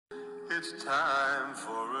It's time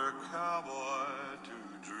for a cowboy to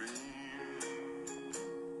dream.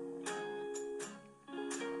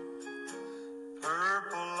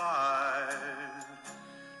 Purple light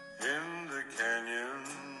in the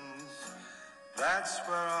canyons, that's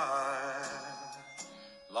where I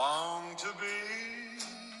long to be,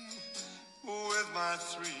 with my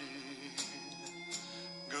three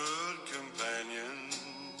good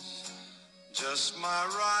companions, just my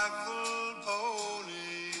rifle, pony,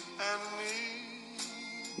 and me.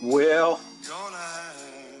 Well,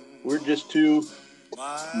 we're just two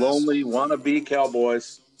lonely wannabe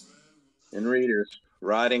cowboys and readers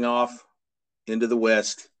riding off into the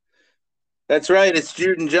West. That's right. It's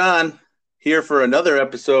Jude and John here for another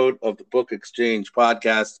episode of the Book Exchange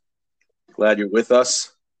podcast. Glad you're with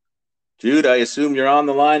us. Jude, I assume you're on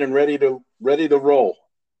the line and ready to roll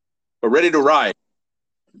or ready to ride.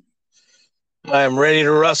 I'm ready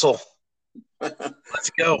to wrestle.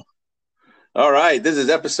 Let's go. All right. This is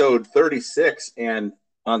episode 36. And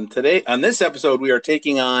on this episode, we are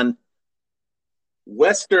taking on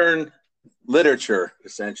Western literature,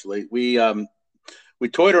 essentially. We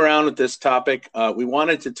toyed around with this topic. We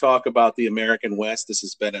wanted to talk about the American West. This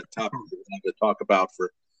has been a topic we wanted to talk about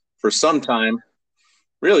for some time,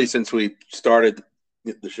 really since we started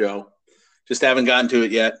the show. Just haven't gotten to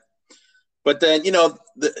it yet. But then,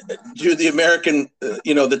 the American,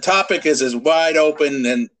 the topic is as wide open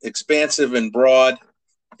and expansive and broad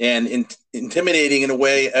and intimidating in a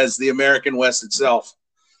way as the American West itself.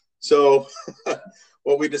 So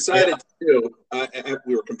what we decided to do,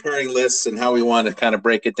 we were comparing lists and how we wanted to kind of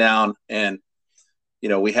break it down. And,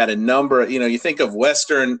 we had a number, you think of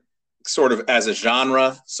Western sort of as a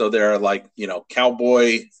genre. So there are like,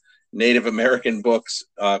 cowboy, Native American books,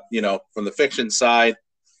 from the fiction side,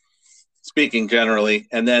 speaking generally.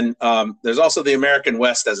 And then there's also the American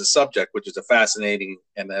West as a subject, which is a fascinating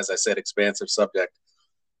and, as I said, expansive subject.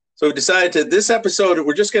 So we decided this episode,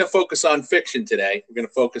 we're just going to focus on fiction today. We're going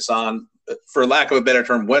to focus on, for lack of a better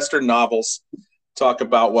term, Western novels, talk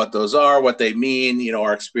about what those are, what they mean,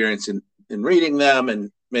 our experience in reading them,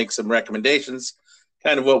 and make some recommendations,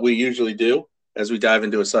 kind of what we usually do as we dive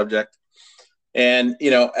into a subject. And,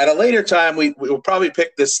 at a later time, we will probably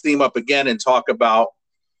pick this theme up again and talk about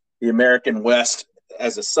the American West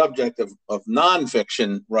as a subject of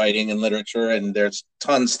nonfiction writing and literature. And there's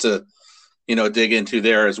tons to, dig into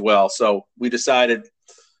there as well. So we decided,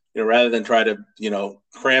 rather than try to,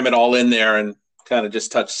 cram it all in there and kind of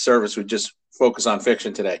just touch the surface, we just focus on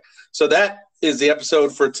fiction today. So that is the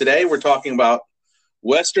episode for today. We're talking about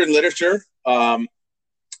Western literature.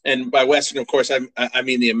 And by Western, of course, I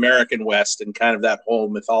mean the American West and kind of that whole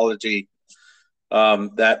mythology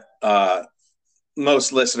that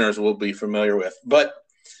most listeners will be familiar with. But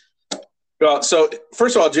so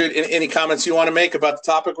first of all, Jude, any comments you want to make about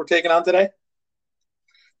the topic we're taking on today?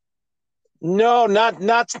 No, not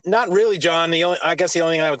really, John. I guess the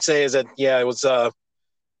only thing I would say is that, it was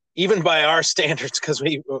even by our standards, because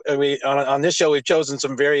we on this show, we've chosen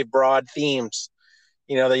some very broad themes,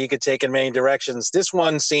 that you could take in many directions. This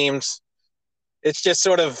one seems, it's just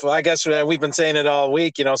sort of, I guess we've been saying it all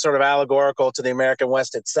week, sort of allegorical to the American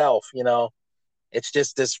West itself. It's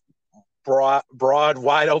just this broad,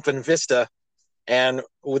 wide open vista. And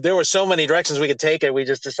there were so many directions we could take it. We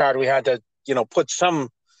just decided we had to, put some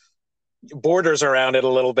borders around it a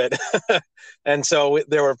little bit. And so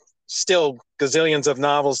there were still gazillions of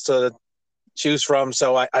novels to choose from.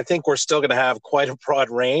 So I think we're still going to have quite a broad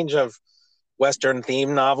range of Western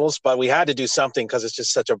themed novels, but we had to do something because it's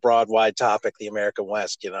just such a broad, wide topic, the American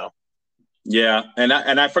West, Yeah, and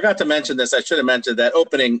I forgot to mention this. I should have mentioned that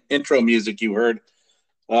opening intro music you heard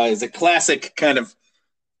is a classic kind of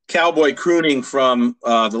cowboy crooning from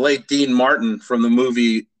the late Dean Martin from the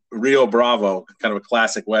movie Rio Bravo, kind of a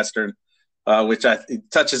classic Western, which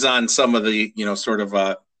touches on some of the, sort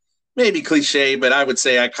of maybe cliche, but I would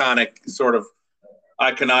say iconic sort of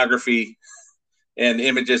iconography and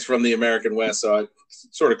images from the American West. So I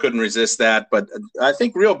sort of couldn't resist that. But I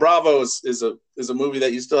think Rio Bravo is a movie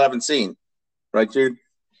that you still haven't seen. Right, Jude?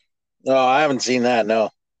 No, I haven't seen that, no.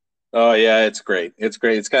 Oh, yeah, it's great. It's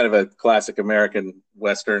great. It's kind of a classic American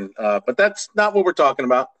Western, but that's not what we're talking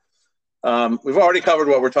about. We've already covered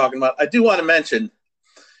what we're talking about. I do want to mention,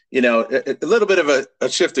 a little bit of a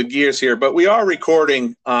shift of gears here, but we are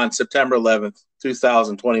recording on September 11th,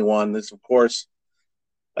 2021. This, of course,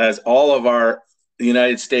 as all of our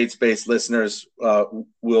United States-based listeners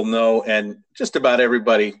will know, and just about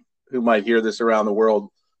everybody who might hear this around the world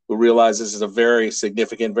will realize this is a very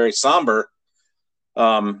significant, very somber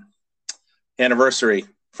anniversary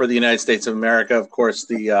for the United States of America. Of course,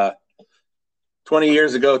 the 20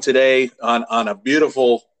 years ago today, on a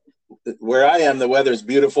beautiful where I am, the weather's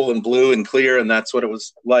beautiful and blue and clear, and that's what it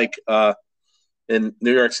was like in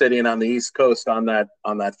New York City and on the East Coast on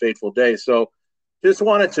that fateful day. So just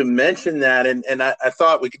wanted to mention that, and I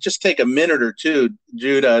thought we could just take a minute or two,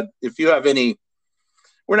 Judah, if you have any.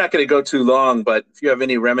 We're not going to go too long, but if you have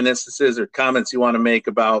any reminiscences or comments you want to make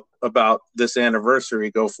about this anniversary,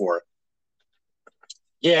 go for it.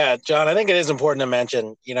 Yeah, John, I think it is important to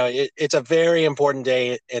mention, it's a very important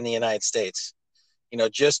day in the United States,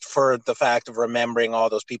 just for the fact of remembering all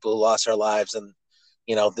those people who lost their lives and,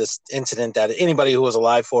 this incident that anybody who was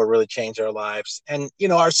alive for really changed their lives. And,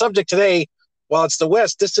 our subject today, while it's the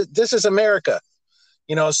West, this is America,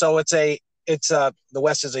 so the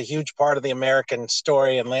West is a huge part of the American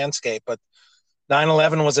story and landscape, but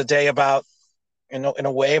 9/11 was a day about, in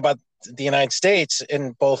a way, about the United States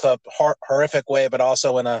in both a horrific way, but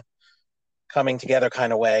also in a coming together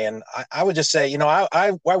kind of way. And I would just say,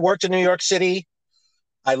 I worked in New York City.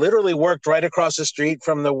 I literally worked right across the street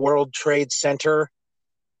from the World Trade Center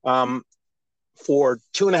for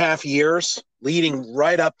 2.5 years, leading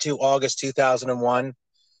right up to August 2001.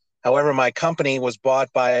 However, my company was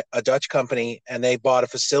bought by a Dutch company, and they bought a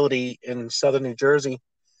facility in southern New Jersey.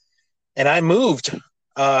 And I moved.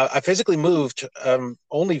 I physically moved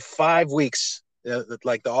only 5 weeks,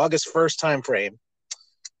 like the August 1st time frame,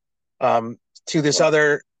 to this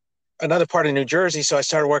another part of New Jersey. So I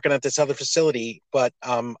started working at this other facility. But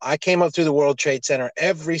I came up through the World Trade Center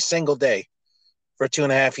every single day for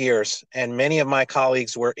 2.5 years. And many of my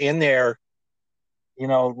colleagues were in there,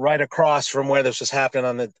 right across from where this was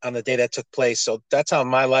happening on the day that took place. So that's how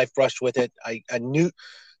my life brushed with it. I knew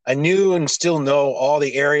and still know all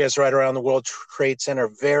the areas right around the World Trade Center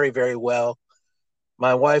very, very well.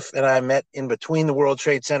 My wife and I met in between the World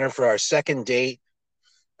Trade Center for our second date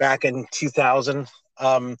back in 2000.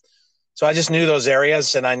 So I just knew those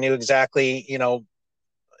areas, and I knew exactly,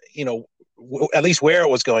 at least where it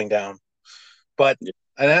was going down. But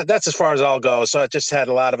and that's as far as I'll go. So I just had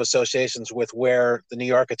a lot of associations with where the New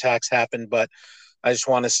York attacks happened. But I just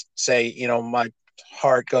want to say, my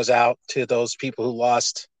heart goes out to those people who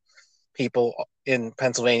lost people in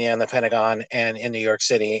Pennsylvania and the Pentagon and in New York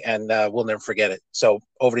City, and we'll never forget it. So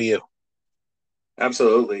over to you.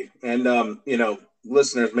 Absolutely. And,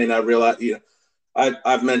 listeners may not realize,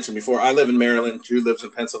 I've mentioned before, I live in Maryland, Drew lives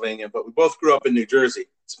in Pennsylvania, but we both grew up in New Jersey,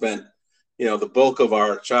 spent, the bulk of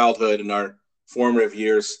our childhood and our formative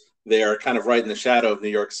years there, kind of right in the shadow of New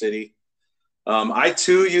York City. I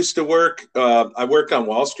too used to work, I worked on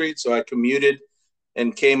Wall Street, so I commuted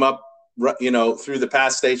and came up, through the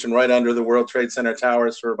PATH station right under the World Trade Center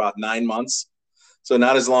towers for about 9 months. So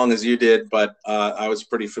not as long as you did, but I was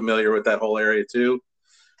pretty familiar with that whole area too.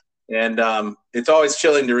 And it's always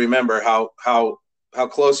chilling to remember how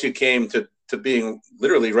close you came to being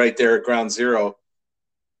literally right there at ground zero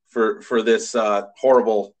for this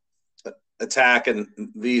horrible attack and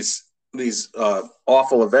these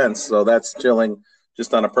awful events. So that's chilling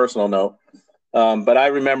just on a personal note. But I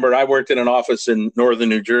remember I worked in an office in northern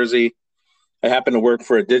New Jersey. I happened to work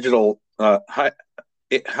for a digital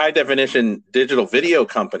high definition digital video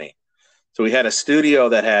company. So we had a studio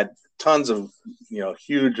that had tons of,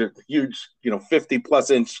 huge, 50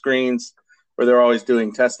 plus inch screens where they're always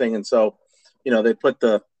doing testing. And so, they put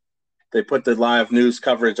the live news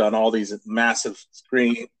coverage on all these massive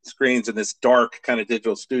screens in this dark kind of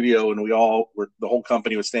digital studio. And the whole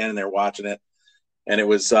company was standing there watching it. And it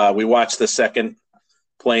was, we watched the second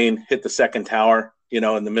plane hit the second tower, in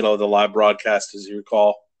the middle of the live broadcast, as you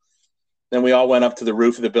recall. Then we all went up to the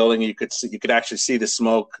roof of the building. You could actually see the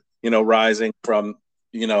smoke, rising from,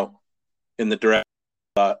 in the direct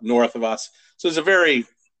north of us. So it was a very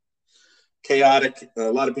chaotic.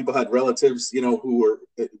 A lot of people had relatives, who were.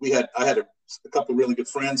 I had a couple of really good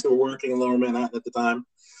friends who were working in Lower Manhattan at the time.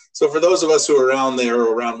 So for those of us who were around there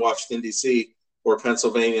or around Washington D.C. or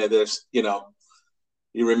Pennsylvania, there's, you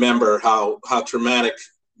remember how traumatic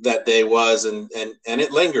that day was, and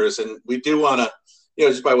it lingers. And we do want to,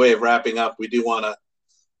 just by way of wrapping up, we do want to,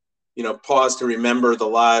 pause to remember the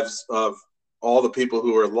lives of all the people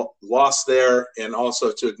who were lost there, and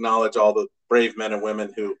also to acknowledge all the brave men and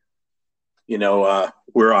women who,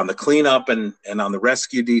 were on the cleanup and on the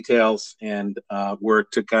rescue details, and work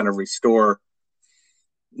to kind of restore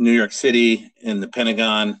New York City and the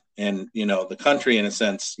Pentagon and, the country, in a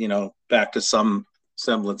sense, back to some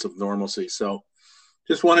semblance of normalcy. So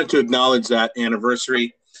just wanted to acknowledge that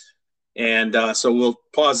anniversary. And so we'll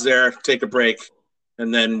pause there, take a break,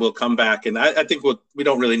 and then we'll come back. And I think we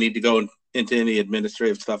don't really need to go into any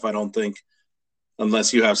administrative stuff, I don't think,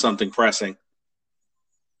 unless you have something pressing.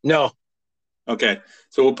 No. Okay.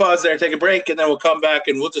 So we'll pause there, take a break, and then we'll come back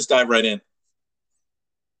and we'll just dive right in.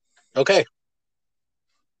 Okay.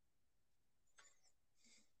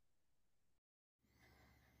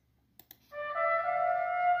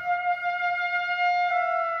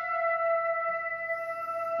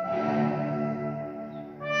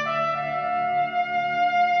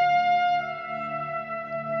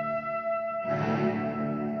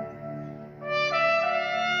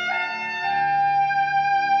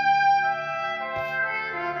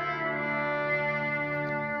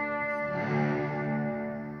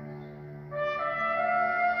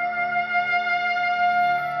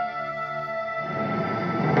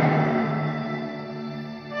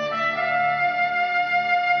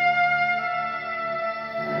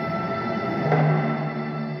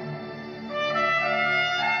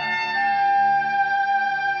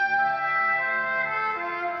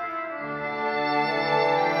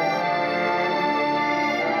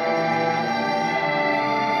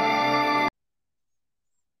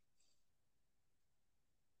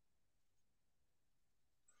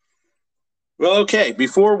 Well, okay.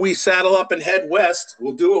 Before we saddle up and head west,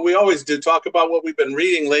 we'll do what we always do: talk about what we've been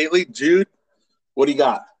reading lately. Jude, what do you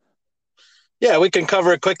got? Yeah, we can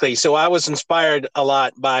cover it quickly. So I was inspired a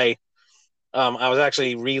lot by. I was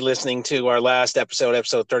actually re-listening to our last episode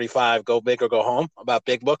 35, "Go Big or Go Home," about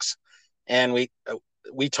big books, and we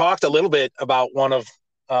talked a little bit about one of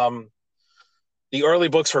the early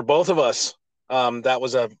books for both of us. That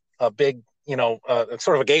was a big,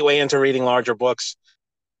 sort of a gateway into reading larger books.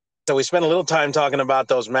 So we spent a little time talking about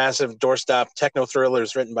those massive doorstop techno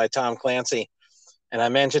thrillers written by Tom Clancy. And I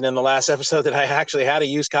mentioned in the last episode that I actually had a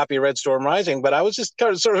used copy of Red Storm Rising, but I was just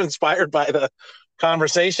kind of sort of inspired by the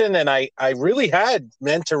conversation, and I really had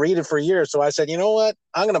meant to read it for years. So I said, you know what,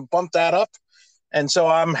 I'm going to bump that up. And so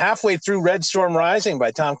I'm halfway through Red Storm Rising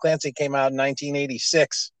by Tom Clancy. It came out in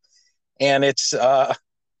 1986, and it's Wow.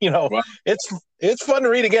 it's fun to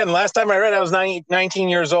read again. Last time I read it, I was 19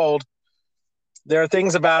 years old. There are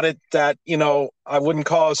things about it that I wouldn't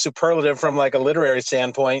call superlative from like a literary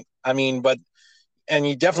standpoint. I mean, and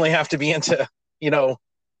you definitely have to be into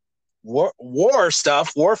war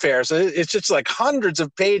stuff, warfare. So it's just like hundreds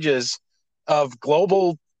of pages of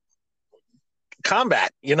global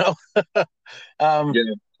combat. Yeah.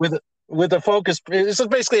 With a focus. This is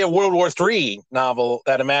basically a World War III novel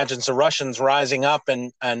that imagines the Russians rising up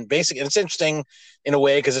and basically it's interesting in a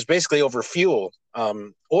way because it's basically over fuel,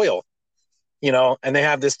 oil. And they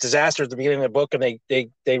have this disaster at the beginning of the book, and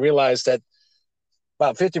they realize that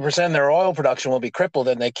about 50% of their oil production will be crippled,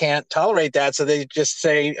 and they can't tolerate that. So they just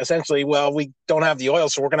say, essentially, well, we don't have the oil,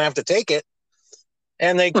 so we're going to have to take it.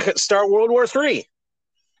 And they start World War III,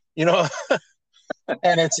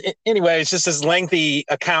 and it's just this lengthy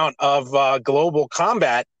account of global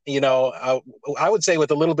combat, I would say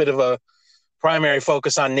with a little bit of a primary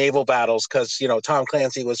focus on naval battles, because, Tom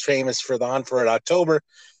Clancy was famous for The Hunt for Red October,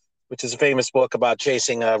 which is a famous book about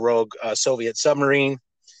chasing a rogue Soviet submarine.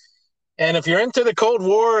 And if you're into the Cold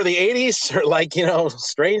War or the 80s or like,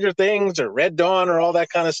 Stranger Things or Red Dawn or all that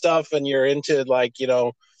kind of stuff, and you're into like,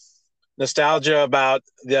 nostalgia about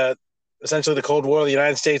essentially the Cold War, the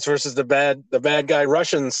United States versus the bad guy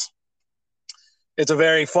Russians, it's a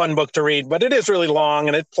very fun book to read, but it is really long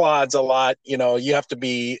and it plods a lot. You have to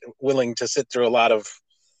be willing to sit through a lot of,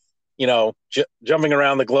 jumping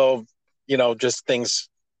around the globe, just things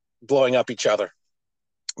blowing up each other.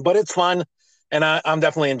 But it's fun. And I'm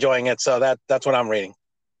definitely enjoying it. So that's what I'm reading.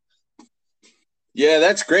 Yeah,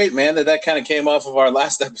 that's great, man. That kind of came off of our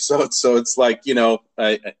last episode. So it's like,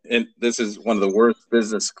 and this is one of the worst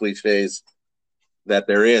business cliches that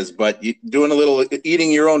there is, but doing a little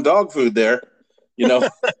eating your own dog food there, we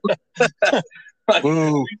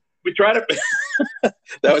try to,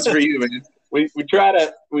 that was for you, man. We try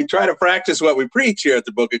to practice what we preach here at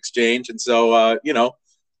the Book Exchange. And so,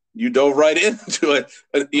 you dove right into it,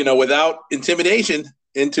 without intimidation,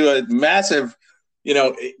 into a massive,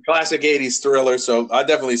 classic 80s thriller. So I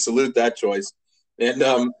definitely salute that choice. And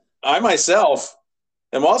I myself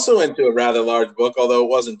am also into a rather large book, although it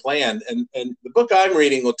wasn't planned. And the book I'm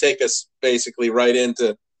reading will take us basically right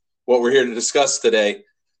into what we're here to discuss today.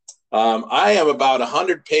 I am about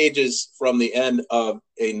 100 pages from the end of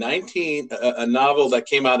a novel that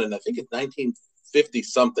came out in, I think it's 1950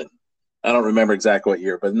 something. I don't remember exactly what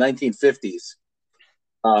year, but 1950s.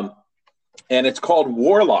 And it's called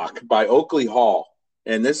Warlock by Oakley Hall.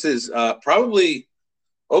 And this is probably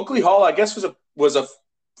Oakley Hall, I guess, was a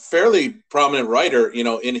fairly prominent writer,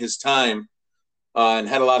 in his time, and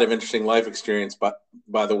had a lot of interesting life experience. But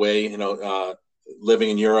by the way,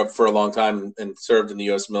 living in Europe for a long time and served in the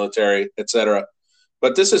U.S. military, etc.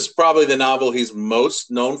 But this is probably the novel he's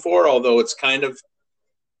most known for, although it's kind of,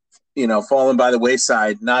 fallen by the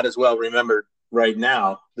wayside, not as well remembered right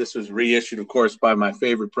now. This was reissued, of course, by my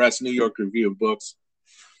favorite press, New York Review of Books.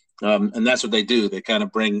 And that's what they do. They kind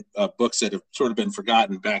of bring books that have sort of been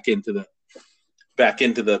forgotten back into the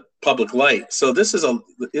public light. So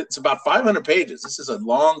it's about 500 pages. This is a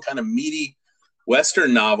long, kind of meaty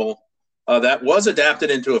Western novel that was adapted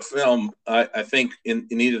into a film. I think in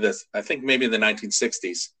either this, I think maybe in the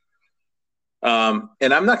 1960s.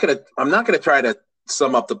 And I'm not gonna try to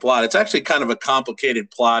sum up the plot. It's actually kind of a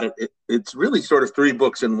complicated plot. It's really sort of three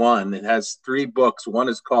books in one. It has three books. One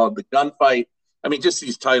is called The Gunfight. I mean, just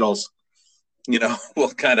these titles, will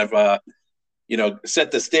kind of,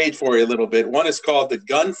 set the stage for you a little bit. One is called The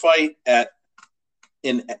Gunfight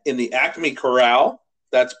in the Acme Corral.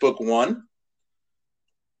 That's book one.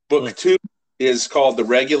 Book two is called The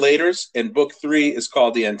Regulators, and book three is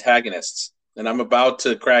called The Antagonists. And I'm about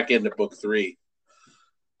to crack into book three.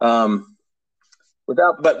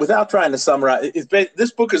 Without trying to summarize,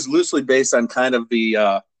 this book is loosely based on kind of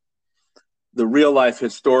the real life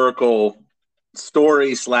historical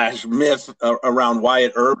story / myth around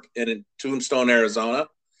Wyatt Earp in Tombstone, Arizona.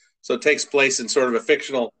 So it takes place in sort of a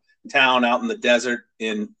fictional town out in the desert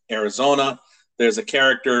in Arizona. There's a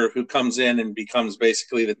character who comes in and becomes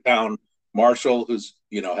basically the town marshal, who's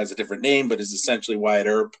has a different name, but is essentially Wyatt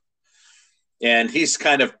Earp. And he's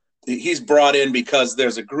brought in because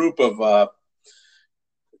there's a group of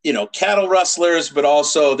cattle rustlers, but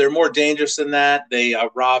also they're more dangerous than that. They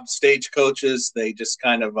rob stagecoaches. They just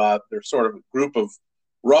kind of they're sort of a group of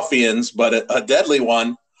ruffians, but a deadly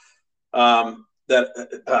one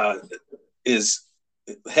that is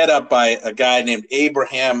head up by a guy named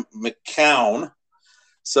Abraham McCown.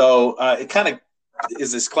 So it kind of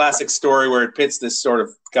is this classic story where it pits this sort of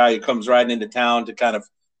guy who comes riding into town to kind of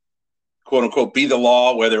quote unquote be the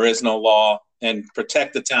law where there is no law and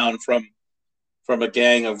protect the town from a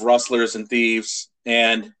gang of rustlers and thieves.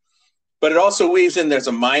 But it also weaves in, there's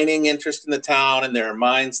a mining interest in the town, and there are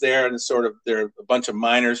mines there, and there are a bunch of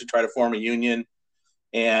miners who try to form a union.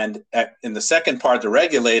 And in the second part, The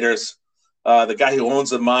Regulators, the guy who owns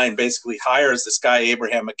the mine basically hires this guy,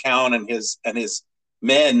 Abraham McCown, and his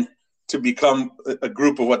men to become a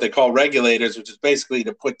group of what they call regulators, which is basically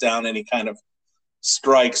to put down any kind of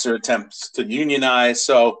strikes or attempts to unionize.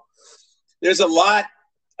 So there's a lot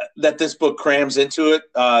that this book crams into it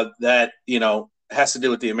that has to do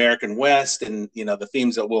with the American West and the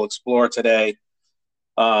themes that we'll explore today.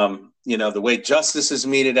 The way justice is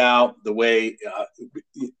meted out, the way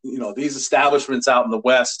these establishments out in the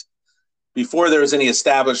West, before there was any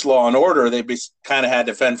established law and order, they kind of had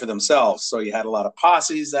to fend for themselves. So you had a lot of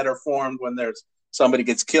posses that are formed when somebody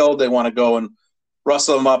gets killed, they want to go and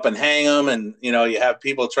rustle them up and hang them, and you have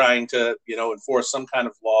people trying to enforce some kind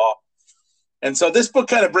of law. And so this book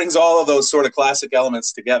kind of brings all of those sort of classic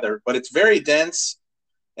elements together, but it's very dense,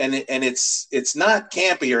 and it's not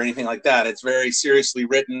campy or anything like that. It's very seriously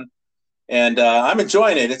written, and I'm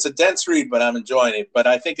enjoying it. It's a dense read, but I'm enjoying it. But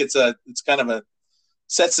I think it's kind of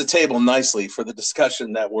sets the table nicely for the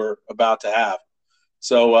discussion that we're about to have.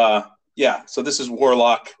 So so this is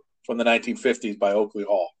Warlock from the 1950s by Oakley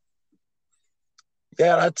Hall.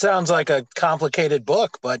 Yeah, that sounds like a complicated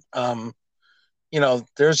book, but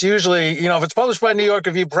there's usually, if it's published by New York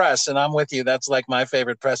Review Press, and I'm with you, that's like my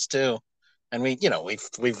favorite press too. And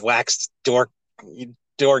we've waxed dorkly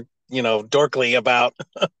about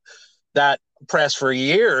that press for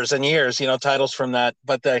years and years, titles from that,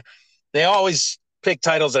 but they always pick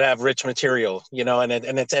titles that have rich material, and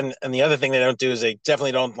the other thing they don't do is they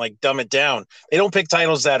definitely don't like dumb it down. They don't pick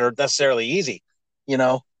titles that are necessarily easy,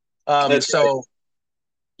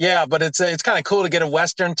 Yeah, but it's kind of cool to get a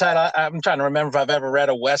Western title. I'm trying to remember if I've ever read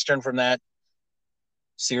a Western from that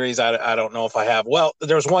series. I don't know if I have. Well,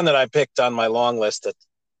 there's one that I picked on my long list that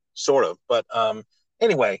sort of. But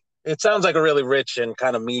anyway, it sounds like a really rich and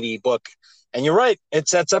kind of meaty book. And you're right. It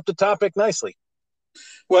sets up the topic nicely.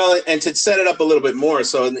 Well, and to set it up a little bit more,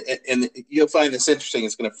 so and you'll find this interesting.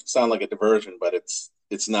 It's going to sound like a diversion, but it's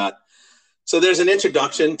not. So there's an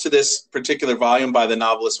introduction to this particular volume by the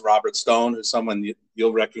novelist Robert Stone, who's someone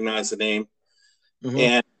you'll recognize the name,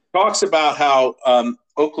 and talks about how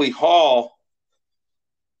Oakley Hall.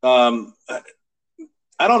 I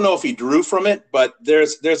don't know if he drew from it, but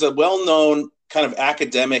there's a well-known kind of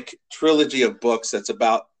academic trilogy of books that's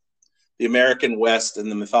about the American West and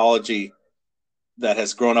the mythology that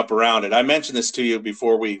has grown up around it. I mentioned this to you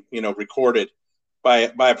before we recorded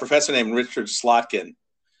by a professor named Richard Slotkin.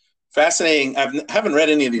 Fascinating. I haven't read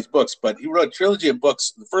any of these books, but he wrote a trilogy of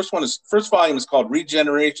books. The first volume is called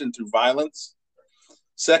Regeneration Through Violence.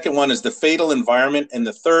 Second one is The Fatal Environment, and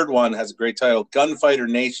the third one has a great title, Gunfighter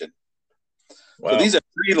Nation. So Wow. these are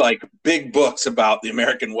three like big books about the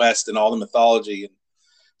American West and all the mythology. And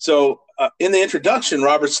so in the introduction,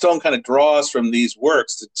 Robert Stone kind of draws from these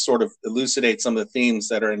works to sort of elucidate some of the themes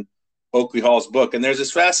that are in Oakley Hall's book. And there's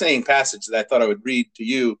this fascinating passage that I thought I would read to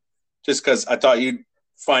you just because I thought you'd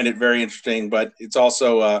find it very interesting, but it's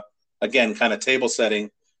also, again, kind of table setting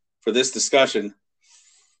for this discussion.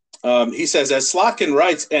 He says, as Slotkin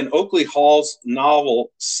writes, and Oakley Hall's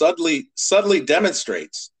novel subtly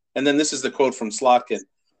demonstrates, and then this is the quote from Slotkin,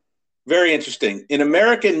 very interesting. In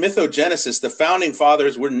American mythogenesis, the founding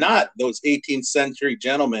fathers were not those 18th century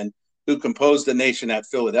gentlemen who composed the nation at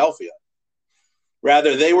Philadelphia.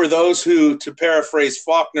 Rather, they were those who, to paraphrase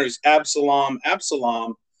Faulkner's Absalom,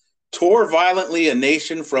 tore violently a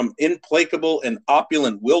nation from implacable and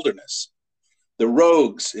opulent wilderness. The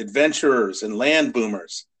rogues, adventurers, and land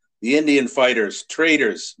boomers, the Indian fighters,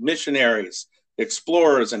 traders, missionaries,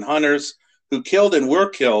 explorers, and hunters who killed and were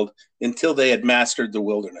killed until they had mastered the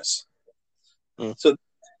wilderness. So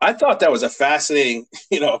I thought that was a fascinating,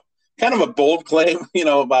 kind of a bold claim,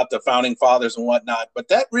 about the founding fathers and whatnot. But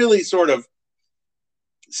that really sort of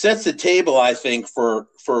sets the table, I think, for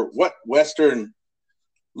what Western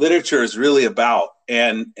literature is really about,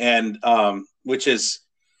 and which is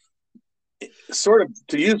sort of,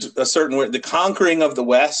 to use a certain word, the conquering of the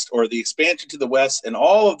West or the expansion to the West and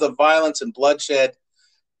all of the violence and bloodshed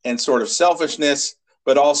and sort of selfishness,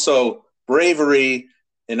 but also bravery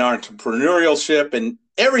and entrepreneurship and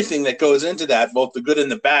everything that goes into that, both the good and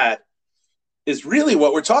the bad, is really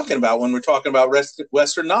what we're talking about when we're talking about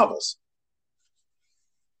Western novels.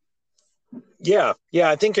 Yeah,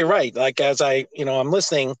 I think you're right. Like, as I'm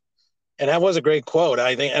listening, and that was a great quote,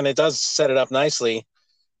 I think, and it does set it up nicely.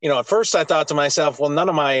 At first I thought to myself, well, none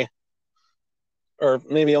of my, or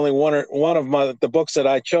maybe only one of the books that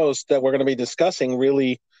I chose that we're going to be discussing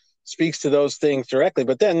really speaks to those things directly.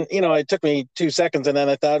 But then, it took me 2 seconds, and then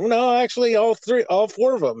I thought, no, actually all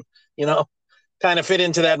four of them, kind of fit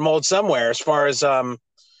into that mold somewhere, as far as,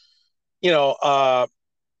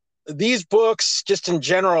 these books just in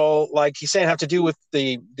general, like he's saying, have to do with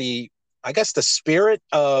the I guess the spirit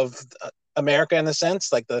of America, in the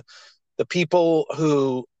sense, like the people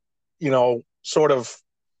who, sort of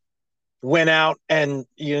went out and,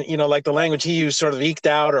 like the language he used, sort of eked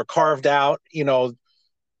out or carved out,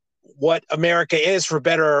 what America is, for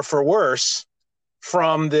better or for worse,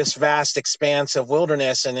 from this vast expanse of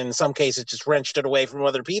wilderness. And in some cases just wrenched it away from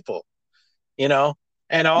other people,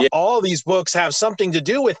 and all these books have something to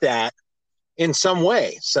do with that in some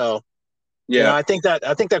way. So, I think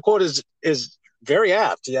that quote is very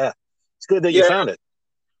apt. Yeah. It's good that you found it.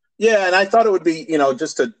 Yeah. And I thought it would be,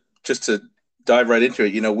 just to dive right into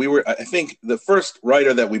it, I think the first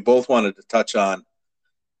writer that we both wanted to touch on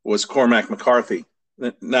was Cormac McCarthy.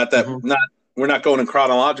 Not that, we're not going in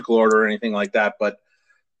chronological order or anything like that, but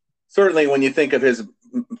certainly when you think of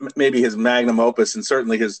maybe his magnum opus, and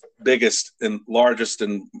certainly his biggest and largest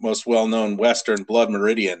and most well-known Western, Blood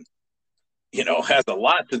Meridian, has a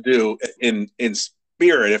lot to do in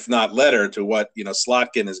spirit, if not letter, to what,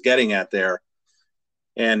 Slotkin is getting at there.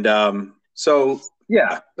 And so,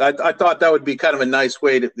 yeah, I thought that would be kind of a nice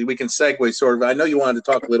way we can segue sort of. I know you wanted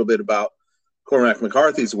to talk a little bit about Cormac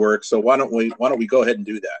McCarthy's work, so why don't we go ahead and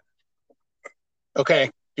do that? Okay.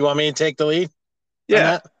 You want me to take the lead?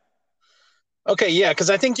 Yeah. Okay, yeah, because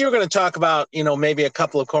I think you're going to talk about, maybe a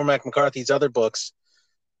couple of Cormac McCarthy's other books.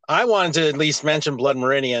 I wanted to at least mention Blood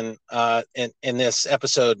Meridian in this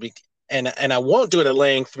episode, and I won't do it at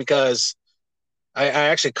length because I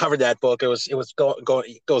actually covered that book.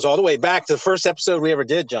 It goes all the way back to the first episode we ever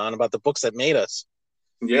did, John, about the books that made us.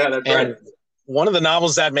 Yeah, that's right. One of the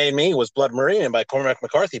novels that made me was Blood Meridian by Cormac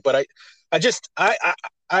McCarthy. But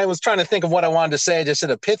I was trying to think of what I wanted to say just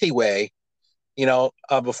in a pithy way,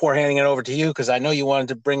 before handing it over to you, because I know you wanted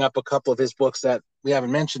to bring up a couple of his books that we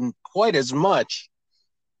haven't mentioned quite as much.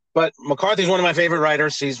 But McCarthy's one of my favorite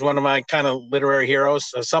writers. He's one of my kind of literary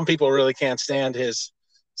heroes. Some people really can't stand his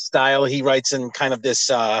style. He writes in kind of this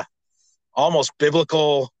almost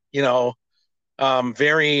biblical,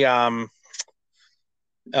 very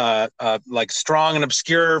like strong and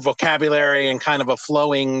obscure vocabulary and kind of a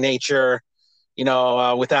flowing nature,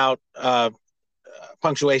 without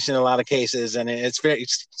punctuation in a lot of cases. And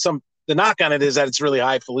the knock on it is that it's really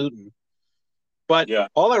highfalutin. But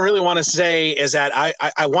all I really want to say is that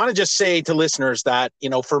I want to just say to listeners that,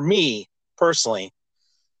 for me personally,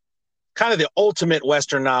 kind of the ultimate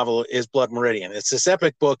Western novel is Blood Meridian. It's this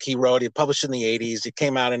epic book he wrote. He published in the 80s. It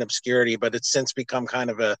came out in obscurity, but it's since become kind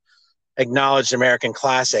of a acknowledged American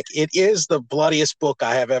classic. It is the bloodiest book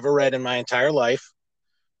I have ever read in my entire life,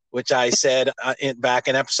 which I said back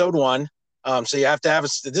in episode 1. So you have to have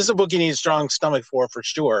this is a book you need a strong stomach for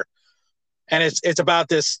sure. And it's about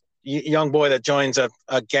this young boy that joins a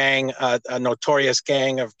gang, a notorious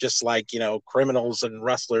gang of just like, you know, criminals and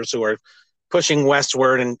rustlers who are pushing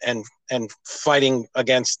westward and fighting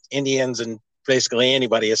against Indians and basically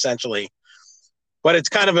anybody essentially. But it's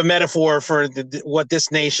kind of a metaphor for what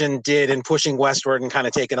this nation did in pushing westward and kind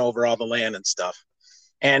of taking over all the land and stuff.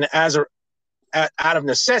 And out of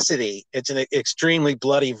necessity, it's an extremely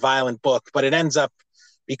bloody, violent book, but it ends up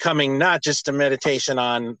becoming not just a meditation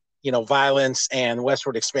on, you know, violence and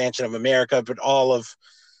westward expansion of America, but all of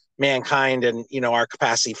mankind and, you know, our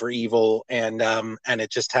capacity for evil. And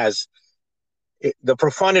it just has the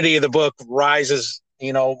profundity of the book rises,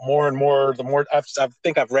 you know, more and more. The more I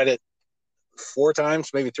think I've read it 4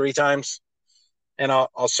 times, maybe 3 times, and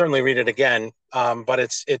I'll certainly read it again. But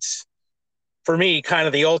it's for me kind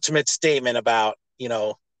of the ultimate statement about, you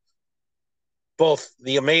know, both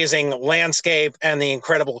the amazing landscape and the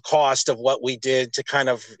incredible cost of what we did to kind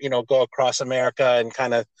of, you know, go across America and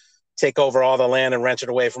kind of take over all the land and rent it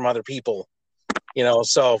away from other people, you know.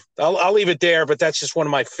 So I'll leave it there, but that's just one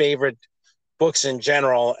of my favorite books in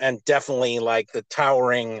general, and definitely like the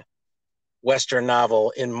towering Western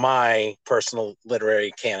novel in my personal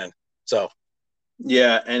literary canon. So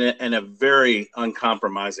yeah, and a very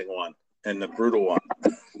uncompromising one, and a brutal one.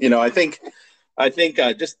 You know, I think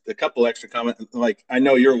just a couple extra comments. Like, I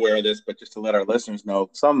know you're aware of this, but just to let our listeners know,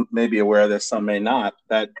 some may be aware of this, some may not,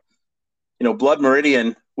 that, you know, Blood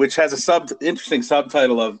Meridian, which has a interesting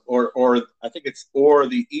subtitle of, or I think it's, or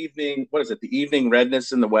the evening, what is it? The evening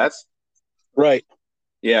redness in the West. Right.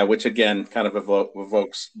 Yeah. Which again, kind of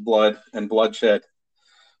evokes blood and bloodshed.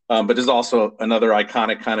 But there's also another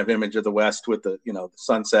iconic kind of image of the West with the, you know, the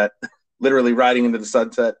sunset, literally riding into the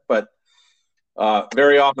sunset. But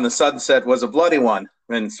very often the sunset was a bloody one,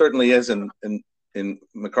 and certainly is in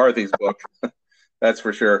McCarthy's book. That's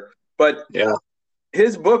for sure. But yeah,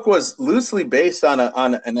 his book was loosely based on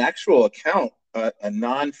an actual account, a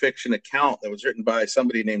nonfiction account that was written by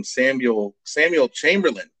somebody named Samuel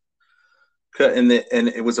Chamberlain. And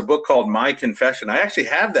it was a book called My Confession. I actually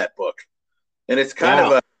have that book, and it's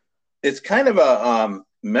kind of a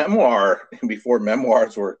memoir before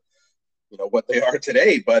memoirs were, you know, what they are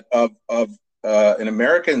today, but of an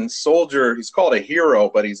American soldier. He's called a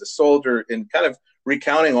hero, but he's a soldier, in kind of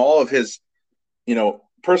recounting all of his, you know,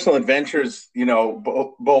 personal adventures, you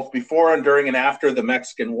know, both before and during and after the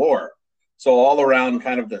Mexican War. So all around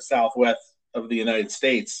kind of the Southwest of the United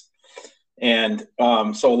States. And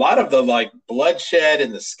so a lot of the like bloodshed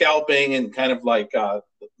and the scalping and kind of like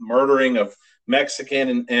murdering of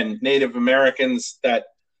Mexican and Native Americans that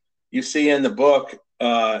you see in the book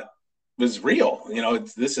was real. You know,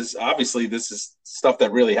 this is stuff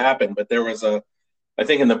that really happened. But there was I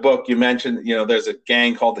think in the book you mentioned, you know, there's a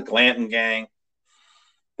gang called the Glanton Gang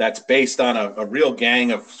that's based on a real gang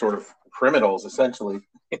of sort of criminals, essentially,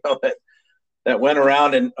 you know, that went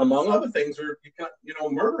around and, among other things, were, you know,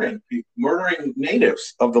 murdering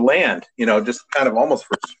natives of the land, you know, just kind of almost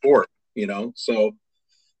for sport, you know. So,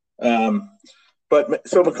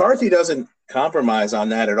 so McCarthy doesn't compromise on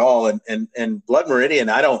that at all. And Blood Meridian,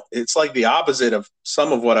 it's like the opposite of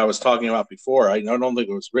some of what I was talking about before. I don't think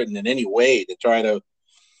it was written in any way to try to,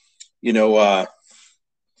 you know,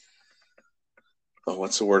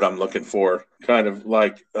 what's the word I'm looking for? Kind of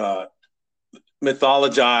like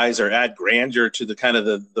mythologize or add grandeur to the kind of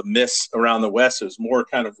the myths around the West. It was more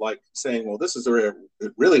kind of like saying, well, this is the way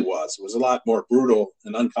it really was. It was a lot more brutal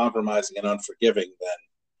and uncompromising and unforgiving than,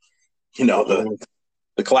 you know,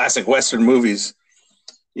 the classic Western movies,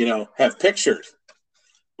 you know, have pictured.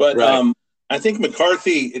 But right. I think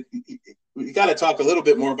McCarthy, we got to talk a little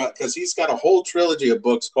bit more about, because he's got a whole trilogy of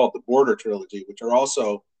books called the Border Trilogy, which are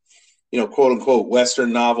also, you know, quote unquote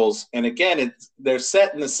Western novels. And again, they're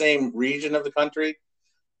set in the same region of the country.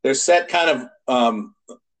 They're set kind of,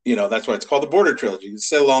 you know, that's why it's called the Border Trilogy. It's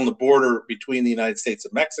set along the border between the United States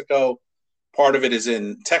and Mexico. Part of it is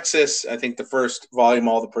in Texas. I think the first volume,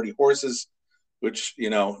 All the Pretty Horses, which, you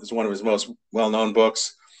know, is one of his most well-known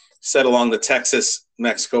books, set along the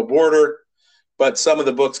Texas-Mexico border. But some of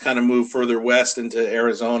the books kind of move further west into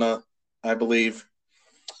Arizona, I believe.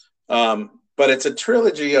 But it's a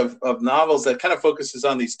trilogy of novels that kind of focuses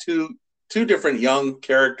on these two different young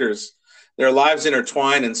characters. Their lives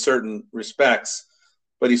intertwine in certain respects,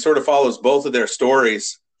 but he sort of follows both of their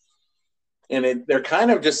stories. And they're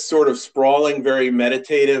kind of just sort of sprawling, very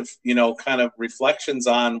meditative, you know, kind of reflections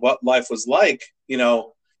on what life was like, you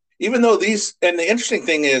know, even though these, and the interesting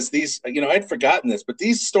thing is these, you know, I'd forgotten this, but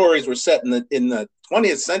these stories were set in the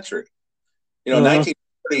 20th century, you know,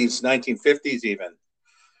 1930s, 1950s even.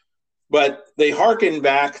 But they harken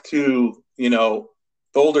back to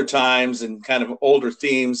older times and kind of older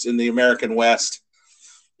themes in the American West.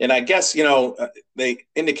 And I guess, they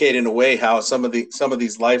indicate in a way how some of these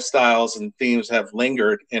lifestyles and themes have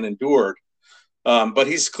lingered and endured. But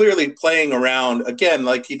he's clearly playing around again,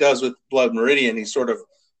 like he does with Blood Meridian. He's sort of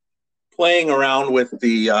playing around with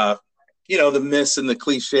the, the myths and the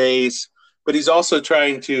cliches, but he's also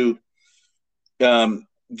trying to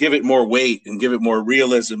give it more weight and give it more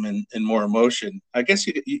realism and more emotion. I guess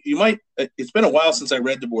you might. It's been a while since I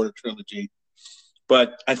read the Border Trilogy,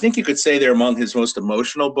 but I think you could say they're among his most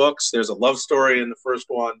emotional books. There's a love story in the first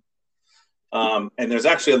one. And there's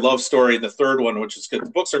actually a love story in the third one, which is good. The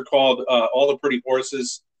books are called All the Pretty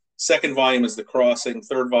Horses. Second volume is The Crossing.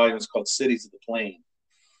 Third volume is called Cities of the Plain.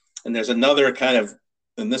 And there's another kind of,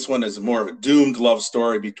 and this one is more of a doomed love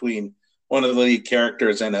story between one of the lead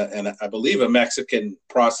characters and I believe a Mexican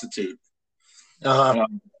prostitute. And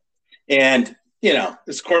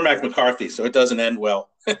it's Cormac McCarthy, so it doesn't end well.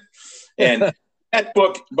 And that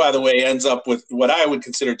book, by the way, ends up with what I would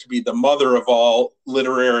consider to be the mother of all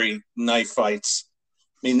literary knife fights.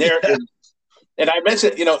 I mean, and I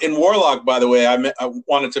mentioned, in Warlock, by the way, I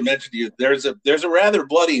wanted to mention to you, there's a rather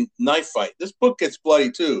bloody knife fight. This book gets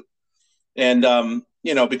bloody too. And,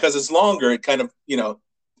 because it's longer, it kind of,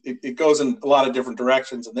 it goes in a lot of different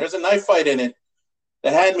directions. And there's a knife fight in it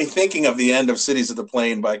that had me thinking of the end of Cities of the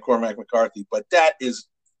Plain by Cormac McCarthy. But that is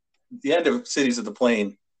the end of Cities of the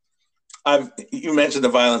Plain. You mentioned the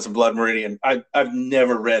violence in Blood Meridian. I've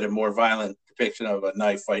never read a more violent depiction of a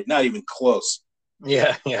knife fight, not even close.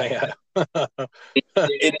 Yeah. It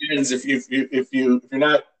ends if you're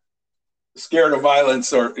not scared of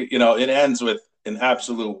violence, or it ends with an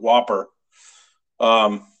absolute whopper.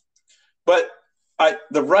 But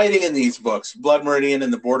the writing in these books, Blood Meridian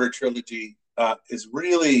and the Border Trilogy, that's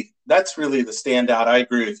really the standout. I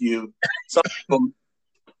agree with you. Some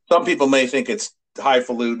people may think it's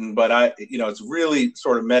highfalutin, but it's really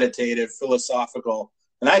sort of meditative, philosophical,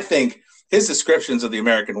 and I think his descriptions of the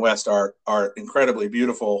American West are incredibly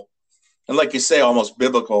beautiful, and like you say, almost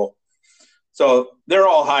biblical. So they're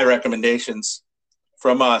all high recommendations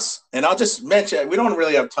from us. And I'll just mention, we don't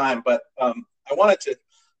really have time, but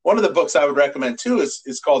one of the books I would recommend too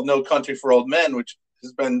is called No Country for Old Men, which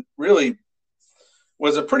has been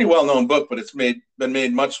was a pretty well-known book, but it's been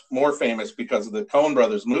made much more famous because of the Coen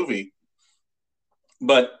Brothers movie.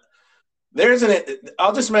 But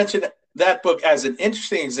I'll just mention that book as an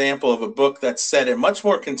interesting example of a book that's set in much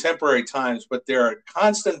more contemporary times, but there are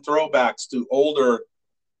constant throwbacks to older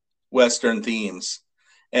Western themes.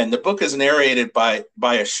 And the book is narrated by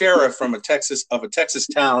a sheriff from a Texas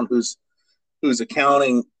town who's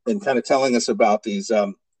accounting and kind of telling us about these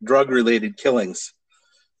drug-related killings.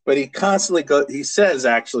 But he constantly he says,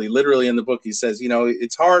 actually, literally in the book, he says,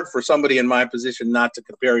 it's hard for somebody in my position not to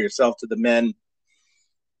compare yourself to the men,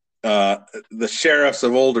 the sheriffs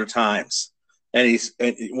of older times. And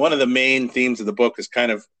one of the main themes of the book is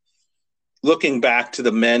kind of looking back to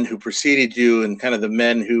the men who preceded you and kind of the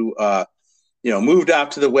men who, moved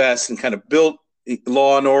out to the West and kind of built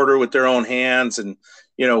law and order with their own hands. And,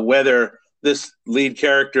 whether this lead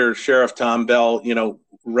character, Sheriff Tom Bell,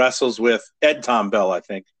 wrestles with Ed Tom Bell, I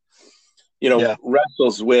think,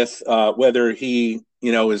 wrestles with whether he,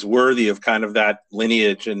 is worthy of kind of that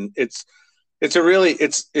lineage. And it's a really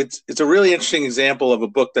interesting example of a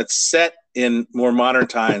book that's set in more modern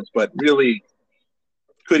times, but really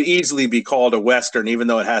could easily be called a Western, even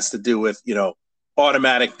though it has to do with,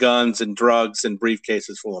 automatic guns and drugs and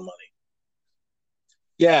briefcases full of money.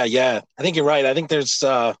 Yeah. I think you're right. I think there's,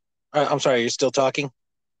 I'm sorry, you're still talking?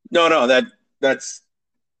 No, that's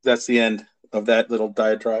the end of that little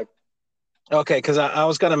diatribe. Okay, because I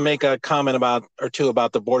was going to make a comment about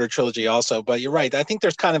the Border Trilogy also, but you're right. I think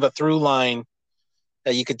there's kind of a through line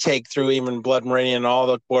that you could take through even Blood Meridian and all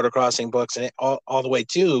the Border Crossing books and all the way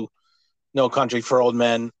to No Country for Old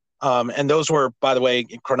Men. And those were, by the way,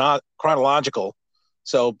 chronological.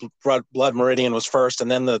 So Blood Meridian was first, and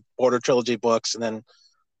then the Border Trilogy books, and then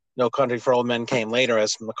No Country for Old Men came later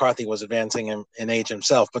as McCarthy was advancing in age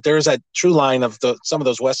himself. But there is a true line of some of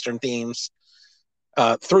those Western themes,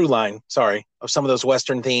 of some of those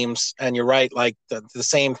Western themes. And you're right, like the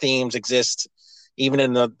same themes exist even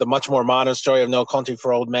in the much more modern story of No Country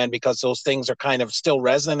for Old Men, because those things are kind of still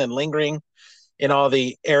resonant and lingering in all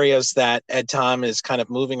the areas that Ed Tom is kind of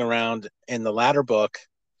moving around in the latter book.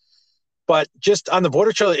 But just on the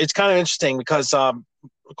Border Trilogy, it's kind of interesting because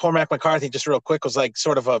Cormac McCarthy, just real quick, was like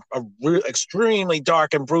sort of a extremely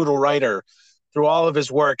dark and brutal writer through all of his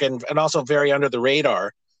work, and also very under the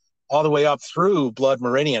radar all the way up through Blood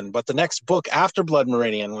Meridian. But the next book after Blood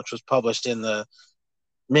Meridian, which was published in the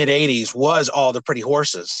mid 80s was All the Pretty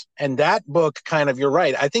Horses. And that book kind of, you're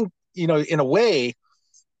right. I think, you know, in a way,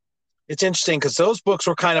 it's interesting because those books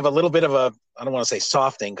were kind of a little bit of a, I don't want to say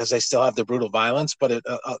softening because they still have the brutal violence, but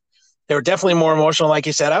they were definitely more emotional. Like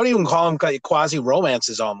you said, I would even call them quasi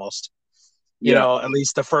romances almost, you know, at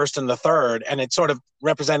least the first and the third. And it sort of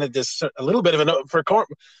represented this a little bit of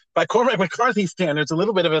by Cormac McCarthy standards, a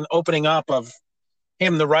little bit of an opening up of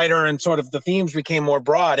him, the writer, and sort of the themes became more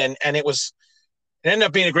broad. And it ended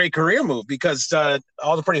up being a great career move because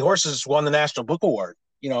All the Pretty Horses won the National Book Award,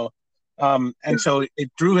 you know. And so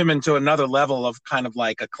it drew him into another level of kind of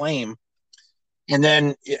like acclaim. And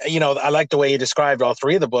then, you know, I like the way you described all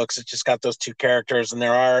three of the books. It just got those two characters and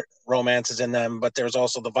there are romances in them, but there's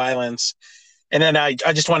also the violence. And then I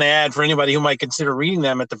just want to add for anybody who might consider reading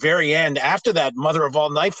them at the very end, after that Mother of All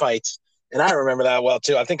Knife Fights. And I remember that well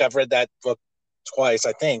too. I think I've read that book twice,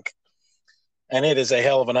 I think. And it is a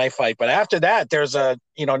hell of a knife fight. But after that, there's a,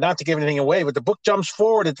 you know, not to give anything away, but the book jumps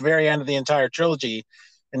forward at the very end of the entire trilogy.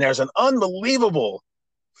 And there's an unbelievable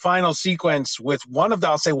final sequence with one of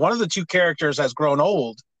the two characters has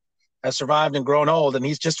survived and grown old. And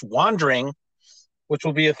he's just wandering, which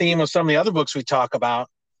will be a theme of some of the other books we talk about.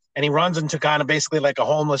 And he runs into kind of basically like a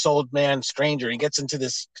homeless old man stranger. He gets into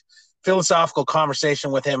this philosophical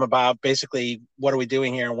conversation with him about basically, what are we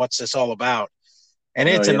doing here and what's this all about? And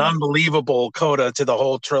it's an unbelievable coda to the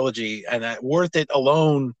whole trilogy and worth it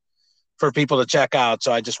alone for people to check out.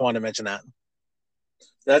 So I just wanted to mention that.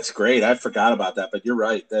 That's great. I forgot about that, but you're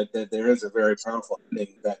right. That there is a very powerful thing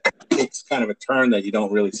that takes kind of a turn that you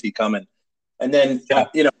don't really see coming. And then,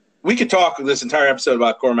 you know, we could talk this entire episode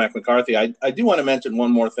about Cormac McCarthy. I do want to mention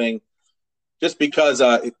one more thing, just because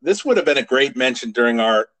this would have been a great mention during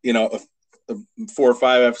our, you know, 4 or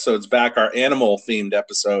 5 episodes back, our animal themed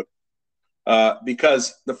episode,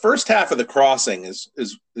 because the first half of The Crossing is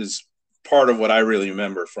part of what I really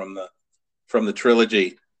remember from the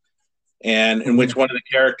trilogy. And in which one of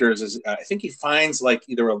the characters is, I think he finds like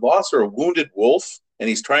either a lost or a wounded wolf, and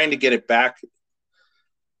he's trying to get it back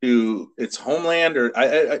to its homeland, or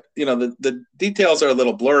I you know, the details are a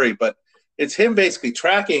little blurry, but it's him basically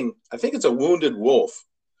tracking, I think it's a wounded wolf.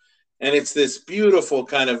 And it's this beautiful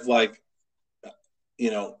kind of like,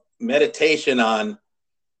 you know, meditation on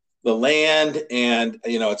the land. And,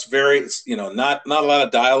 you know, it's very, you know, not a lot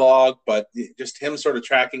of dialogue, but just him sort of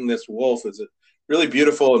tracking this wolf is a really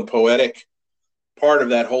beautiful and poetic part of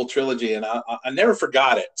that whole trilogy. And I never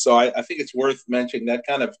forgot it. So I think it's worth mentioning that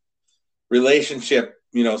kind of relationship,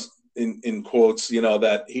 you know, in quotes, you know,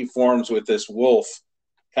 that he forms with this wolf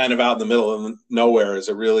kind of out in the middle of nowhere is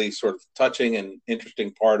a really sort of touching and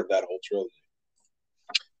interesting part of that whole trilogy.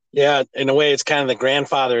 Yeah, in a way, it's kind of the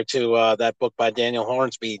grandfather to that book by Daniel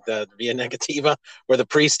Hornsby, the Via Negativa, where the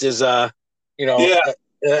priest is, you know,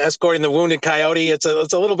 escorting the wounded coyote. It's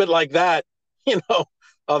a little bit like that, you know,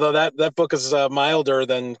 although that book is milder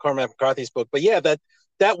than Cormac McCarthy's book. But yeah,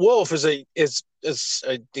 that wolf is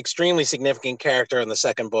an extremely significant character in the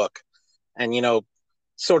second book, and you know,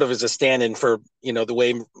 sort of is a stand-in for, you know, the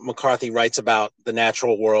way McCarthy writes about the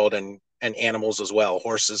natural world and animals as well,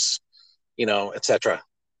 horses, you know, etc.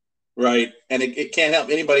 Right, and it can't help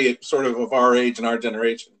anybody sort of our age and our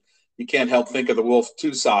generation. You can't help think of the Wolf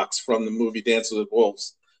Two Socks from the movie Dances with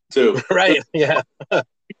Wolves, too. Right, yeah.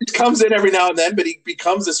 He comes in every now and then, but he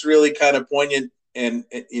becomes this really kind of poignant and,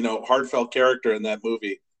 you know, heartfelt character in that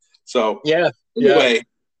movie. So anyway,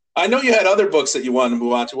 I know you had other books that you wanted to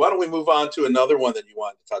move on to. Why don't we move on to another one that you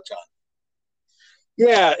wanted to touch on?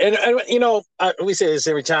 Yeah, and you know, we say this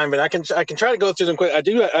every time, but I can try to go through them quick.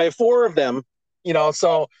 I have 4 of them, you know,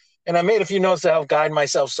 so. And I made a few notes to help guide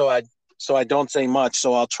myself so I don't say much,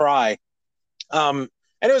 so I'll try. And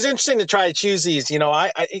it was interesting to try to choose these, you know,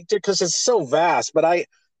 I because it's so vast, but I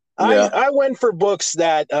went for books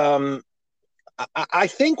that I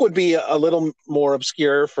think would be a little more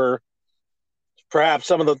obscure for perhaps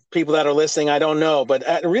some of the people that are listening. I don't know, but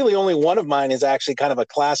really only one of mine is actually kind of a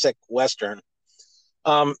classic Western.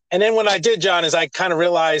 And then what I did, John, is I kind of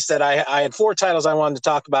realized that I had 4 titles I wanted to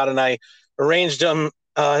talk about, and I arranged them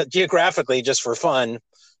geographically just for fun.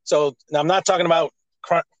 So I'm not talking about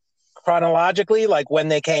chronologically, like when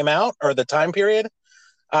they came out or the time period.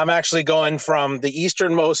 I'm actually going from the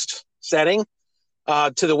easternmost setting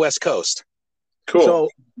to the West Coast. Cool. So,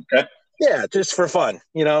 okay. Yeah, just for fun,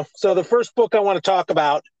 you know. So the first book I want to talk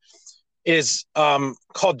about is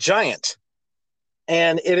called Giant.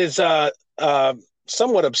 And it is a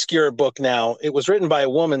somewhat obscure book now. It was written by a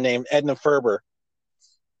woman named Edna Ferber,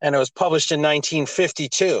 and it was published in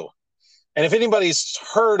 1952. And if anybody's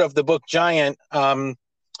heard of the book Giant,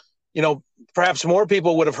 you know, perhaps more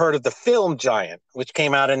people would have heard of the film Giant, which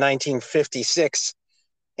came out in 1956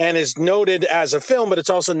 and is noted as a film, but it's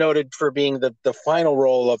also noted for being the final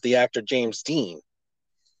role of the actor James Dean,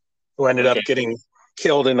 who ended up getting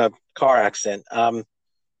killed in a car accident.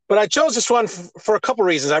 But I chose this one for a couple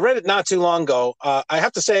reasons. I read it not too long ago. I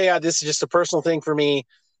have to say this is just a personal thing for me.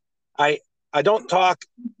 I don't talk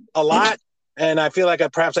a lot, and I feel like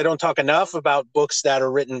perhaps I don't talk enough about books that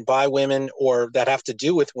are written by women or that have to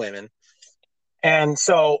do with women. And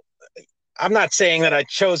so I'm not saying that I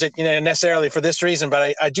chose it necessarily for this reason,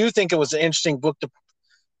 but I do think it was an interesting book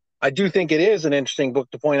I do think it is an interesting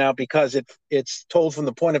book to point out because it's told from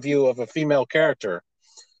the point of view of a female character.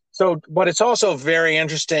 So, but it's also very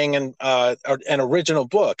interesting and an original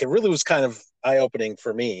book. It really was kind of eye-opening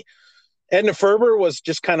for me. Edna Ferber was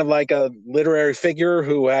just kind of like a literary figure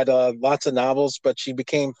who had lots of novels, but she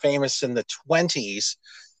became famous in the 1920s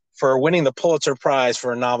for winning the Pulitzer Prize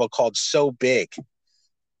for a novel called So Big.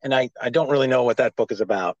 And I don't really know what that book is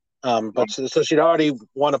about. But so she'd already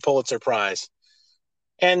won a Pulitzer Prize.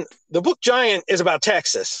 And the book Giant is about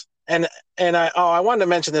Texas. And I wanted to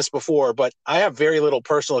mention this before, but I have very little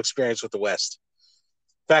personal experience with the West.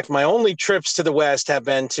 In fact, my only trips to the West have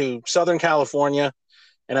been to Southern California,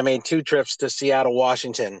 and I made 2 trips to Seattle,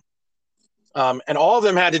 Washington. And all of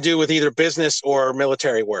them had to do with either business or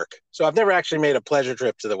military work. So I've never actually made a pleasure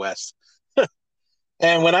trip to the West.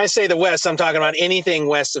 And when I say the West, I'm talking about anything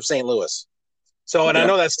west of St. Louis. So, and I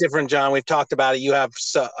know that's different, John. We've talked about it. You have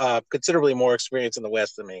considerably more experience in the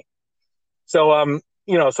West than me. So,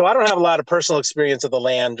 so I don't have a lot of personal experience of the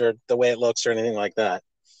land or the way it looks or anything like that.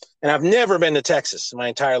 And I've never been to Texas in my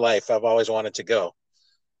entire life. I've always wanted to go.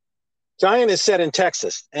 Giant is set in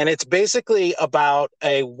Texas, and it's basically about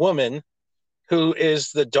a woman who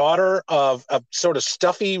is the daughter of a sort of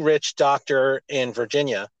stuffy, rich doctor in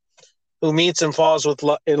Virginia who meets and falls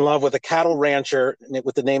in love with a cattle rancher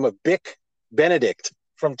with the name of Bick Benedict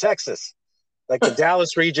from Texas, like the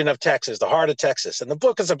Dallas region of Texas, the heart of Texas. And the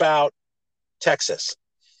book is about Texas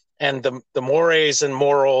and the mores and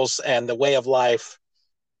morals and the way of life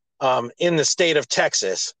in the state of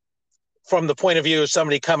Texas from the point of view of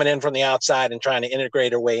somebody coming in from the outside and trying to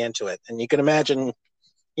integrate her way into it. And you can imagine,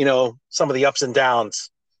 some of the ups and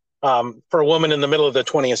downs for a woman in the middle of the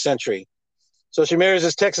 20th century. So she marries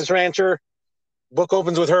this Texas rancher. Book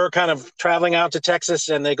opens with her kind of traveling out to Texas,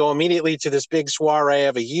 and they go immediately to this big soiree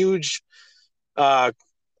of a huge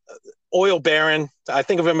oil baron. I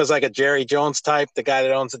think of him as like a Jerry Jones type, the guy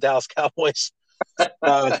that owns the Dallas Cowboys,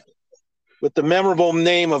 with the memorable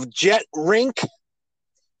name of Jet Rink.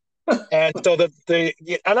 And so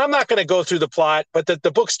and I'm not going to go through the plot, but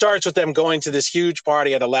the book starts with them going to this huge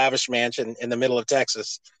party at a lavish mansion in the middle of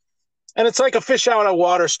Texas. And it's like a fish out of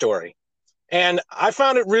water story. And I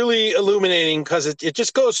found it really illuminating because it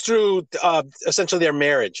just goes through essentially their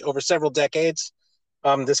marriage over several decades.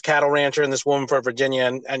 This cattle rancher and this woman from Virginia.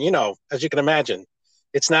 And as you can imagine,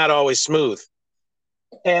 it's not always smooth.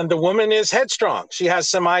 And the woman is headstrong. She has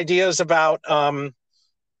some ideas about, and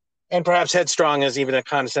perhaps headstrong is even a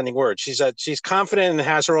condescending word. She's confident and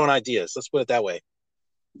has her own ideas. Let's put it that way.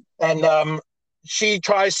 And she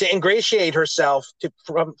tries to ingratiate herself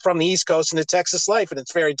from the East Coast into Texas life, and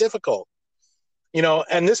it's very difficult.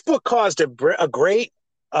 And this book caused a great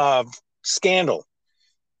scandal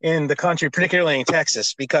in the country, particularly in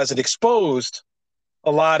Texas, because it exposed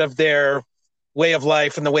a lot of their way of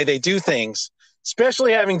life and the way they do things,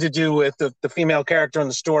 especially having to do with the female character in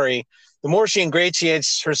the story. The more she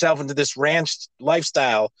ingratiates herself into this ranch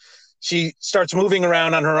lifestyle, she starts moving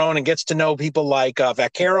around on her own and gets to know people like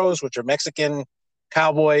vaqueros, which are Mexican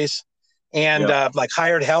cowboys, and like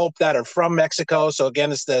hired help that are from Mexico. So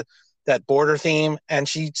again, it's that border theme, and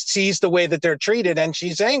she sees the way that they're treated and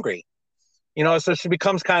she's angry, so she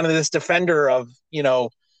becomes kind of this defender of,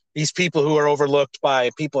 these people who are overlooked by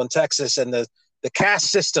people in Texas and the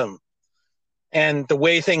caste system and the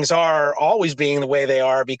way things are always being the way they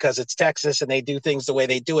are because it's Texas and they do things the way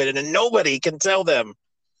they do it. And then nobody can tell them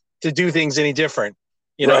to do things any different,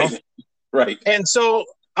 Right. And so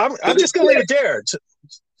I'm just going to leave it there. To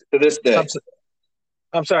this day.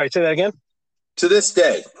 I'm sorry, say that again. To this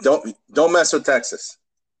day, don't mess with Texas.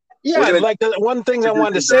 Yeah, like the one thing I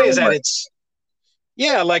wanted to say is that it's,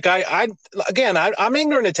 like I'm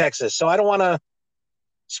ignorant of Texas, so I don't want to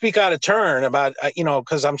speak out of turn about,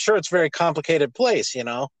 because I'm sure it's a very complicated place,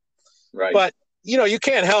 Right. But, you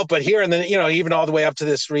can't help but hear, and then, even all the way up to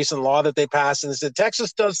this recent law that they passed, and that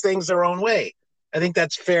Texas does things their own way. I think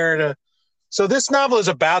that's fair to. So this novel is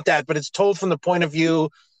about that, but it's told from the point of view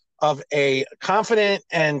of a confident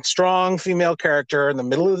and strong female character in the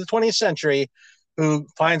middle of the 20th century who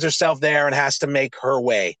finds herself there and has to make her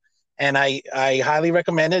way. And I highly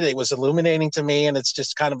recommend it. It was illuminating to me, and it's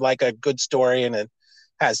just kind of like a good story, and it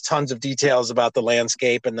has tons of details about the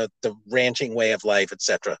landscape and the ranching way of life,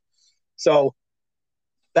 etc. So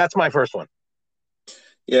that's my first one.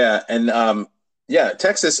 Yeah, and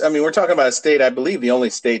Texas. I mean, we're talking about a state, I believe, the only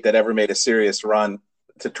state that ever made a serious run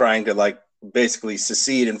to trying to like basically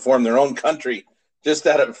secede and form their own country just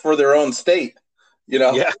for their own state,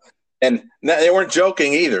 Yeah. And they weren't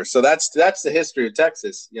joking either. So that's the history of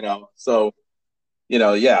Texas, So,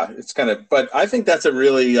 it's kind of, but I think that's a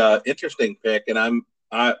really interesting pick, and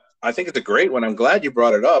I think it's a great one. I'm glad you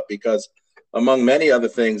brought it up because among many other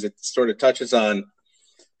things, it sort of touches on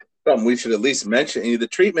something we should at least mention. The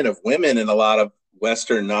treatment of women in a lot of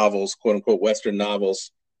Western novels, quote unquote Western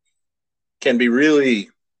novels, can be really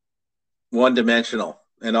one-dimensional,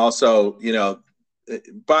 and also,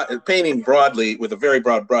 but painting broadly with a very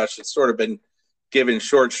broad brush, it's sort of been given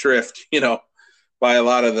short shrift, by a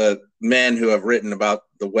lot of the men who have written about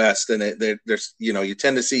the West, and there's, you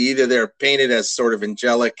tend to see either they're painted as sort of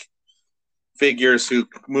angelic figures who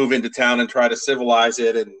move into town and try to civilize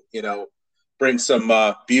it, and bring some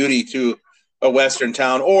beauty to a Western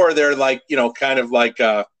town, or they're like, kind of like,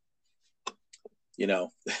 I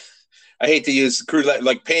hate to use crude,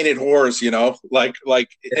 like painted whores, and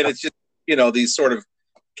it's just, these sort of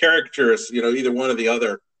caricatures, either one or the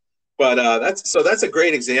other. But that's a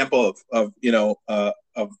great example of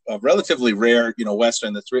relatively rare,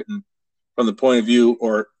 Western that's written from the point of view,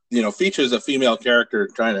 or, features a female character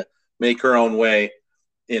trying to make her own way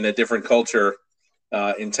in a different culture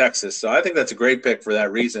in Texas. So I think that's a great pick for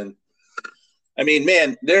that reason. I mean,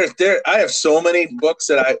 man, I have so many books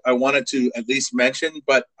that I wanted to at least mention,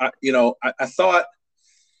 but I thought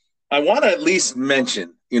I want to at least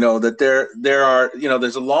mention, that there are,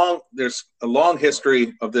 there's a long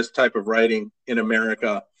history of this type of writing in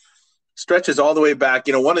America, stretches all the way back.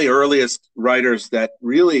 One of the earliest writers that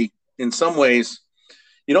really, in some ways,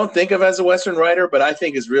 you don't think of as a Western writer, but I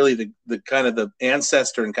think is really the kind of the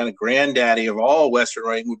ancestor and kind of granddaddy of all Western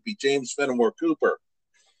writing would be James Fenimore Cooper.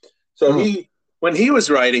 So when he was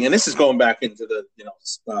writing, and this is going back into the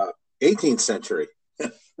 18th century,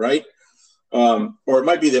 right? Or it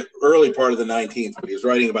might be the early part of the 19th, but he was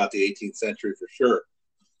writing about the 18th century for sure.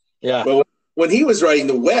 Yeah. But when he was writing,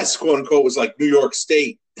 the West, quote unquote, was like New York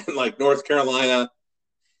State and like North Carolina.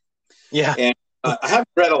 Yeah. And I haven't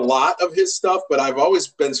read a lot of his stuff, but I've always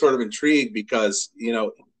been sort of intrigued because,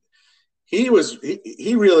 he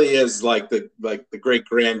really is like the great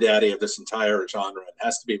granddaddy of this entire genre. It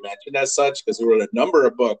has to be mentioned as such because he wrote a number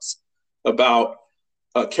of books about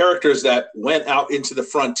characters that went out into the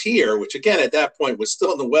frontier, which again at that point was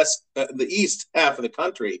still in the west, the east half of the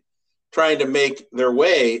country, trying to make their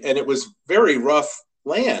way, and it was very rough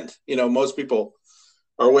land. Most people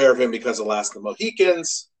are aware of him because of Last of the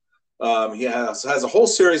Mohicans. He has a whole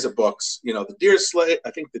series of books. The Deer Slayer.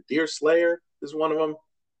 I think the Deer Slayer is one of them.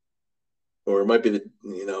 Or it might be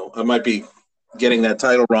I might be getting that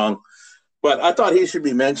title wrong, but I thought he should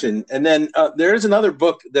be mentioned. And then there is another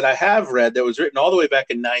book that I have read that was written all the way back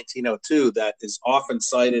in 1902 that is often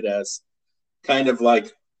cited as kind of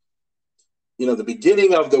like, the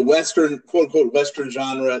beginning of the Western, quote unquote, Western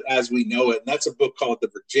genre as we know it. And that's a book called The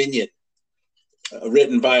Virginian,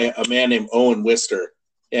 written by a man named Owen Wister.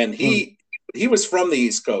 And he was from the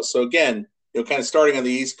East Coast. So again, kind of starting on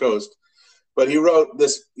the East Coast. But he wrote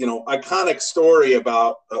this, iconic story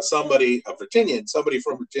about somebody from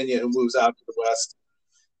Virginia who moves out to the West.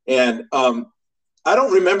 And I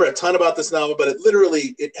don't remember a ton about this novel, but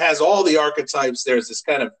it has all the archetypes. There's this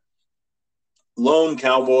kind of lone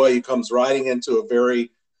cowboy who comes riding into a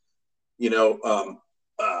very,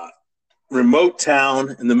 remote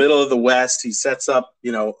town in the middle of the West. He sets up,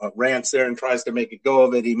 a ranch there and tries to make a go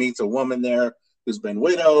of it. He meets a woman there who's been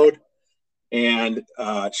widowed. And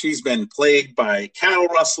she's been plagued by cattle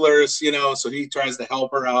rustlers, so he tries to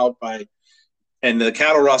help her out and the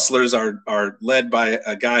cattle rustlers are led by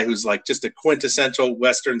a guy who's like just a quintessential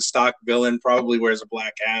Western stock villain, probably wears a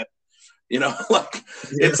black hat,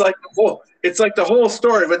 It's like the whole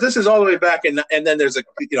story. But this is all the way back, and then there's a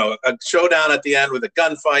showdown at the end with a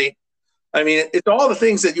gunfight. I mean, it's all the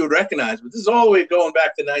things that you would recognize, but this is all the way going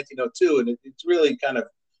back to 1902, and it's really kind of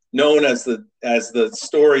known as the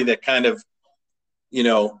story that kind of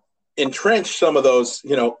entrench some of those,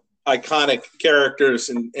 iconic characters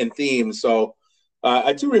and themes. So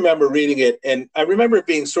I do remember reading it, and I remember it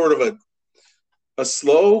being sort of a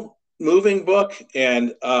slow moving book.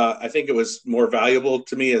 And I think it was more valuable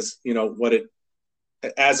to me as,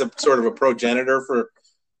 as a sort of a progenitor for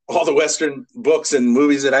all the Western books and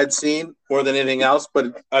movies that I'd seen more than anything else,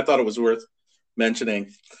 but I thought it was worth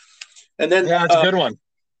mentioning. And then, yeah, it's a good one.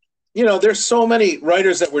 There's so many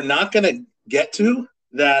writers that we're not going to get to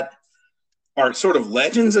that are sort of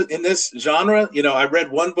legends in this genre. You know, I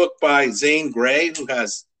read one book by Zane Grey, who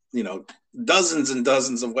has, you know, dozens and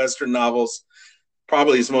dozens of Western novels.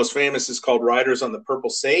 Probably his most famous is called Riders on the Purple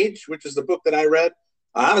Sage, which is the book that I read.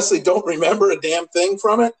 I honestly don't remember a damn thing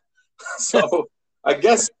from it. So I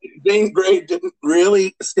guess Zane Grey didn't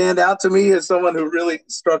really stand out to me as someone who really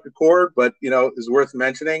struck a chord, but, you know, is worth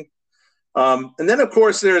mentioning. And then, of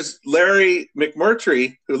course, there's Larry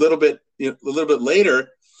McMurtry, who a little bit later,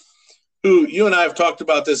 who you and I have talked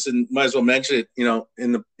about this, and might as well mention it, you know,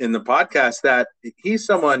 in the podcast, that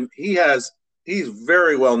he's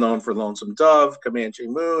very well known for Lonesome Dove, Comanche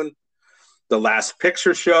Moon, The Last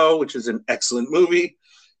Picture Show, which is an excellent movie.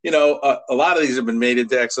 You know, a lot of these have been made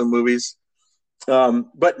into excellent movies.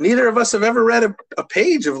 But neither of us have ever read a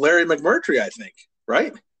page of Larry McMurtry, I think,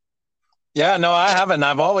 right? Yeah, no, I haven't.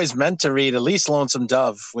 I've always meant to read at least Lonesome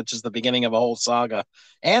Dove, which is the beginning of a whole saga.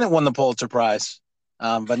 And it won the Pulitzer Prize.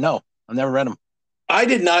 But no, I've never read them. I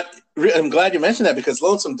did not. I'm glad you mentioned that, because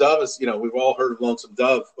Lonesome Dove is, you know, we've all heard of Lonesome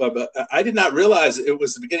Dove, but I did not realize it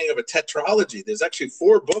was the beginning of a tetralogy. There's actually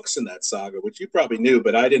 4 books in that saga, which you probably knew,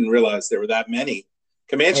 but I didn't realize there were that many.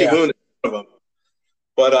 Comanche Moon is one of them.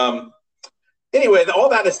 But anyway, all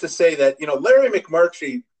that is to say that, you know, Larry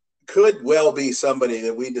McMurtry could well be somebody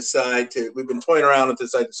that we decide to. We've been toying around with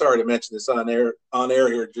this. I'm sorry to mention this on air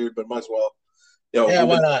here, Jude, but might as well. You know, yeah,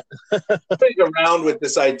 why not? Playing around with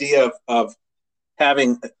this idea of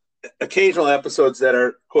having occasional episodes that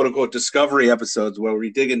are quote unquote discovery episodes, where we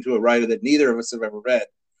dig into a writer that neither of us have ever read.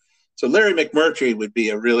 So Larry McMurtry would be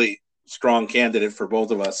a really strong candidate for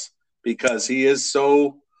both of us, because he is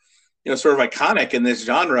so, you know, sort of iconic in this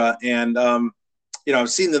genre. And, you know,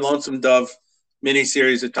 I've seen the Lonesome Dove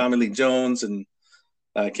miniseries of Tommy Lee Jones, and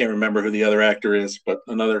I can't remember who the other actor is, but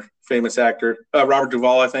another famous actor, Robert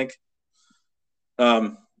Duvall, I think.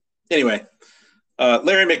 Anyway,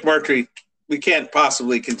 Larry McMurtry, we can't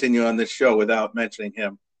possibly continue on this show without mentioning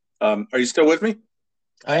him. Are you still with me?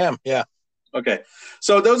 I am, yeah. Okay.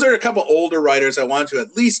 So those are a couple older writers I want to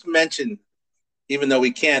at least mention, even though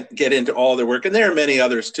we can't get into all their work. And there are many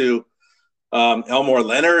others too. Elmore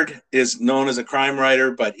Leonard is known as a crime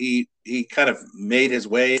writer, but he kind of made his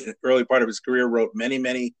way in the early part of his career, wrote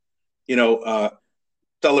many, you know,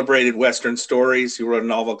 celebrated Western stories. He wrote a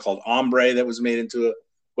novel called Hombre that was made into a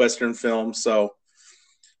Western film. So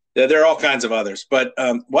yeah, there are all kinds of others. But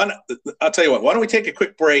I'll tell you what, why don't we take a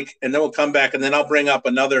quick break, and then we'll come back, and then I'll bring up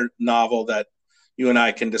another novel that you and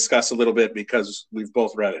I can discuss a little bit, because we've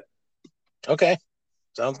both read it. Okay.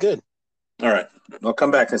 Sounds good. All right. I'll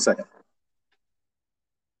come back in a second.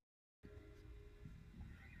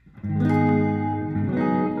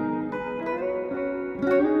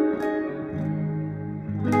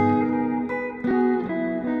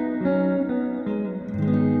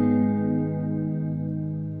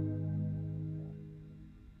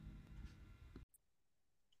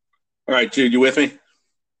 All right, Jude, you with me?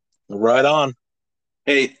 Right on.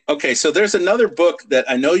 Hey, okay, so there's another book that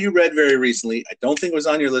I know you read very recently. I don't think it was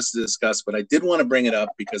on your list to discuss, but I did want to bring it up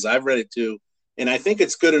because I've read it too, and I think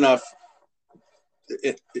it's good enough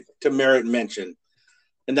to merit mention.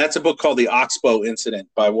 And that's a book called The Oxbow Incident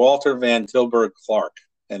by Walter Van Tilburg Clark.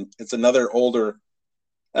 And it's another older,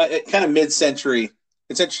 kind of mid-century.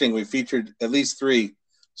 It's interesting. We featured at least 3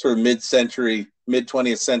 sort of mid-century,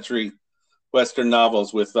 mid-20th century Western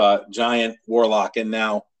novels with Giant, Warlock, and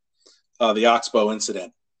now The Oxbow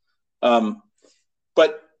Incident.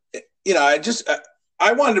 But, you know,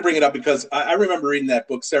 I wanted to bring it up because I remember reading that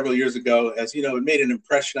book several years ago. As you know, it made an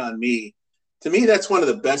impression on me. To me, that's one of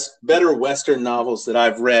the better Western novels that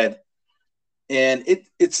I've read. And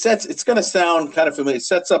it's going to sound kind of familiar. It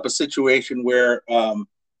sets up a situation where, well,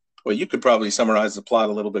 you could probably summarize the plot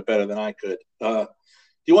a little bit better than I could. Do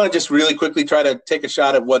you want to just really quickly try to take a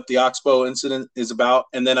shot at what the Oxbow Incident is about?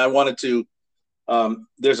 And then I wanted to,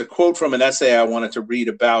 there's a quote from an essay I wanted to read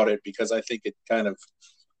about it, because I think it kind of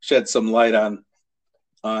sheds some light on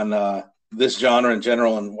this genre in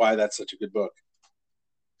general and why that's such a good book.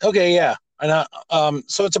 Okay, yeah. And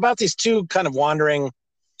so it's about these 2 kind of wandering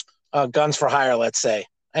guns for hire, let's say.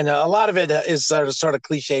 And a lot of it is sort of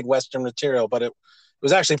cliched Western material, but it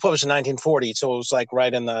was actually published in 1940, so it was like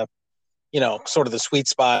right in the, you know, sort of the sweet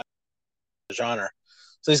spot of the genre.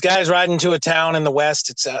 So these guys ride into a town in the West.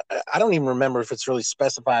 It's I don't even remember if it's really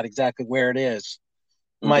specified exactly where it is.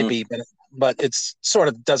 It might be, but it's sort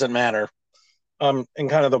of doesn't matter. In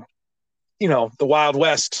kind of the, you know, the Wild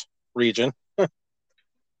West region.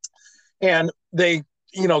 And they,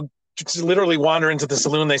 you know, just literally wander into the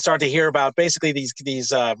saloon. They start to hear about basically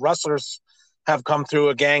these rustlers have come through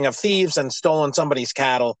a gang of thieves and stolen somebody's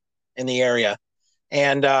cattle in the area.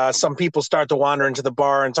 And some people start to wander into the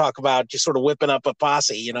bar and talk about just sort of whipping up a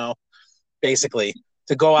posse, basically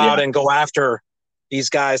to go out and go after these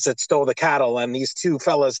guys that stole the cattle. And these two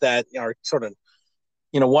fellas that are sort of,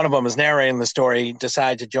 one of them is narrating the story,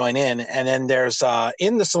 decide to join in. And then there's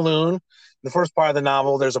in the saloon, the first part of the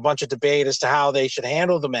novel, there's a bunch of debate as to how they should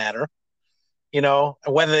handle the matter,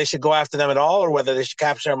 whether they should go after them at all or whether they should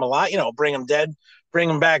capture them alive, bring them dead, bring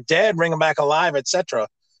them back dead, bring them back alive, etc.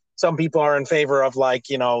 Some people are in favor of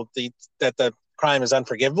that the crime is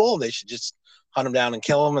unforgivable. They should just hunt them down and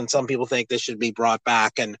kill them. And some people think they should be brought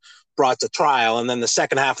back and brought to trial. And then the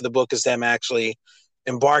second half of the book is them actually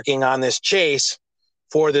embarking on this chase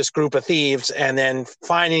for this group of thieves and then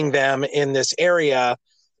finding them in this area,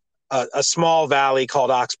 a small valley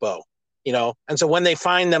called Oxbow, And so when they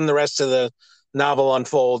find them, the rest of the novel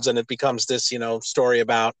unfolds and it becomes this, story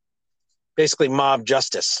about basically mob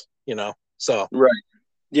justice, so. Right.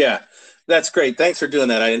 Yeah, that's great. Thanks for doing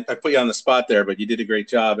that. I put you on the spot there, but you did a great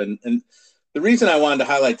job. And the reason I wanted to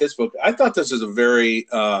highlight this book, I thought this was a very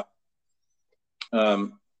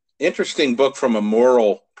interesting book from a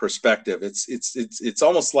moral perspective. It's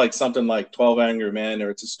almost like something like 12 Angry Men, or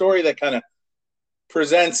it's a story that kind of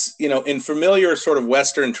presents, in familiar sort of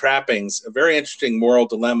Western trappings, a very interesting moral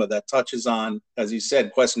dilemma that touches on, as you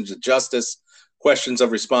said, questions of justice, questions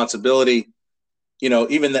of responsibility,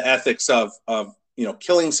 even the ethics of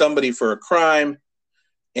killing somebody for a crime.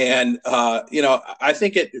 And, I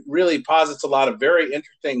think it really posits a lot of very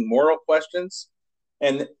interesting moral questions.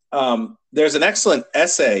 And there's an excellent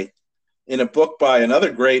essay in a book by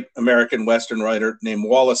another great American Western writer named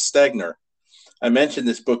Wallace Stegner. I mentioned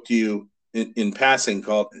this book to you in passing.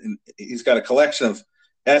 He's got a collection of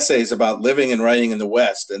essays about living and writing in the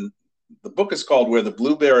West. And the book is called Where the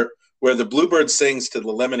Bluebird Sings to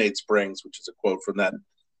the Lemonade Springs, which is a quote from that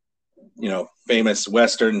famous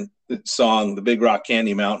Western song, The Big Rock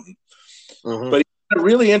Candy Mountain. Mm-hmm. But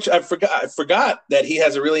I forgot that he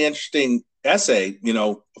has a really interesting essay,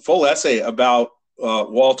 a full essay about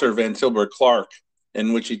Walter Van Tilburg Clark,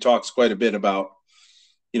 in which he talks quite a bit about,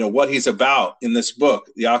 what he's about in this book,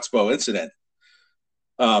 the Oxbow Incident.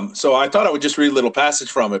 So I thought I would just read a little passage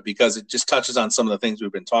from it because it just touches on some of the things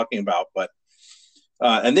we've been talking about. But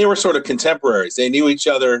and they were sort of contemporaries. They knew each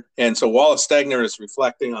other. And so Wallace Stegner is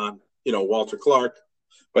reflecting on, Walter Clark.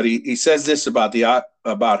 But he says this about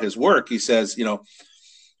his work. He says,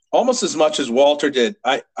 almost as much as Walter did,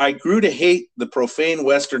 I grew to hate the profane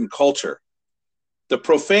Western culture. The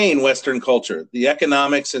profane Western culture, the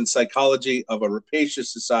economics and psychology of a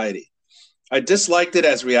rapacious society. I disliked it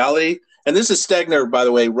as reality. And this is Stegner, by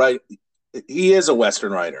the way, right? He is a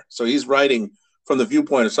Western writer. So he's writing from the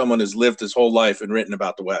viewpoint of someone who's lived his whole life and written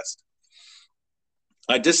about the West.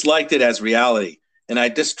 I disliked it as reality, and I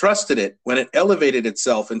distrusted it when it elevated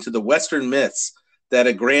itself into the Western myths that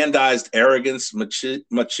aggrandized arrogance,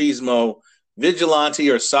 machismo, vigilante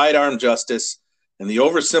or sidearm justice, and the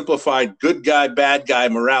oversimplified good guy, bad guy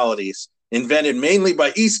moralities invented mainly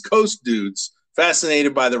by East Coast dudes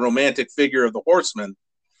fascinated by the romantic figure of the horseman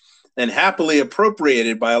and happily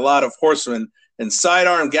appropriated by a lot of horsemen and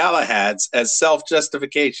sidearm Galahads as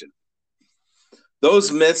self-justification.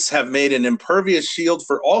 Those myths have made an impervious shield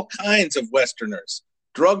for all kinds of Westerners,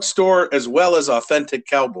 drugstore as well as authentic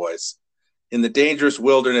cowboys, in the dangerous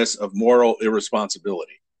wilderness of moral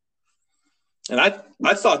irresponsibility. And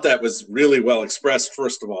I thought that was really well expressed,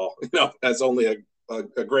 first of all, as only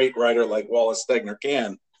a great writer like Wallace Stegner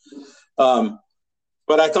can.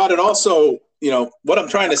 But I thought it also, what I'm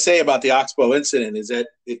trying to say about the Oxbow Incident is that,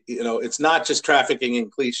 it's not just trafficking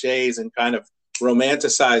in cliches and kind of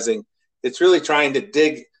romanticizing. It's really trying to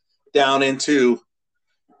dig down into,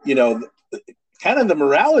 kind of the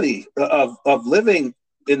morality of living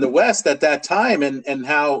in the West at that time and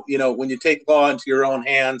how, when you take law into your own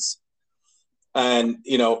hands and,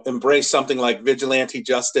 embrace something like vigilante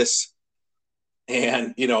justice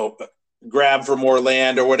and, grab for more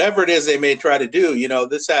land or whatever it is they may try to do,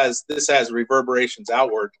 this has reverberations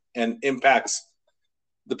outward and impacts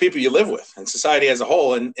the people you live with and society as a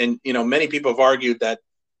whole. And many people have argued that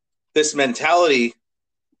this mentality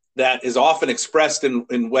that is often expressed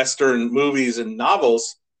in Western movies and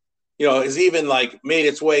novels, is even like made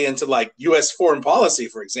its way into like U.S. foreign policy,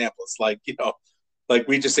 for example. It's like, like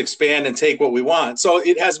we just expand and take what we want. So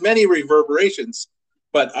it has many reverberations,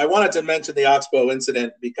 but I wanted to mention the Oxbow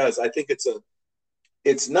Incident because I think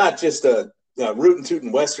it's not just a rootin'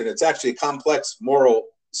 tootin' Western. It's actually a complex moral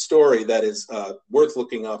story that is worth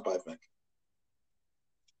looking up, I think.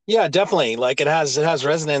 Yeah, definitely. Like it has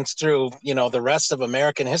resonance through, the rest of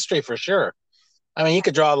American history for sure. I mean, you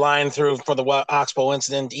could draw a line through for the Oxbow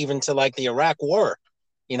Incident, even to like the Iraq War,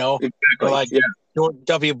 Exactly. like, yeah. George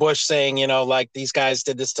W. Bush saying, like these guys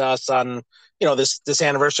did this to us on, this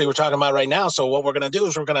anniversary we're talking about right now. So what we're going to do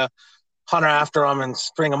is we're going to hunt after them and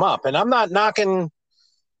string them up. And I'm not knocking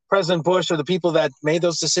President Bush or the people that made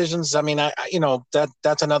those decisions. I mean,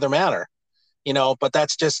 that's another matter, but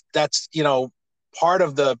that's part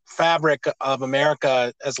of the fabric of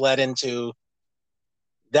America has led into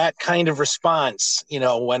that kind of response,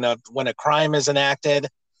 when a crime is enacted,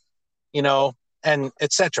 and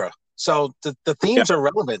et cetera. So the themes are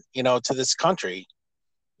relevant, to this country,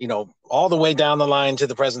 all the way down the line to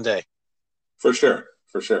the present day. For sure.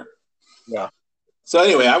 Yeah. So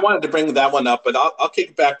anyway, I wanted to bring that one up, but I'll kick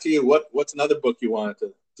it back to you. What's another book you wanted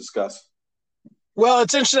to discuss? Well,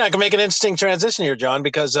 it's interesting. I can make an interesting transition here, John,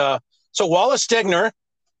 because so Wallace Stegner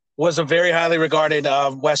was a very highly regarded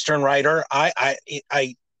Western writer. I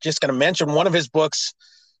just going to mention one of his books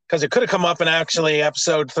because it could have come up in actually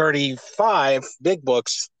episode 35, Big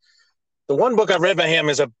Books. The one book I read by him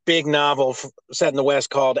is a big novel set in the West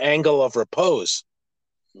called Angle of Repose.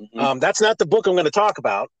 Mm-hmm. That's not the book I'm going to talk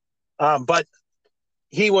about, but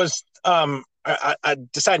he was I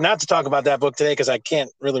decided not to talk about that book today because I can't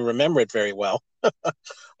really remember it very well.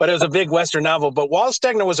 But it was a big Western novel. But Wallace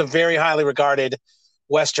Stegner was a very highly regarded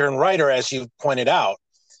Western writer, as you pointed out.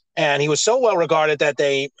 And he was so well regarded that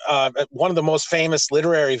they one of the most famous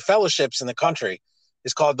literary fellowships in the country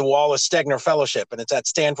is called the Wallace Stegner Fellowship, and it's at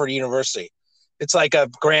Stanford University. It's like a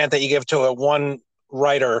grant that you give to one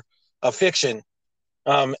writer of fiction,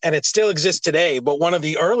 and it still exists today. But one of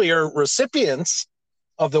the earlier recipients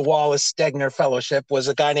of the Wallace Stegner Fellowship was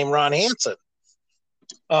a guy named Ron Hansen.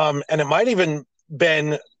 And it might even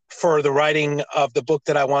been for the writing of the book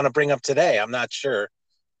that I want to bring up today. I'm not sure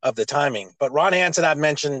of the timing, but Ron Hansen I've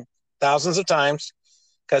mentioned thousands of times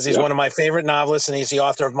because he's one of my favorite novelists, and he's the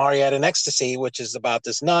author of Marietta and Ecstasy, which is about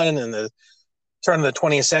this nun in the turn of the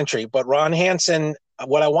 20th century. But Ron Hansen,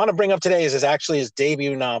 what I want to bring up today is actually his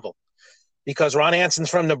debut novel, because Ron Hansen's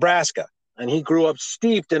from Nebraska and he grew up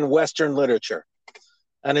steeped in Western literature.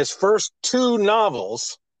 And his first two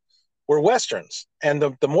novels were Westerns. And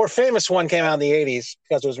the more famous one came out in the 80s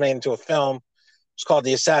because it was made into a film. It's called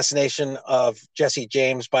The Assassination of Jesse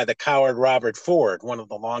James by the Coward Robert Ford, one of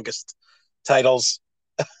the longest titles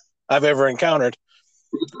I've ever encountered.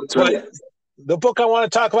 That's right. But the book I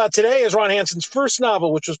want to talk about today is Ron Hansen's first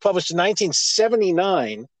novel, which was published in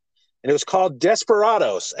 1979, and it was called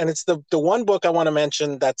Desperados. And it's the one book I want to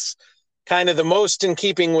mention that's kind of the most in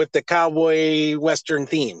keeping with the cowboy Western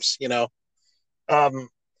themes,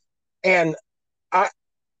 and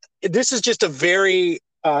this is just a very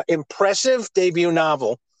impressive debut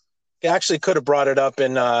novel. I actually could have brought it up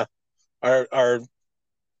in our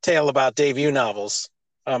tale about debut novels,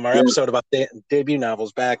 our episode about debut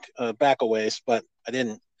novels back a ways, but I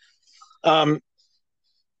didn't.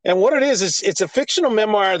 And what it is it's a fictional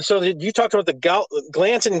memoir. So you talked about the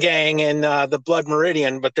Glanton Gang and the Blood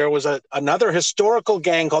Meridian, but there was another historical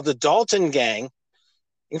gang called the Dalton Gang.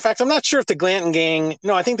 In fact, I'm not sure if the Glanton Gang.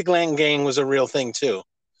 No, I think the Glanton Gang was a real thing too.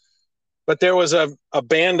 But there was a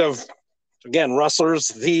band of, again, rustlers,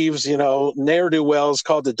 thieves, ne'er-do-wells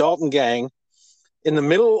called the Dalton Gang in the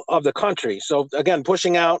middle of the country. So again,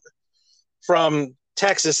 pushing out from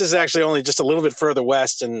Texas. This is actually only just a little bit further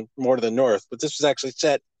west and more to the north, but this was actually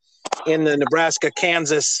set in the Nebraska,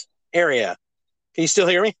 Kansas area. Can you still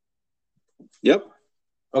hear me? Yep.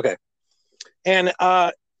 Okay. And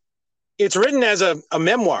it's written as a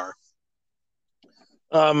memoir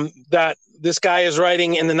that this guy is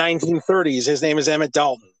writing in the 1930s. His name is Emmett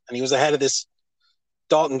Dalton, and he was the head of this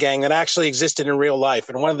Dalton gang that actually existed in real life.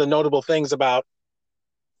 And one of the notable things about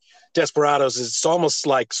Desperados is it's almost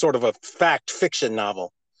like sort of a fact fiction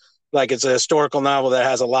novel. Like it's a historical novel that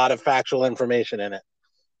has a lot of factual information in it.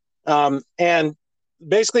 And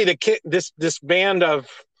basically this band of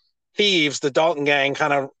thieves, the Dalton Gang,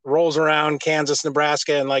 kind of rolls around Kansas,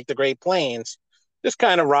 Nebraska, and like the Great Plains, just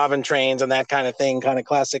kind of robbing trains and that kind of thing, kind of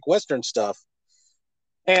classic Western stuff.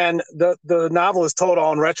 And the novel is told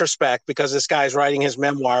all in retrospect because this guy's writing his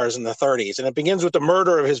memoirs in the 30s. And it begins with the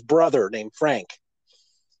murder of his brother named Frank.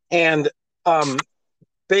 And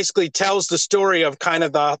basically tells the story of kind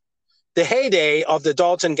of the heyday of the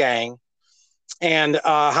Dalton Gang, and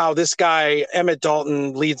how this guy, Emmett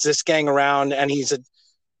Dalton, leads this gang around, and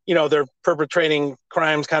they're perpetrating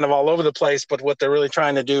crimes kind of all over the place, but what they're really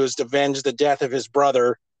trying to do is to avenge the death of his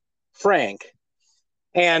brother, Frank.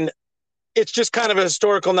 And it's just kind of a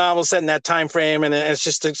historical novel set in that time frame, and it's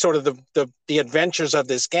just sort of the adventures of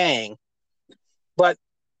this gang. But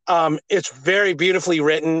it's very beautifully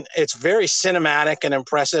written. It's very cinematic and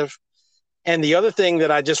impressive. And the other thing that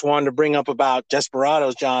I just wanted to bring up about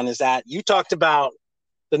Desperados, John, is that you talked about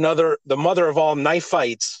the mother of all knife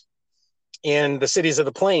fights in the Cities of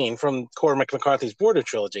the Plain from Cormac McCarthy's Border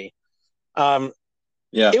trilogy.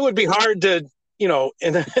 It would be hard to,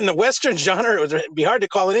 in the Western genre, it would be hard to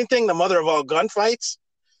call anything the mother of all gunfights,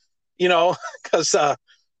 because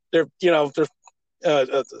there's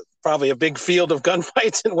probably a big field of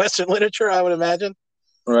gunfights in Western literature, I would imagine.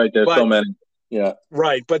 Right, there's so many. Yeah.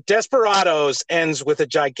 Right, but Desperados ends with a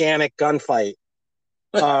gigantic gunfight.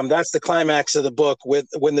 That's the climax of the book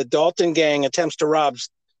when the Dalton gang attempts to rob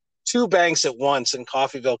 2 banks at once in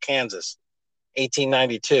Coffeyville, Kansas,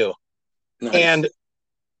 1892. Nice. And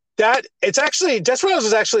Desperados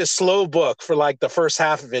is actually a slow book for like the first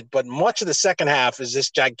half of it, but much of the second half is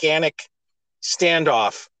this gigantic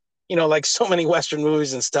standoff, like so many Western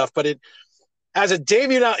movies and stuff. But as a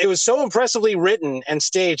debut, it was so impressively written and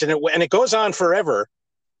staged, and it goes on forever.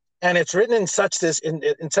 And it's written in such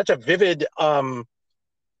a vivid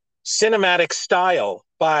cinematic style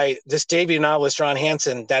by this debut novelist Ron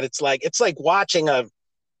Hansen that it's like watching a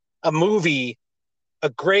movie, a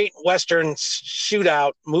great Western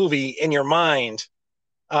shootout movie in your mind,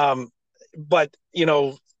 but in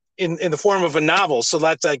the form of a novel. So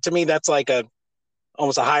that's like, to me, that's like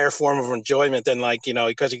almost a higher form of enjoyment than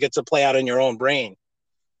because you get to play out in your own brain.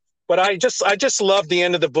 But I just love the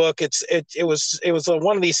end of the book. It was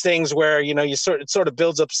one of these things where it sort of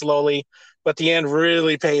builds up slowly, but the end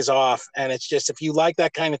really pays off. And it's just, if you like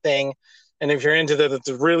that kind of thing, and if you're into the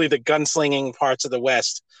gunslinging parts of the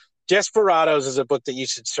West, Desperados is a book that you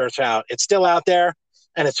should search out. It's still out there,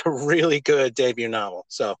 and it's a really good debut novel.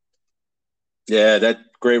 So, yeah, that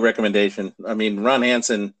great recommendation. I mean, Ron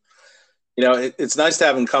Hansen. It's nice to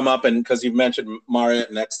have him come up, and because you've mentioned Marriott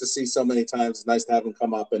and Ecstasy so many times, it's nice to have him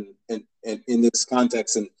come up and in this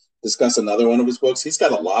context and discuss another one of his books. He's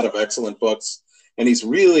got a lot of excellent books, and he's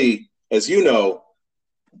really, as you know,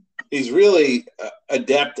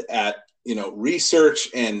 adept at research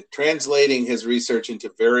and translating his research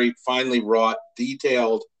into very finely wrought,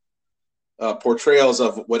 detailed portrayals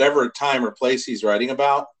of whatever time or place he's writing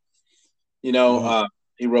about. He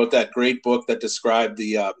wrote that great book that described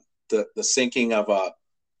the sinking of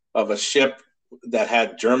a ship that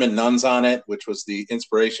had German nuns on it, which was the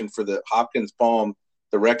inspiration for the Hopkins poem,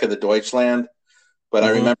 The Wreck of the Deutschland. But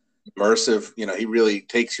I remember immersive, he really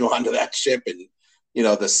takes you onto that ship, and,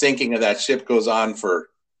 the sinking of that ship goes on for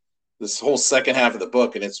this whole second half of the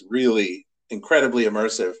book, and it's really incredibly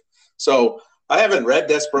immersive. So I haven't read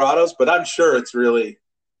Desperados, but I'm sure it's really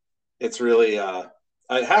I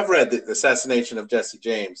have read The Assassination of Jesse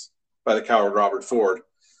James by the coward Robert Ford.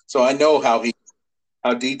 So I know how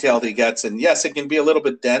detailed he gets, and yes, it can be a little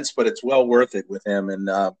bit dense, but it's well worth it with him. And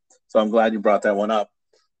so I'm glad you brought that one up.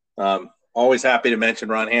 Always happy to mention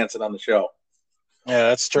Ron Hansen on the show. Yeah,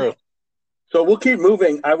 that's true. So we'll keep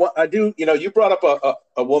moving. I do. You brought up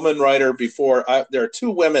a woman writer before. There are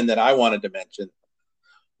 2 women that I wanted to mention.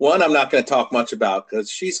 One I'm not going to talk much about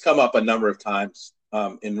because she's come up a number of times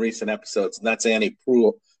in recent episodes, and that's Annie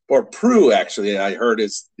Proulx, or Proulx, actually. I heard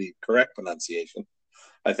is the correct pronunciation.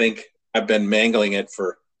 I think I've been mangling it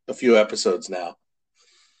for a few episodes now,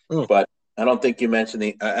 but I don't think you mentioned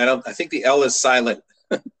I think the L is silent,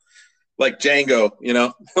 like Django,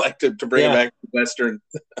 like to bring it back to Western,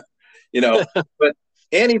 but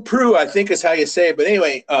Annie Proulx, I think is how you say it. But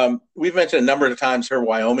anyway, we've mentioned a number of times her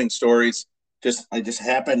Wyoming stories. I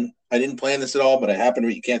didn't plan this at all, but I happen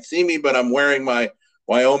to, you can't see me, but I'm wearing my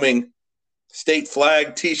Wyoming state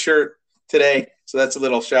flag t-shirt today. So that's a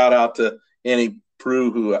little shout out to Annie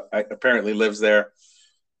Proulx, who apparently lives there.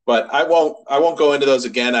 But I won't go into those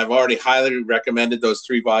again. I've already highly recommended those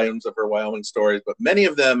 3 volumes of her Wyoming stories, but many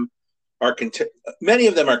of them are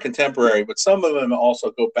contemporary, but some of them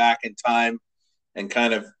also go back in time and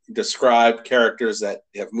kind of describe characters that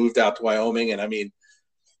have moved out to Wyoming. And I mean,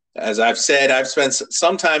 as I've said, I've spent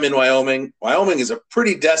some time in Wyoming. Wyoming is a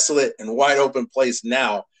pretty desolate and wide open place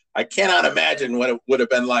now. I cannot imagine what it would have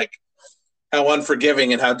been like, how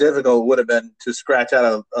unforgiving and how difficult it would have been to scratch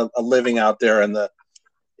out a living out there in the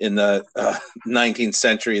 19th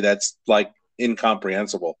century. That's like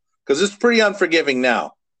incomprehensible, because it's pretty unforgiving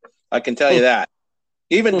now. I can tell you that.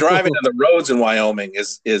 Even driving on the roads in Wyoming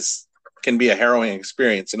can be a harrowing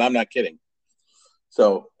experience, and I'm not kidding.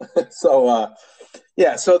 So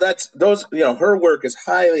that's those. Her work is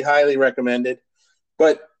highly, highly recommended.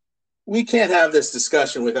 But we can't have this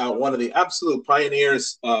discussion without one of the absolute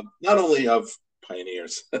pioneers, not only of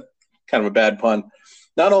pioneers, kind of a bad pun,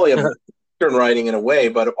 not only of Western writing in a way,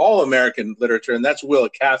 but of all American literature, and that's Willa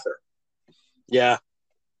Cather. Yeah.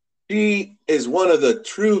 She is one of the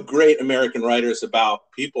true great American writers about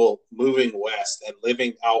people moving west and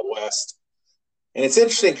living out west. And it's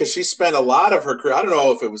interesting because she spent a lot of her career, I don't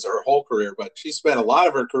know if it was her whole career, but she spent a lot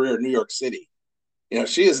of her career in New York City. You know,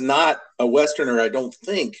 she is not a Westerner, I don't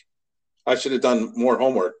think. I should have done more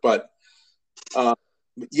homework, but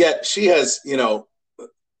yet she has, you know,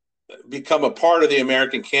 become a part of the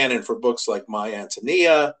American canon for books like My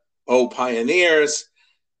Antonia, Oh Pioneers,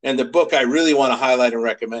 and the book I really want to highlight and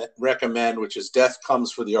recommend, which is Death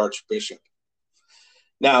Comes for the Archbishop.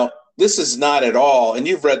 Now, this is not at all, and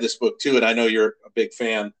you've read this book too, and I know you're a big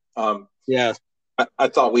fan. Yeah. I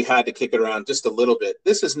thought we had to kick it around just a little bit.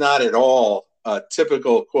 This is not at all a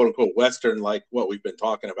typical quote unquote Western like what we've been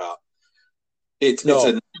talking about. It's a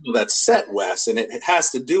novel that's set west, and it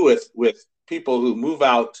has to do with people who move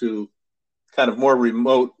out to kind of more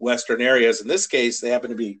remote Western areas. In this case, they happen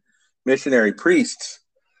to be missionary priests.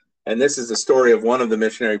 And this is the story of one of the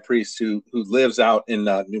missionary priests who lives out in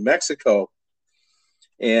New Mexico.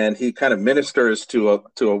 And he kind of ministers to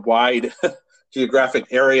a wide geographic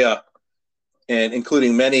area, and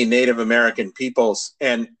including many Native American peoples.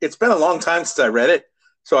 And it's been a long time since I read it.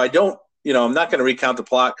 So I don't, you know, I'm not going to recount the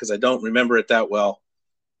plot because I don't remember it that well.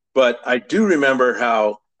 But I do remember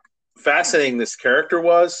how fascinating this character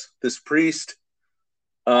was, this priest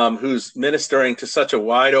who's ministering to such a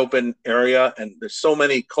wide open area. And there's so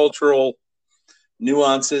many cultural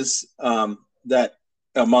nuances that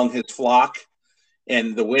among his flock,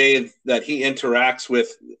 and the way that he interacts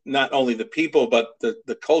with not only the people, but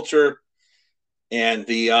the culture and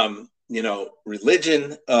the, you know,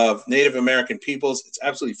 religion of Native American peoples. It's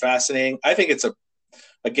absolutely fascinating. I think it's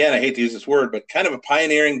again, I hate to use this word, but kind of a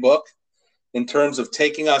pioneering book in terms of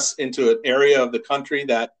taking us into an area of the country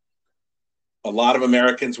that a lot of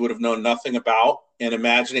Americans would have known nothing about, and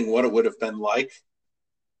imagining what it would have been like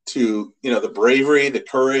to, you know, the bravery, the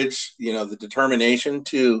courage, you know, the determination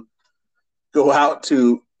to go out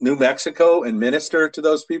to New Mexico and minister to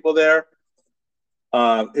those people there.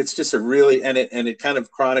 It's just a really, and it kind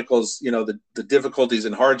of chronicles, you know, the difficulties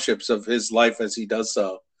and hardships of his life as he does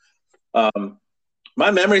so.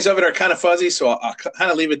 My memories of it are kind of fuzzy, so I'll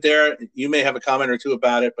kind of leave it there. You may have a comment or two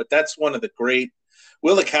about it, but that's one of the great,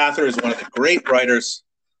 Willa Cather is one of the great writers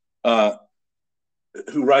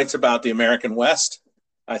who writes about the American West.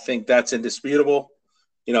 I think that's indisputable.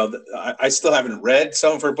 You know, I still haven't read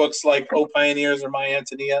some of her books like Oh Pioneers or My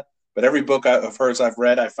Antonia, but every book of hers I've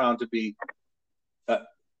read I found to be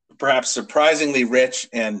perhaps surprisingly rich,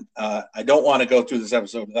 and I don't want to go through this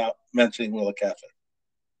episode without mentioning Willa Cather.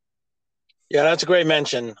 Yeah, that's a great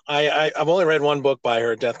mention. I've only read one book by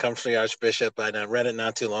her, Death Comes for the Archbishop, and I read it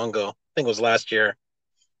not too long ago. I think it was last year.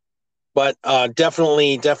 But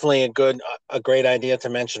definitely a great idea to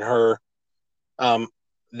mention her.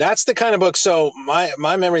 That's the kind of book. So my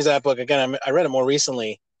memories of that book, again, I read it more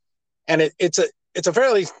recently, and it's a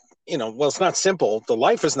fairly, you know, well, it's not simple. The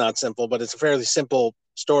life is not simple, but it's a fairly simple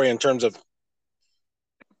story in terms of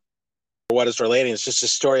what it's relating. It's just a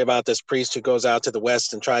story about this priest who goes out to the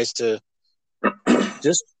West and tries to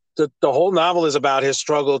just the whole novel is about his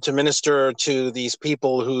struggle to minister to these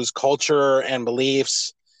people whose culture and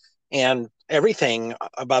beliefs and everything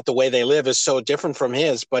about the way they live is so different from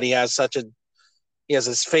his, but he has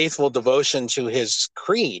this faithful devotion to his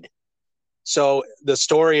creed. So the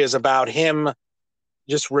story is about him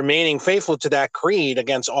just remaining faithful to that creed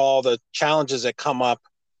against all the challenges that come up,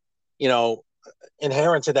 you know,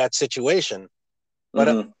 inherent to that situation.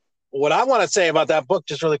 But what I want to say about that book,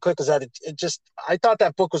 just really quick, is that I thought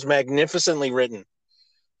that book was magnificently written.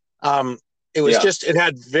 It was it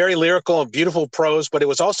had very lyrical and beautiful prose, but it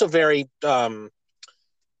was also very, it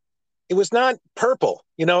was not purple,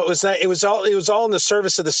 you know, it was all in the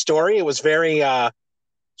service of the story. It was very,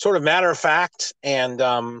 sort of matter of fact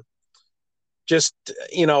and, just,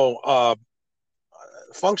 you know,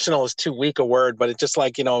 functional is too weak a word, but it just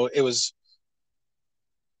like, you know,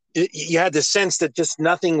 you had the sense that just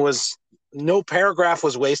no paragraph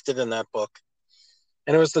was wasted in that book.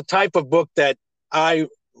 And it was the type of book that I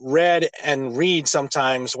read and read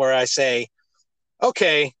sometimes where I say,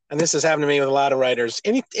 okay, and this has happened to me with a lot of writers,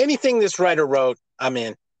 anything this writer wrote, I'm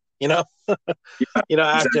in, you know, you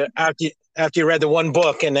know, after you read the one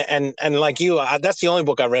book and like you, that's the only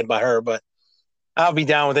book I read by her, but I'll be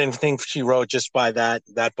down with anything she wrote just by that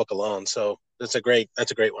book alone. So that's a great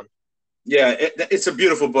one. Yeah, it's a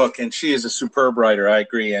beautiful book, and she is a superb writer. I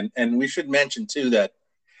agree, and we should mention too that,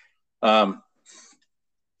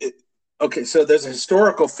 okay, so there's a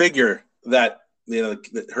historical figure that, you know,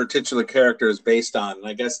 her titular character is based on. And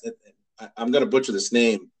I guess I'm going to butcher this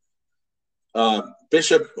name.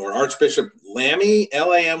 Bishop or Archbishop Lamy,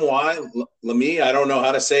 Lamy, Lamy, I don't know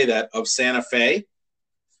how to say that, of Santa Fe,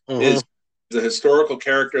 is the historical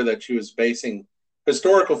character that she was basing.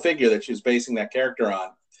 historical figure that she was basing that character on,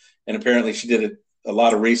 and apparently she did a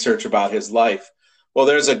lot of research about his life. Well,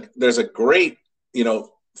 there's a great,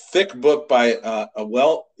 thick book by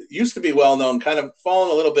used to be well-known, kind of fallen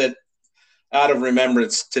a little bit out of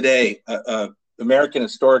remembrance today. American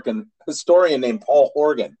historian named Paul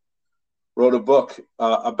Horgan wrote a book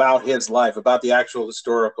about his life, about the actual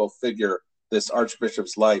historical figure, this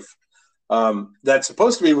Archbishop's life. That's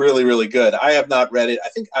supposed to be really, really good. I have not read it. I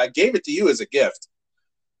think I gave it to you as a gift.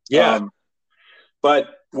 Yeah.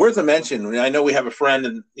 But worth a mention. I know we have a friend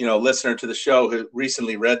and listener to the show who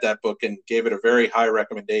recently read that book and gave it a very high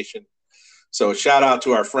recommendation. So shout out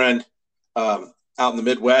to our friend out in the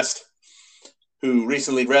Midwest who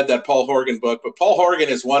recently read that Paul Horgan book. But Paul Horgan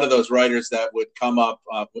is one of those writers that would come up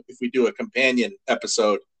if we do a companion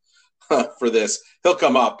episode for this. He'll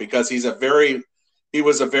come up because he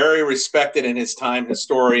was a very respected in his time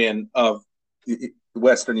historian of the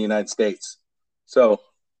Western United States. So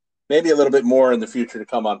maybe a little bit more in the future to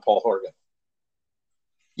come on Paul Horgan.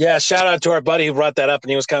 Yeah, shout out to our buddy who brought that up, and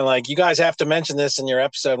he was kind of like, you guys have to mention this in your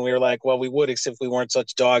episode. And we were like, well, we would, except we weren't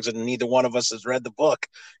such dogs and neither one of us has read the book.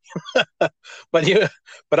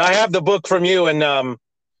 but I have the book from you, and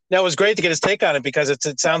that was great to get his take on it because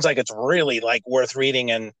it sounds like it's really like worth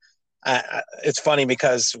reading. And it's funny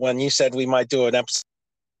because when you said we might do an episode,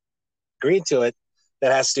 agreed to it,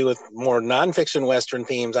 that has to do with more nonfiction Western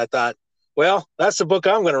themes, I thought, well, that's the book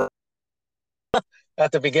I'm going to read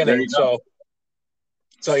at the beginning.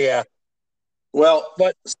 So yeah. Well,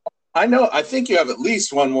 but I think you have at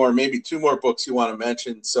least one more, maybe two more books you want to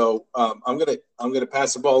mention. So I'm gonna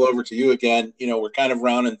pass the ball over to you again. We're kind of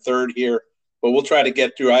rounding third here, but we'll try to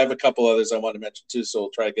get through. I have a couple others I want to mention too, so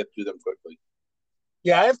we'll try to get through them quickly.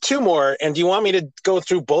 Yeah, I have two more. And do you want me to go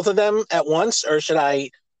through both of them at once, or should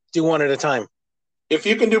I do one at a time? If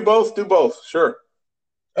you can do both, do both. Sure.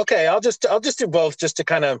 Okay, I'll just do both just to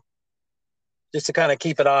kind of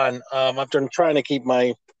keep it on. I'm trying to keep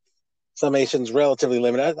my summations relatively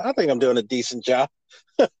limited. I think I'm doing a decent job.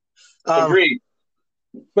 Agreed.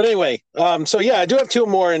 But anyway, so yeah, I do have two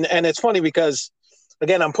more, and it's funny because,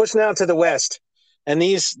 again, I'm pushing out to the west, and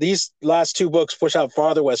these last two books push out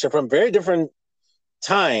farther west. They're from very different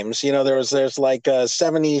times. There's like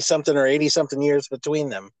 70 something or 80 something years between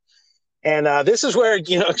them. And this is where,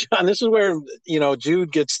 John,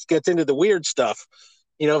 Jude gets into the weird stuff,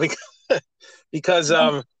 because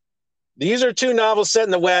these are two novels set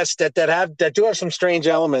in the West that do have some strange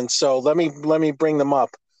elements. So let me bring them up.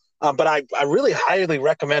 But I really highly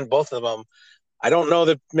recommend both of them. I don't know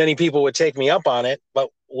that many people would take me up on it, but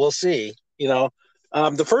we'll see.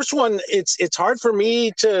 The first one, it's hard for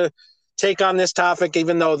me to take on this topic,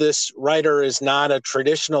 even though this writer is not a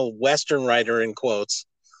traditional Western writer in quotes.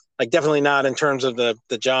 Like definitely not in terms of the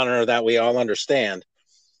genre that we all understand.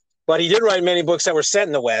 But he did write many books that were set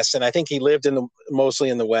in the West, and I think he lived mostly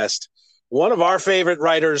in the West. One of our favorite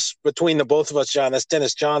writers between the both of us, John, that's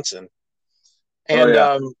Dennis Johnson.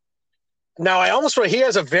 And now I almost wrote, he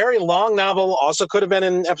has a very long novel, also could have been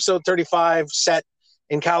in episode 35, set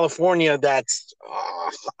in California. That's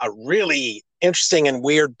a really interesting and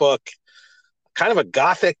weird book, kind of a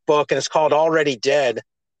gothic book, and it's called Already Dead.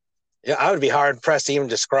 Yeah, I would be hard pressed to even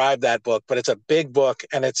describe that book, but it's a big book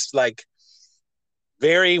and it's like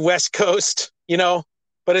very West Coast,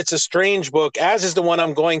 but it's a strange book, as is the one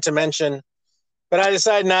I'm going to mention. But I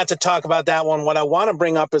decided not to talk about that one. What I want to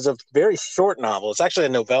bring up is a very short novel. It's actually a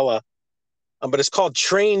novella, but it's called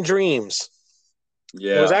Train Dreams.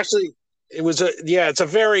 Yeah. It's a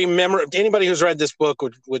very memorable. Anybody who's read this book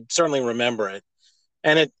would certainly remember it.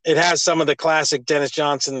 And it has some of the classic Dennis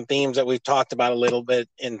Johnson themes that we've talked about a little bit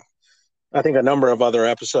in, I think, a number of other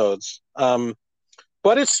episodes.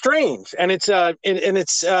 But it's strange, and it's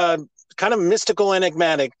kind of mystical,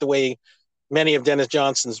 enigmatic, the way many of Dennis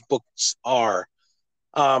Johnson's books are.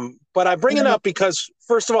 But I bring it up because,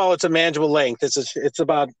 first of all, it's a manageable length. It's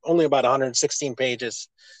only about 116 pages.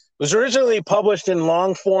 It was originally published in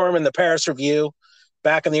long form in the Paris Review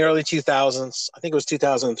back in the early 2000s. I think it was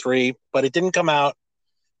 2003, but it didn't come out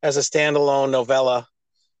as a standalone novella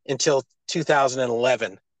until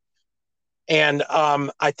 2011. And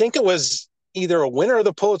I think it was either a winner of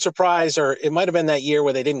the Pulitzer Prize, or it might have been that year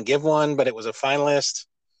where they didn't give one, but it was a finalist.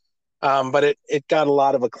 But it got a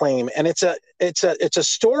lot of acclaim, and it's a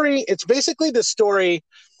story. It's basically the story.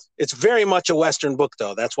 It's very much a Western book,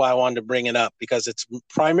 though. That's why I wanted to bring it up, because it's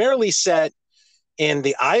primarily set in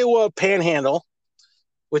the Iowa Panhandle,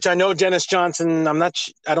 which I know Dennis Johnson. I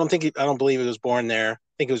don't believe he was born there.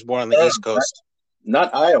 I think he was born on the East Coast.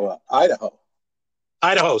 Not Iowa, Idaho.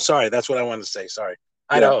 Idaho. Sorry, that's what I wanted to say. Sorry,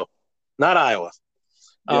 Idaho, not Iowa.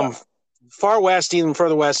 Yeah. far west, even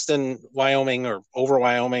further west than Wyoming or over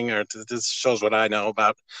Wyoming, or this shows what I know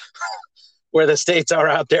about where the states are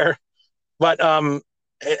out there. But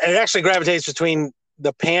it actually gravitates between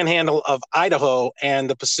the panhandle of Idaho and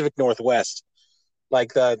the Pacific Northwest,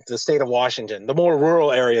 like the state of Washington, the more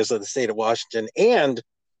rural areas of the state of Washington, and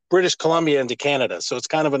British Columbia into Canada. So it's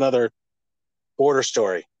kind of another border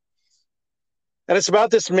story. And it's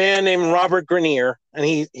about this man named Robert Grenier, and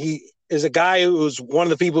he is a guy who's one of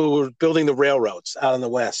the people who were building the railroads out in the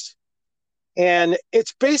West. And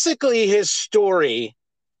it's basically his story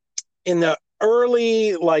in the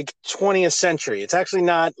early 20th century. It's actually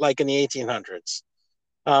not like in the 1800s.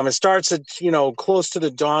 It starts at close to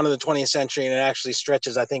the dawn of the 20th century, and it actually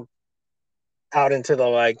stretches, I think, out into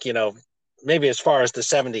the maybe as far as the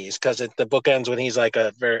 70s, because the book ends when he's like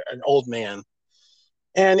an old man.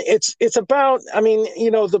 And it's about,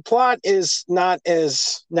 the plot is not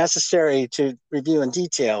as necessary to review in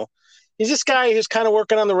detail. He's this guy who's kind of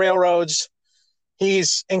working on the railroads.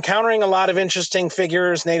 He's encountering a lot of interesting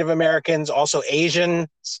figures, Native Americans, also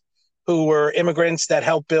Asians who were immigrants that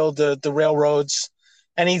helped build the railroads.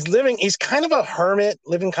 And he's kind of a hermit,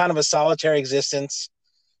 living kind of a solitary existence.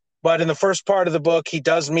 But in the first part of the book, he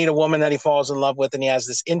does meet a woman that he falls in love with, and he has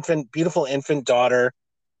this beautiful infant daughter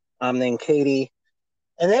named Katie.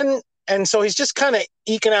 And so he's just kind of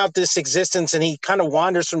eking out this existence, and he kind of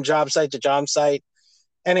wanders from job site to job site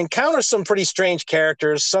and encounters some pretty strange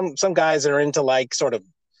characters. Some guys that are into sort of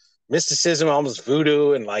mysticism, almost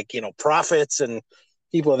voodoo, and prophets and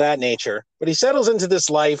people of that nature. But he settles into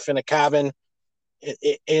this life in a cabin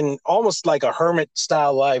in almost like a hermit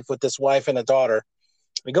style life with this wife and a daughter.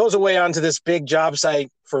 He goes away onto this big job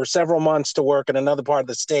site for several months to work in another part of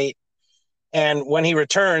the state. And when he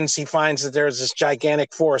returns, he finds that there's this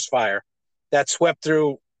gigantic forest fire that swept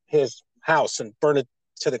through his house and burned it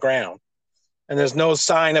to the ground. And there's no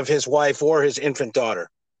sign of his wife or his infant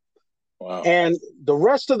daughter. Wow. And the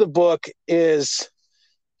rest of the book is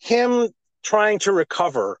him trying to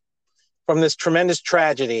recover from this tremendous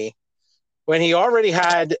tragedy when he already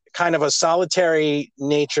had kind of a solitary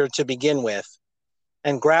nature to begin with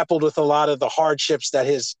and grappled with a lot of the hardships that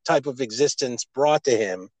his type of existence brought to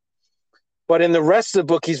him. But in the rest of the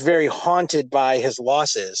book, he's very haunted by his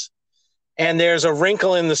losses. And there's a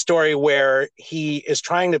wrinkle in the story where he is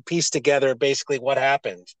trying to piece together basically what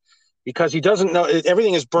happened, because he doesn't know,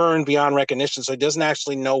 everything is burned beyond recognition. So he doesn't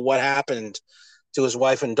actually know what happened to his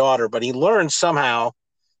wife and daughter, but he learned somehow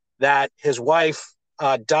that his wife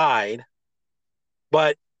died,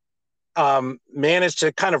 but managed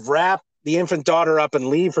to kind of wrap the infant daughter up and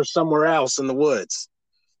leave her somewhere else in the woods.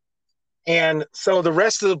 And so the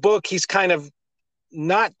rest of the book, he's kind of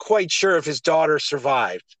not quite sure if his daughter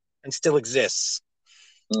survived and still exists.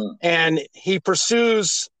 And he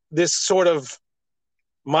pursues this sort of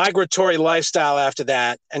migratory lifestyle after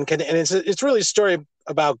that. And it's really a story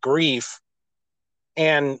about grief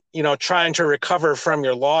and, trying to recover from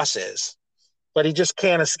your losses. But he just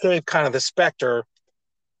can't escape kind of the specter.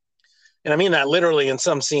 And I mean that literally in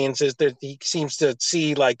some scenes, is that he seems to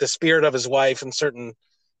see the spirit of his wife in certain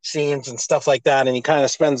scenes and stuff like that. And he kind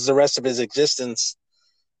of spends the rest of his existence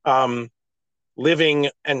living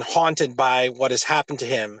and haunted by what has happened to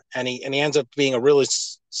him. And he ends up being a really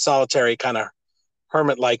solitary kind of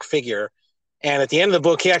hermit-like figure. And at the end of the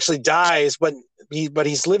book, he actually dies, but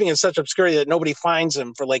he's living in such obscurity that nobody finds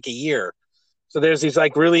him for a year. So there's these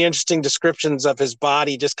really interesting descriptions of his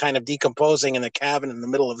body just kind of decomposing in the cabin in the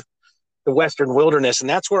middle of the Western wilderness. And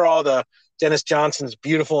that's where all the Dennis Johnson's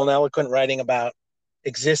beautiful and eloquent writing about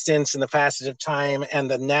existence and the passage of time and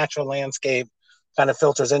the natural landscape kind of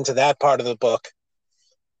filters into that part of the book.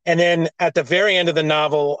 And then at the very end of the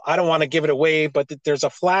novel, I don't want to give it away, but there's a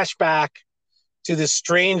flashback to this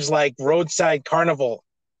strange roadside carnival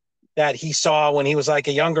that he saw when he was a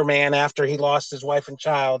younger man after he lost his wife and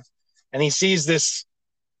child. And he sees this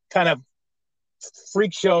kind of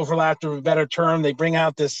freak show, for lack of a better term. They bring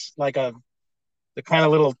out this the kind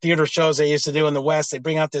of little theater shows they used to do in the West. They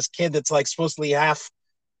bring out this kid that's supposedly half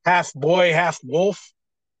boy, half wolf.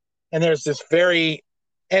 And there's this very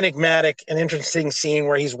enigmatic and interesting scene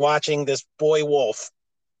where he's watching this boy wolf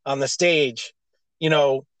on the stage,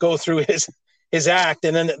 go through his act,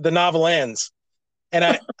 and then the novel ends.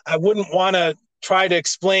 And I wouldn't want to try to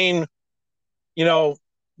explain,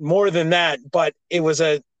 more than that, but it was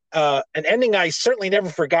an ending I certainly never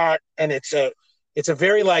forgot. And it's a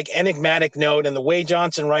very enigmatic note, and the way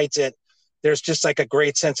Johnson writes it, there's just a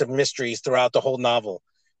great sense of mysteries throughout the whole novel.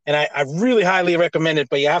 And I really highly recommend it,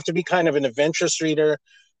 but you have to be kind of an adventurous reader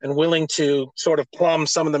and willing to sort of plumb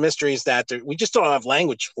some of the mysteries that we just don't have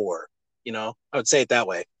language for, I would say it that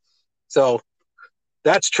way. So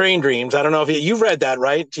That's Train Dreams. I don't know if you've read that,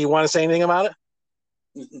 right? Do you want to say anything about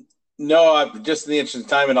it? No, I'm just in the interest of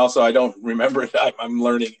time, and also I don't remember it. I'm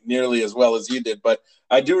learning nearly as well as you did, but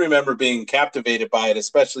I do remember being captivated by it,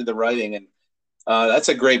 especially the writing. And that's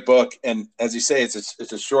a great book. And as you say,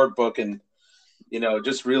 it's a short book, and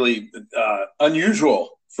just really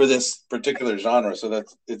unusual for this particular genre. So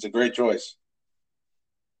it's a great choice.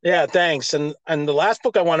 Yeah, thanks. And the last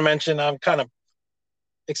book I want to mention, I'm kind of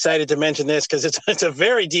excited to mention this because it's a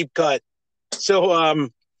very deep cut. So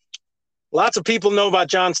lots of people know about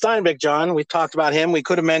John Steinbeck. John, we talked about him. We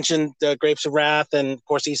could have mentioned Grapes of Wrath and, of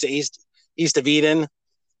course, East of Eden.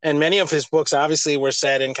 And many of his books, obviously, were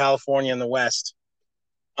set in California and the West.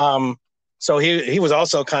 So he was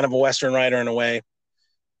also kind of a Western writer in a way.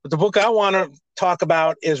 But the book I want to talk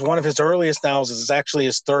about is one of his earliest novels. It's actually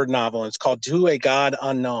his third novel. It's called To a God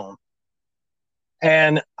Unknown.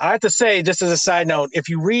 And I have to say, just as a side note, if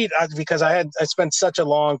you read, because I spent such a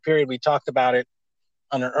long period, we talked about it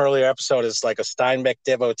on an earlier episode as like a Steinbeck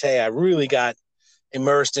devotee. I really got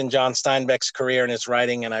immersed in John Steinbeck's career and his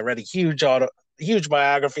writing, and I read a huge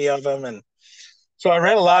biography of him. And so I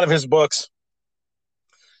read a lot of his books.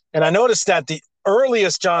 And I noticed that the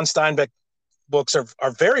earliest John Steinbeck books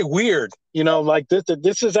are very weird. Like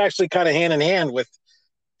this is actually kind of hand in hand with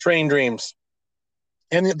Train Dreams.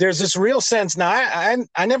 And there's this real sense. Now,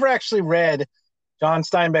 I never actually read John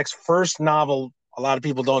Steinbeck's first novel. A lot of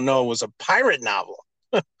people don't know was a pirate novel,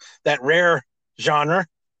 that rare genre.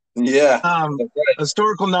 Yeah. Right. A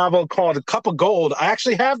historical novel called A Cup of Gold. I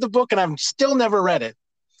actually have the book and I've still never read it,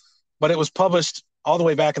 but it was published all the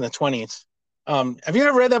way back in the 1920s. Have you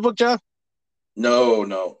ever read that book, John?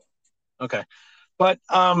 No. Okay. But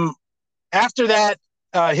after that,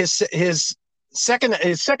 his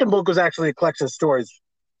second book was actually a collection of stories.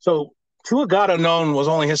 So To a God Unknown was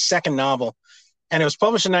only his second novel, and it was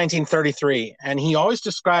published in 1933. And he always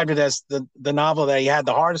described it as the novel that he had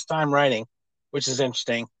the hardest time writing, which is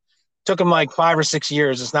interesting. It took him like 5 or 6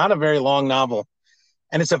 years. It's not a very long novel,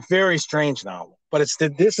 and it's a very strange novel. But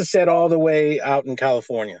this is set all the way out in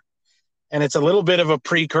California. And it's a little bit of a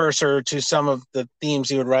precursor to some of the themes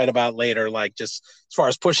he would write about later, like just as far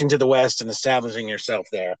as pushing to the West and establishing yourself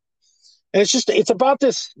there. And it's about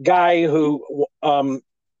this guy who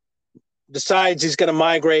decides he's going to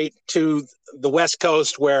migrate to the West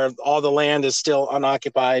Coast where all the land is still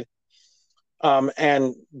unoccupied,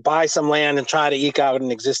 and buy some land and try to eke out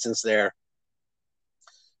an existence there.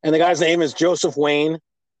 And the guy's name is Joseph Wayne.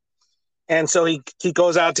 And so he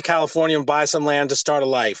goes out to California and buys some land to start a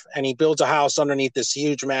life. And he builds a house underneath this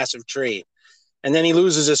huge, massive tree. And then he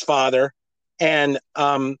loses his father. And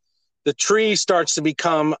the tree starts to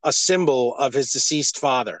become a symbol of his deceased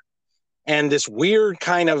father. And this weird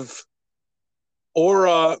kind of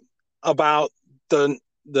aura about the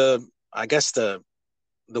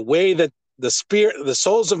way that the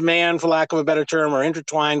souls of man, for lack of a better term, are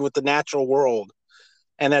intertwined with the natural world.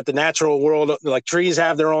 And that the natural world, like trees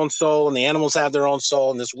have their own soul and the animals have their own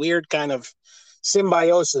soul. And this weird kind of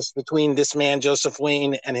symbiosis between this man, Joseph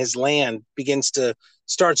Wayne, and his land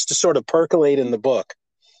starts to sort of percolate in the book.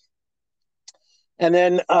 And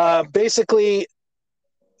then basically,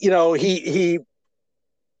 he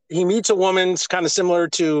meets a woman. It's kind of similar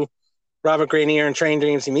to Robert Grenier in Train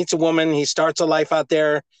Dreams. He meets a woman. He starts a life out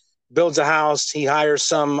there, builds a house. He hires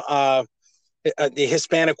some the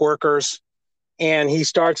Hispanic workers. And he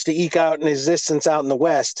starts to eke out an existence out in the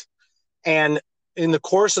West. And in the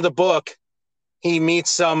course of the book, he meets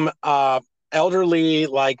some elderly,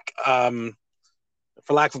 for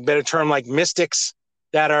lack of a better term, like mystics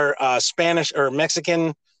that are Spanish or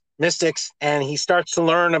Mexican mystics. And he starts to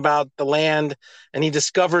learn about the land. And he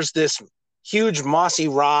discovers this huge mossy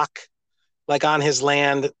rock, like on his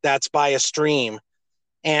land, that's by a stream.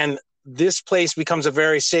 And this place becomes a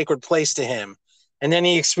very sacred place to him. And then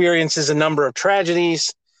he experiences a number of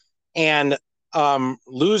tragedies and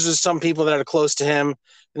loses some people that are close to him.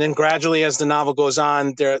 And then gradually, as the novel goes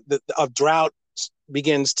on, a drought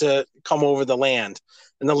begins to come over the land.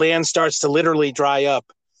 And the land starts to literally dry up.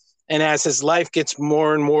 And as his life gets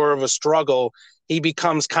more and more of a struggle, he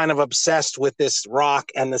becomes kind of obsessed with this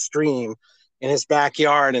rock and the stream in his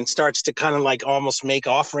backyard and starts to kind of like almost make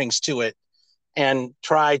offerings to it and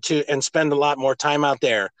and spend a lot more time out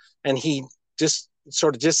there. And he just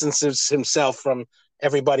sort of distances himself from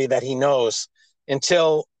everybody that he knows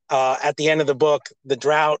until at the end of the book, the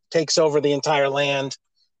drought takes over the entire land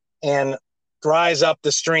and dries up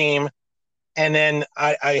the stream. And then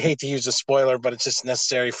I hate to use a spoiler, but it's just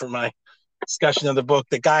necessary for my discussion of the book.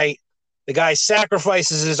 The guy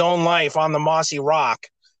sacrifices his own life on the mossy rock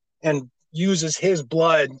and uses his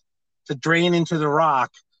blood to drain into the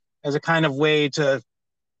rock as a kind of way to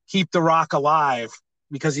keep the rock alive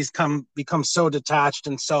because he's become so detached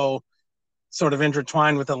and so sort of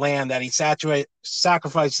intertwined with the land that he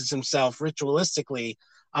sacrifices himself ritualistically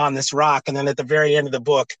on this rock. And then at the very end of the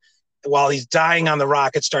book, while he's dying on the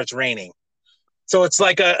rock, it starts raining. So it's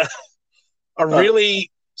like a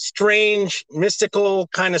really strange, mystical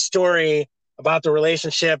kind of story about the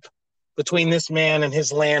relationship between this man and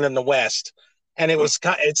his land in the West. And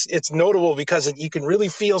it's notable because you can really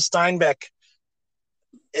feel Steinbeck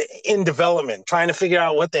in development, trying to figure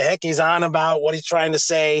out what the heck he's on about, what he's trying to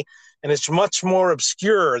say. And it's much more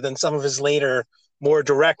obscure than some of his later, more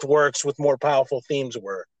direct works with more powerful themes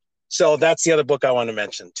were. So that's the other book I want to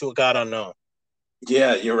mention, To a God Unknown.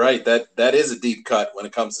 Yeah, you're right. That is a deep cut when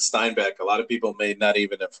it comes to Steinbeck. A lot of people may not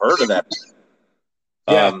even have heard of that.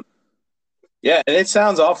 Yeah. Yeah, and it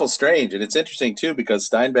sounds awful strange. And it's interesting, too, because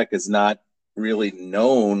Steinbeck is not really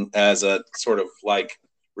known as a sort of like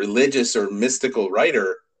religious or mystical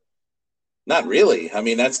writer. Not really. I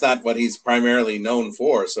mean, that's not what he's primarily known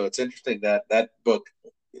for. So it's interesting that that book,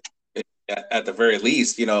 at the very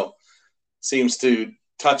least, seems to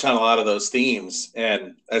touch on a lot of those themes.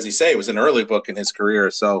 And as you say, it was an early book in his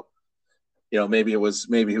career. So, maybe he was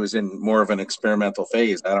in more of an experimental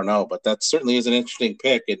phase. I don't know, but that certainly is an interesting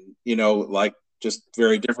pick. And, like just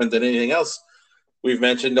very different than anything else we've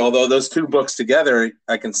mentioned. Although those two books together,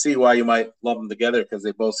 I can see why you might love them together because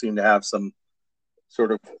they both seem to have some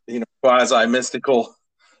sort of, quasi mystical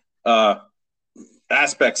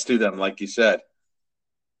aspects to them, like you said.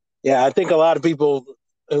 Yeah, I think a lot of people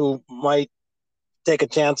who might take a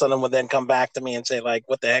chance on them would then come back to me and say, like,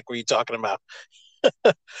 what the heck were you talking about?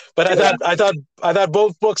 But I thought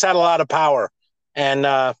both books had a lot of power, and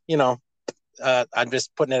I'm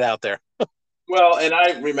just putting it out there. Well, and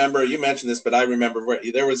I remember you mentioned this, but I remember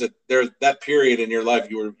there was that period in your life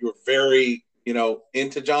you were very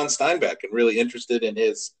into John Steinbeck and really interested in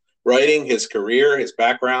his writing, his career, his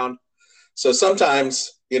background. So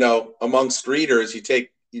sometimes amongst readers,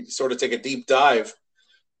 you sort of take a deep dive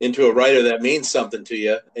into a writer that means something to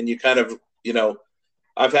you, and you kind of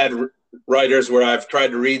I've had writers where I've tried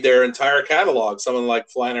to read their entire catalog, someone like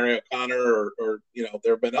Flannery O'Connor, or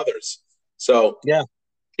there have been others. So yeah,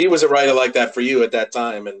 he was a writer like that for you at that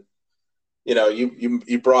time, and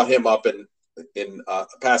you brought him up in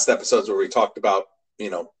past episodes where we talked about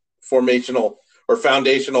formational or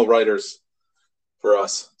foundational writers for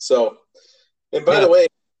us. So, and by the way,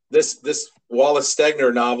 this Wallace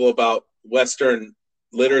Stegner novel about Western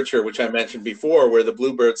literature, which I mentioned before, where the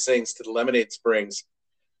bluebird sings to the lemonade springs.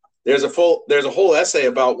 There's a whole essay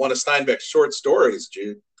about one of Steinbeck's short stories,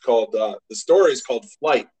 Jude, called the story is called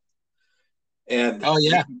Flight. And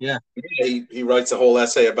he writes a whole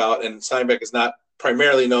essay about, and Steinbeck is not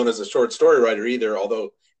primarily known as a short story writer either,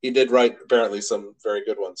 although he did write apparently some very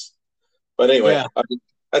good ones. But anyway,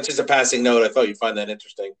 that's just a passing note. I thought you'd find that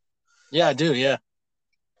interesting. Yeah, I do. Yeah.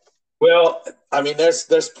 Well, I mean,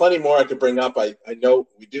 there's plenty more I could bring up. I know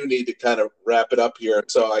we do need to kind of wrap it up here,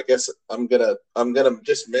 so I guess I'm gonna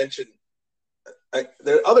just mention.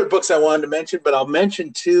 There are other books I wanted to mention, but I'll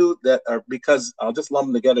mention two that are because I'll just lump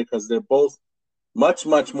them together because they're both much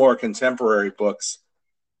more contemporary books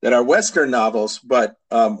that are Western novels. But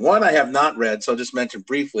one I have not read, so I'll just mention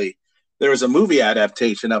briefly. There was a movie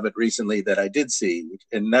adaptation of it recently that I did see,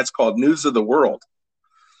 and that's called News of the World.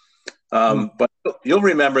 But you'll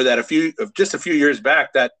remember that just a few years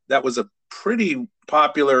back, that was a pretty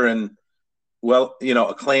popular and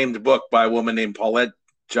acclaimed book by a woman named Paulette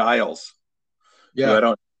Giles. Yeah,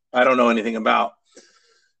 who I don't know anything about,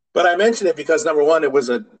 but I mention it because number one, it was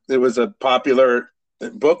a popular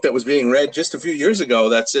book that was being read just a few years ago.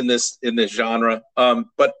 That's in this genre.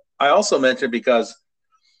 But I also mentioned because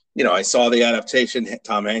I saw the adaptation.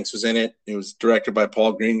 Tom Hanks was in it. It was directed by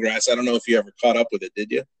Paul Greengrass. I don't know if you ever caught up with it.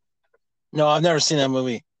 Did you? No, I've never seen that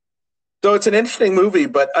movie. So it's an interesting movie,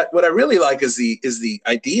 but what I really like is the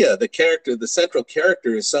idea, the character, the central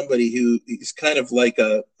character is somebody who is kind of like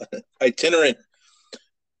a itinerant,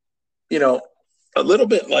 a little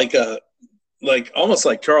bit like almost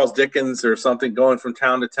like Charles Dickens or something, going from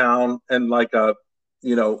town to town and like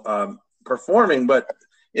performing, but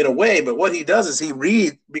in a way. But what he does is he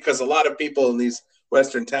reads, because a lot of people in these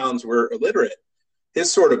Western towns were illiterate.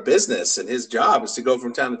 His sort of business and his job is to go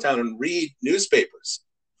from town to town and read newspapers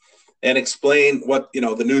and explain what,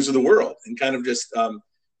 the news of the world, and kind of just,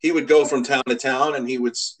 he would go from town to town, and he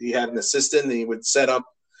had an assistant, and he would set up,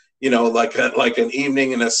 like an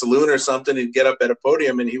evening in a saloon or something. He'd get up at a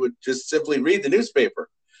podium and he would just simply read the newspaper.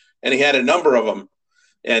 And he had a number of them,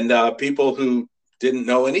 and people who didn't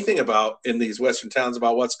know anything about in these Western towns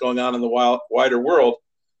about what's going on in the wider world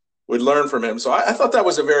would learn from him. So I thought that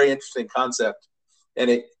was a very interesting concept.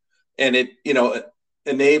 And and it, you know,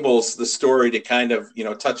 enables the story to kind of, you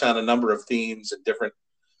know, touch on a number of themes and different,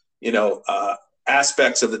 you know,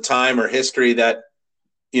 aspects of the time or history that,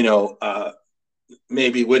 you know,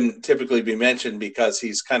 maybe wouldn't typically be mentioned, because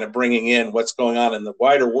he's kind of bringing in what's going on in the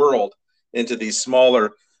wider world into these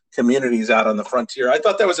smaller communities out on the frontier. I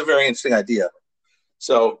thought that was a very interesting idea.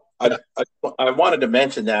 So I wanted to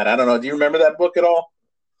mention that. I don't know. Do you remember that book at all?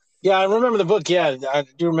 Yeah, I remember the book. Yeah, I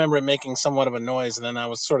do remember it making somewhat of a noise, and then I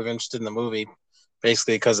was sort of interested in the movie,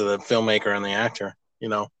 basically because of the filmmaker and the actor. You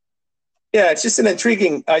know. Yeah, it's just an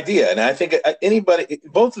intriguing idea, and I think anybody,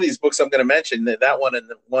 both of these books I'm going to mention, that one and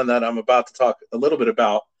the one that I'm about to talk a little bit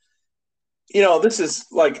about, you know, this is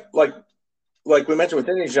like we mentioned with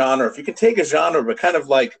any genre. If you can take a genre but kind of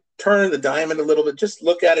like turn the diamond a little bit, just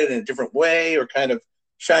look at it in a different way, or kind of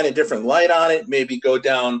shine a different light on it, maybe go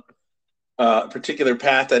down a particular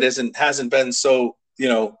path that hasn't been so, you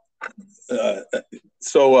know,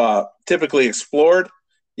 typically explored,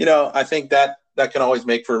 you know, I think that can always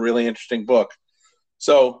make for a really interesting book.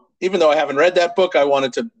 So even though I haven't read that book, I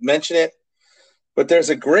wanted to mention it. But there's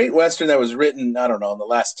a great Western that was written, I don't know, in the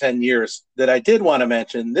last 10 years that I did want to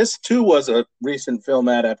mention. This too was a recent film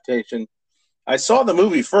adaptation. I saw the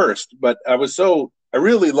movie first, but I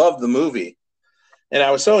really loved the movie. And I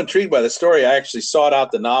was so intrigued by the story, I actually sought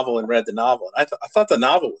out the novel and read the novel. And I thought the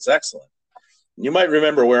novel was excellent. You might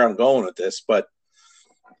remember where I'm going with this, but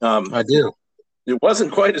I do. It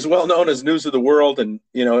wasn't quite as well known as News of the World, and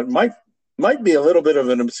you know, it might be a little bit of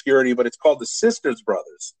an obscurity, but it's called The Sisters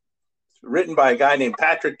Brothers. It's written by a guy named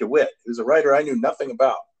Patrick DeWitt, who's a writer I knew nothing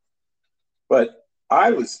about. But I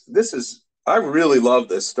really love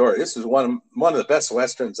this story. This is one of the best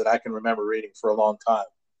Westerns that I can remember reading for a long time.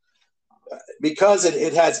 Because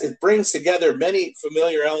it brings together many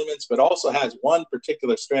familiar elements, but also has one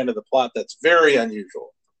particular strand of the plot that's very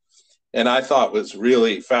unusual, and I thought was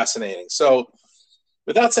really fascinating. So,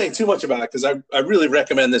 without saying too much about it, because I really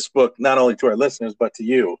recommend this book not only to our listeners but to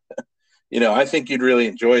you. You know, I think you'd really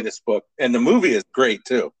enjoy this book, and the movie is great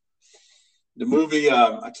too. The movie,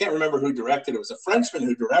 I can't remember who directed it. It was a Frenchman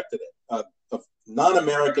who directed it, a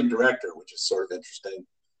non-American director, which is sort of interesting.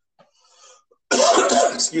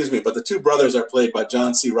 Excuse me, but the two brothers are played by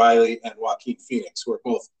John C. Reilly and Joaquin Phoenix, who are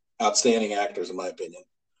both outstanding actors, in my opinion.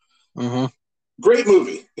 Mm-hmm. Great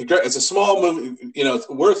movie. It's a small movie, you know, it's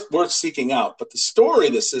worth seeking out. But the story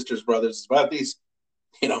of the Sisters Brothers is about these,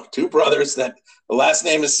 you know, two brothers that the last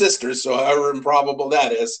name is Sisters, so however improbable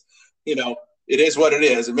that is, you know, it is what it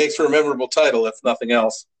is. It makes for a memorable title, if nothing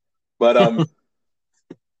else. But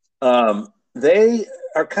they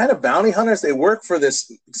are kind of bounty hunters. They work for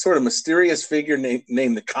this sort of mysterious figure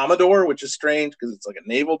named the Commodore, which is strange because it's like a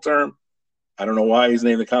naval term. I don't know why he's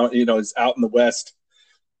named the Commodore. You know, he's out in the West,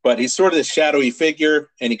 but he's sort of this shadowy figure,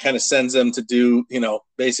 and he kind of sends them to do, you know,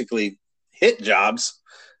 basically hit jobs,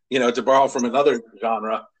 you know, to borrow from another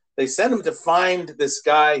genre. They send him to find this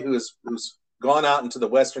guy who's gone out into the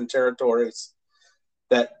Western territories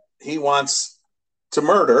that he wants to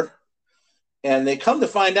murder. And they come to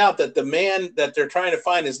find out that the man that they're trying to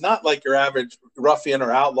find is not like your average ruffian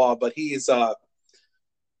or outlaw, but he's kind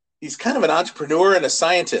of an entrepreneur and a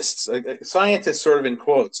scientist sort of in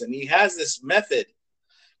quotes. And he has this method.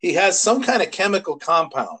 He has some kind of chemical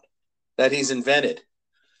compound that he's invented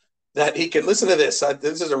that he can, listen to this.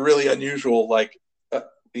 This is a really unusual,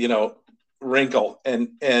 you know, wrinkle. And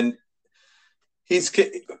he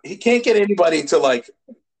can't get anybody to like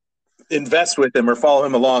invest with him or follow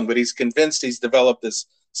him along, but he's convinced he's developed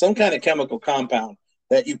some kind of chemical compound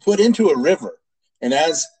that you put into a river, and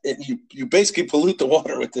you basically pollute the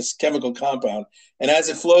water with this chemical compound, and as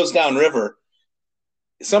it flows down river,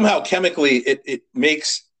 somehow chemically it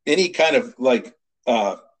makes any kind of like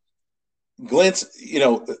glints, you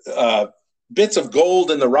know, bits of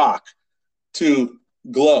gold in the rock to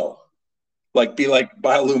glow, be like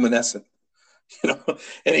bioluminescent. You know,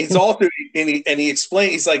 and he's also and he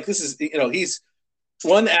explains, he's like, this is, you know, he's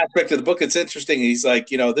one aspect of the book that's interesting. He's like,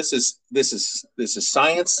 you know, this is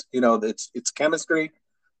science, you know, it's chemistry.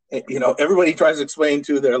 And, you know, everybody tries to explain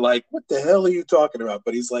to, they're like, what the hell are you talking about?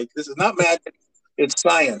 But he's like, this is not magic, it's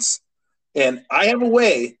science. And I have a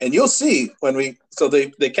way, and you'll see when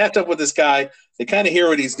they catch up with this guy, they kind of hear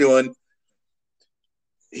what he's doing.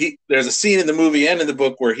 There's a scene in the movie and in the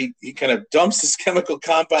book where he kind of dumps this chemical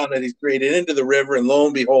compound that he's created into the river, and lo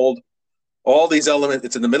and behold, all these elements,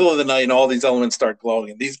 it's in the middle of the night, and all these elements start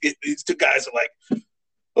glowing. And these two guys are like,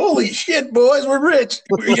 holy shit, boys, we're rich.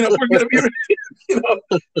 We're going to be rich. You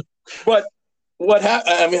know? But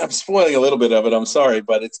I mean, I'm spoiling a little bit of it, I'm sorry,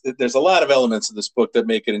 but there's a lot of elements of this book that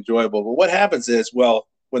make it enjoyable. But what happens is, well,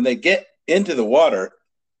 when they get into the water,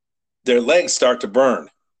 their legs start to burn.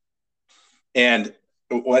 and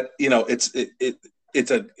what it's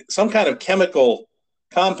some kind of chemical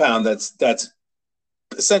compound that's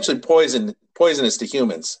essentially poisonous to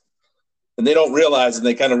humans, and they don't realize, and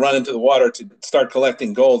they kind of run into the water to start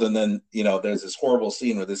collecting gold, and then there's this horrible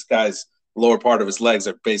scene where this guy's lower part of his legs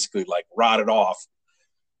are basically like rotted off,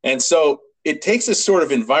 and so it takes this sort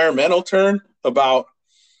of environmental turn about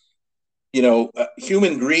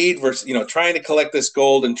human greed versus trying to collect this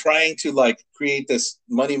gold and trying to like create this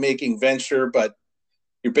money-making venture, but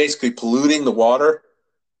you're basically polluting the water,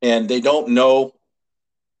 and they don't know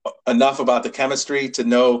enough about the chemistry to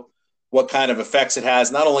know what kind of effects it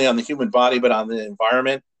has, not only on the human body, but on the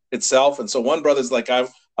environment itself. And so one brother's like, I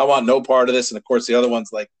want no part of this. And of course the other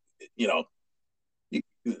one's like,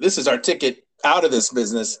 this is our ticket out of this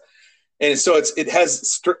business. And so it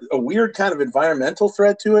has a weird kind of environmental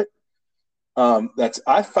thread to it. That's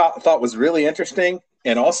I thought was really interesting,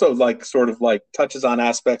 and also like sort of like touches on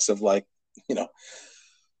aspects of like,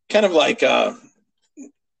 kind of like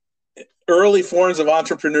early forms of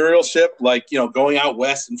entrepreneurship, like, going out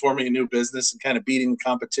west and forming a new business and kind of beating the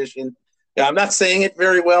competition. Yeah, I'm not saying it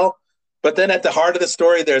very well, but then at the heart of the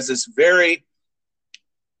story, there's this very,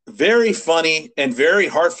 very funny and very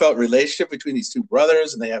heartfelt relationship between these two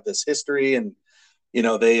brothers, and they have this history, and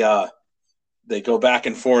they go back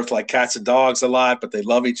and forth like cats and dogs a lot, but they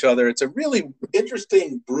love each other. It's a really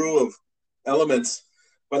interesting brew of elements.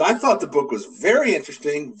 But I thought the book was very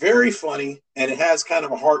interesting, very funny, and it has kind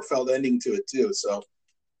of a heartfelt ending to it too. So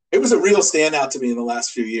it was a real standout to me in the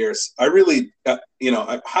last few years. I really, I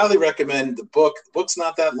highly recommend the book. The book's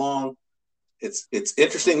not that long. It's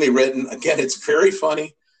interestingly written. Again, it's very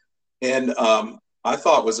funny, and I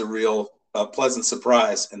thought it was a real pleasant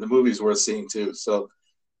surprise. And the movie's worth seeing too. So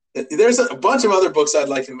there's a bunch of other books I'd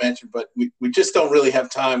like to mention, but we just don't really have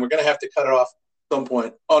time. We're going to have to cut it off at some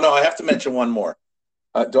point. Oh no, I have to mention one more.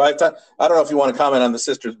 Do I have time? I don't know if you want to comment on the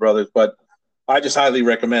Sisters Brothers, but I just highly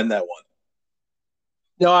recommend that one.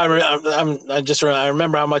 No, I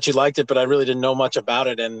remember how much you liked it, but I really didn't know much about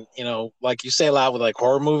it. And like you say a lot with like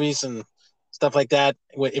horror movies and stuff like that.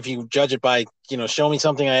 If you judge it by show me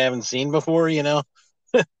something I haven't seen before,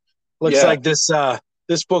 looks like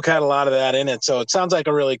this book had a lot of that in it. So it sounds like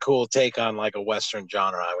a really cool take on like a Western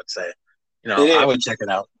genre, I would say. I would check it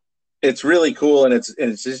out. It's really cool, and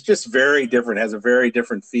it's just very different. It has a very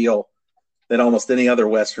different feel than almost any other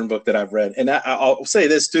Western book that I've read. And I'll say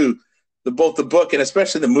this too: both the book and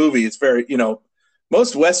especially the movie, it's very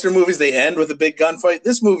most Western movies, they end with a big gunfight.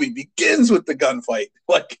 This movie begins with the gunfight,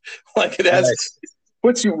 like it has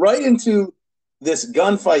puts you right into this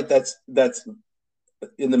gunfight that's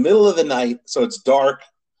in the middle of the night, so it's dark,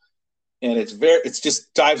 and it's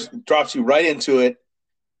just drops you right into it.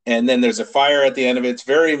 And then there's a fire at the end of it. It's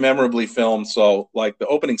very memorably filmed. So like the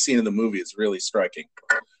opening scene of the movie is really striking.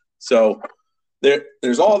 So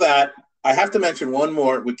there's all that. I have to mention one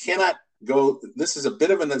more. We cannot go. This is a bit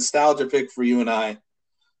of a nostalgia pick for you and I,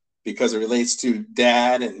 because it relates to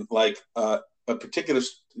Dad and like a particular,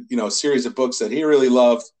 series of books that he really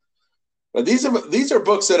loved. But these are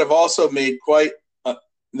books that have also made quite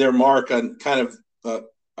their mark on kind of,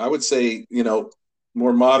 I would say,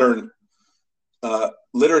 more modern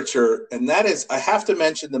literature, and that is, I have to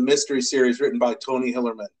mention the mystery series written by Tony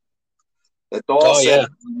Hillerman. That's all set.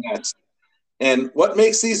 And what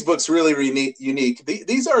makes these books really unique?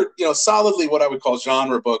 These are, solidly what I would call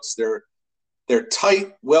genre books. They're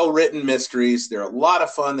tight, well-written mysteries. They're a lot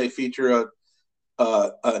of fun. They feature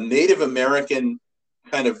a Native American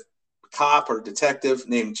kind of cop or detective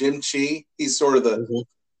named Jim Chi. He's sort of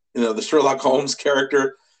the Sherlock Holmes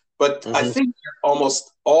character. But I think they're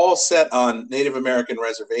almost all set on Native American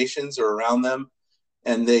reservations or around them.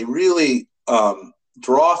 And they really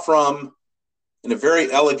draw from, in a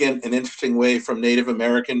very elegant and interesting way, from Native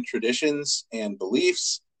American traditions and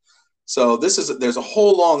beliefs. So there's a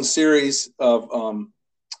whole long series of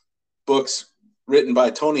books written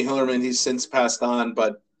by Tony Hillerman. He's since passed on,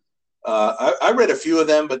 but I read a few of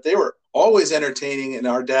them, but they were always entertaining, and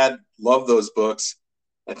our dad loved those books.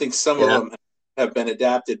 I think some of them have been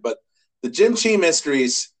adapted, but the Jim Chi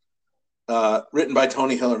mysteries, written by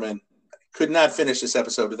Tony Hillerman, could not finish this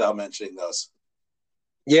episode without mentioning those.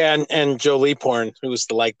 Yeah, and Joe Leaphorn, who was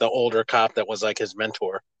the older cop that was like his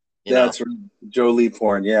mentor. That's right. Joe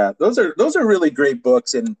Leaphorn. Yeah, those are really great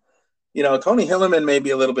books, and Tony Hillerman may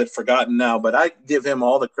be a little bit forgotten now, but I give him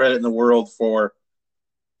all the credit in the world for,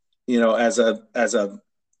 as a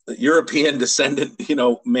European descendant,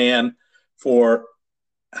 man, for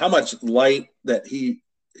how much light that he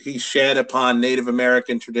shed upon Native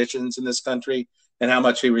American traditions in this country, and how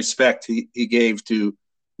much respect he gave to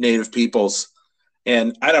Native peoples.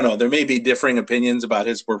 And I don't know, there may be differing opinions about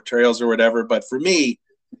his portrayals or whatever, but for me,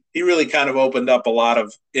 he really kind of opened up a lot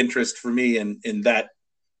of interest for me in that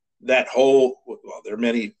whole, well, there are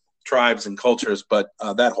many tribes and cultures, but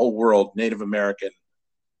that whole world, Native American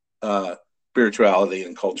spirituality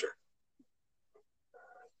and culture.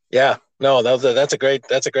 Yeah, no, that's a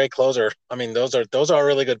great closer. I mean, those are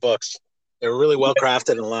really good books. They're really well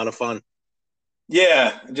crafted and a lot of fun.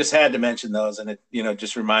 Yeah, I just had to mention those, and it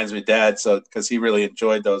just reminds me of Dad, so because he really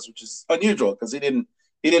enjoyed those, which is unusual because he didn't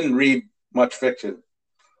read much fiction.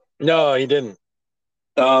 No, he didn't.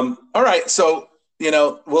 All right, so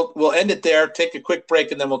we'll end it there, take a quick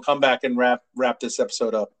break, and then we'll come back and wrap this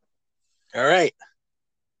episode up. All right.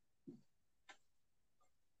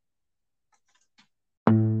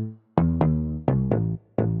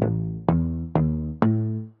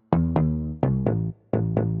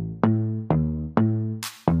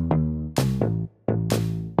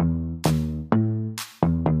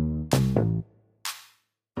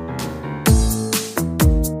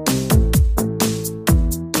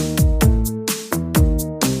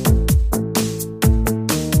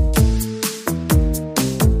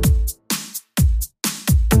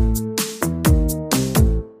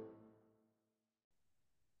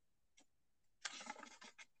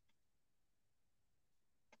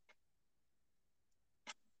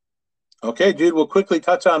 Okay, Jude, we'll quickly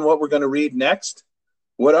touch on what we're going to read next.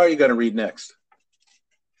 What are you going to read next?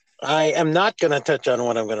 I am not going to touch on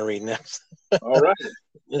what I'm going to read next. All right.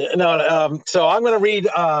 No, so I'm going to read.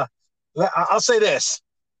 I'll say this,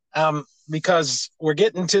 because we're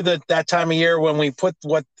getting to that time of year when we put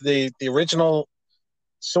what the original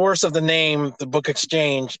source of the name, the Book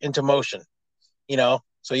Exchange, into motion.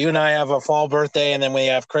 So you and I have a fall birthday, and then we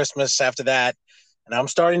have Christmas after that, and I'm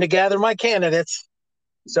starting to gather my candidates.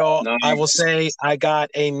 So nice. I will say I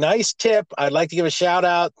got a nice tip. I'd like to give a shout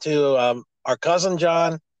out to our cousin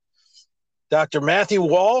John, Dr. Matthew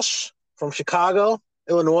Walsh from Chicago,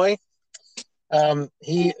 Illinois.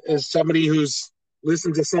 He is somebody who's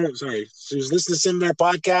listened to some of their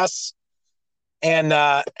podcasts, and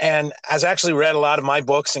has actually read a lot of my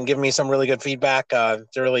books and given me some really good feedback.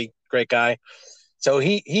 It's a really great guy. So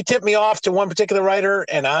he tipped me off to one particular writer,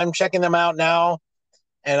 and I'm checking them out now.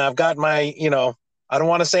 And I've got my, I don't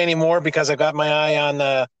want to say any more because I've got my eye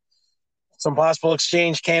on some possible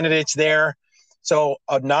exchange candidates there. So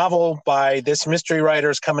a novel by this mystery writer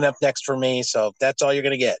is coming up next for me. So that's all you're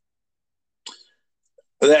going to get.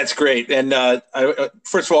 That's great. And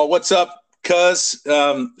first of all, what's up, cuz?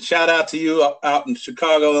 Shout out to you out in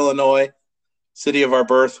Chicago, Illinois, city of our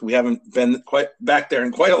birth. We haven't been quite back there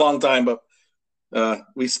in quite a long time, but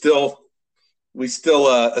we still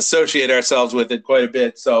associate ourselves with it quite a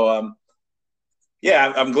bit. So,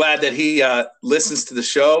 yeah, I'm glad that he listens to the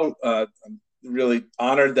show. I'm really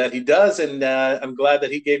honored that he does, and I'm glad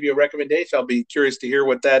that he gave you a recommendation. I'll be curious to hear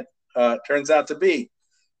what that turns out to be.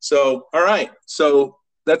 So, all right. So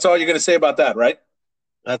that's all you're going to say about that, right?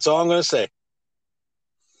 That's all I'm going to say.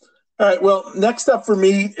 All right. Well, next up for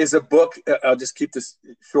me is a book. I'll just keep this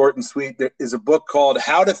short and sweet. There is a book called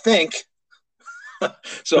How to Think.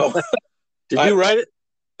 So, did you write it?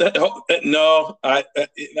 No, I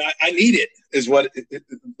need it. Is what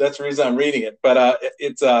that's the reason I'm reading it. But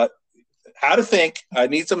it's How to Think. I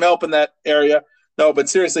need some help in that area. No, but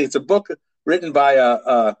seriously, it's a book written by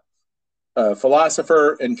a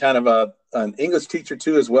philosopher and kind of an English teacher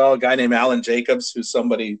too, as well. A guy named Alan Jacobs, who's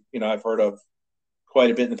somebody I've heard of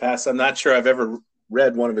quite a bit in the past. I'm not sure I've ever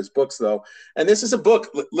read one of his books though. And this is a book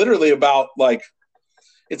literally about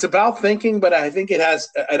it's about thinking, but I think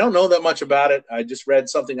I don't know that much about it. I just read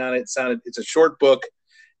something on it. It's a short book.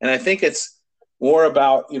 And I think it's more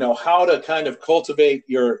about, how to kind of cultivate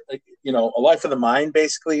your, a life of the mind,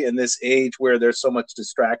 basically, in this age where there's so much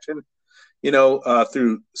distraction,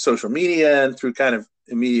 through social media and through kind of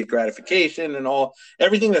immediate gratification and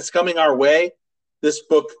everything that's coming our way. This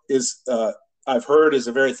book is, I've heard, is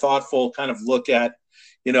a very thoughtful kind of look at,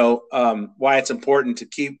 why it's important to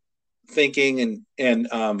keep thinking and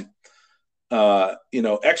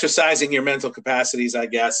exercising your mental capacities, I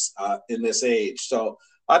guess, in this age. So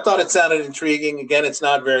I thought it sounded intriguing. Again, it's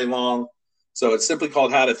not very long, so it's simply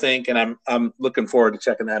called How to Think, and I'm looking forward to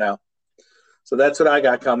checking that out. So that's what I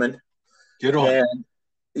got coming. Good one. And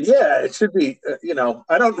yeah, it should be.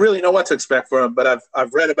 I don't really know what to expect from it, but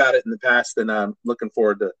I've read about it in the past, and I'm looking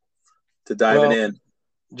forward to diving in.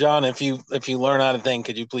 John, if you learn how to think,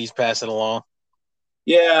 could you please pass it along?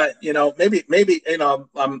 Yeah, maybe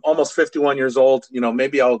I'm almost 51 years old.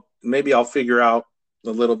 Maybe I'll figure out a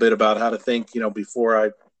little bit about how to think, before I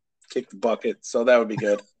kick the bucket. So that would be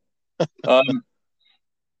good.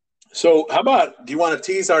 So how about, do you want to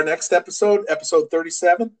tease our next episode, episode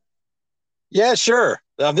 37? Yeah, sure.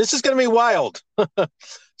 This is going to be wild.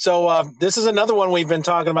 So this is another one we've been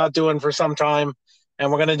talking about doing for some time, and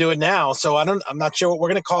we're going to do it now. So I'm not sure what we're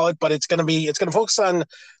going to call it, but it's going to focus on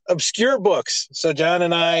obscure books. So John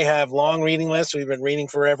and I have long reading lists. We've been reading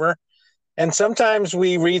forever. And sometimes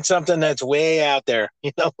we read something that's way out there,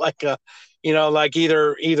 like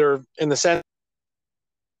either in the sense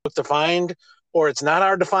to find, or it's not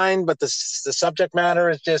hard to find, but the subject matter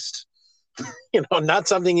is just, not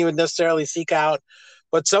something you would necessarily seek out.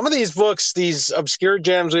 But some of these books, these obscure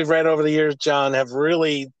gems we've read over the years, John, have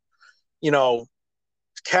really,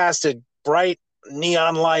 casted bright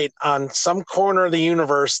neon light on some corner of the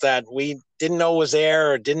universe that we didn't know was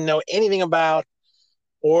there or didn't know anything about.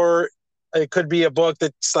 Or it could be a book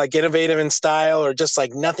that's like innovative in style or just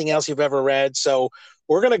like nothing else you've ever read. So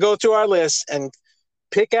we're going to go through our list and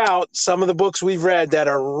pick out some of the books we've read that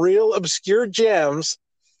are real obscure gems,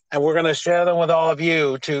 and we're going to share them with all of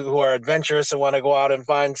you who are adventurous and want to go out and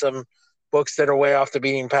find some books that are way off the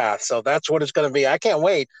beaten path. So that's what it's going to be. I can't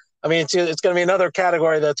wait. I mean, it's going to be another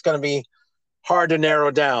category that's going to be hard to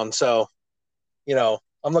narrow down. So,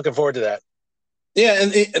 I'm looking forward to that. Yeah,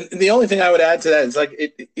 and the only thing I would add to that is like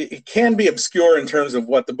it can be obscure in terms of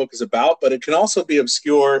what the book is about, but it can also be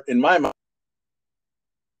obscure in my mind.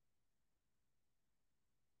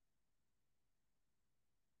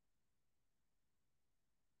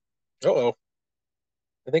 Uh-oh.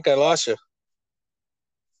 I think I lost you.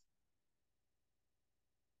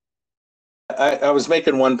 I was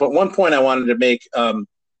making one point I wanted to make,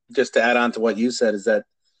 just to add on to what you said, is that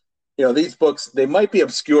these books, they might be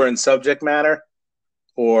obscure in subject matter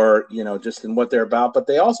or just in what they're about, but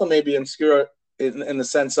they also may be obscure in the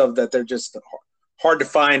sense of that they're just hard to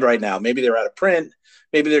find right now. Maybe they're out of print,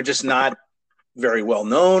 maybe they're just not very well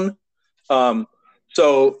known.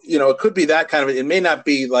 So it could be that kind of, it may not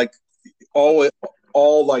be like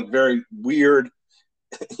all like very weird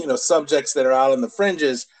subjects that are out on the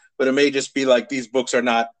fringes, but it may just be like these books are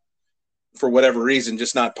not, for whatever reason,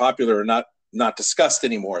 just not popular or not discussed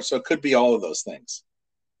anymore. So it could be all of those things.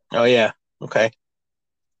 Oh yeah. Okay.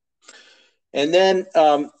 And then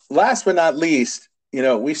last but not least,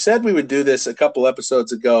 we said we would do this a couple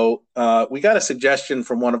episodes ago. We got a suggestion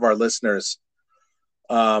from one of our listeners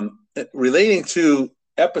relating to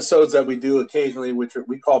episodes that we do occasionally, which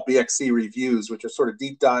we call BXC reviews, which are sort of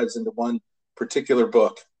deep dives into one particular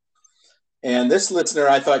book. And this listener,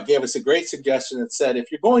 I thought, gave us a great suggestion that said,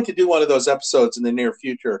 if you're going to do one of those episodes in the near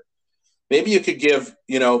future, maybe you could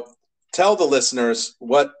tell the listeners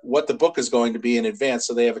what the book is going to be in advance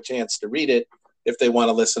so they have a chance to read it if they want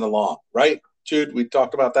to listen along. Right, Jude? We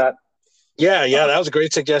talked about that? Yeah, that was a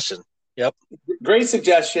great suggestion. Yep. Great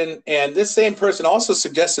suggestion. And this same person also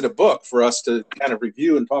suggested a book for us to kind of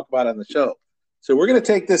review and talk about on the show. So we're going to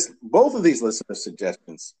take both of these listener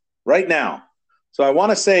suggestions right now. So I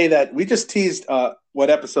want to say that we just teased what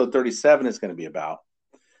episode 37 is going to be about.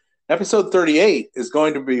 Episode 38 is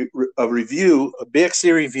going to be a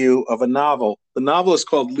BXC review of a novel. The novel is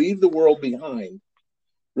called Leave the World Behind,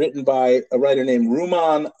 written by a writer named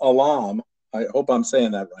Rumaan Alam. I hope I'm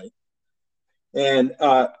saying that right. And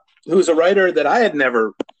who's a writer that I had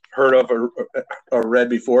never heard of or read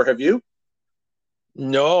before. Have you?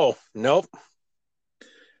 No, nope.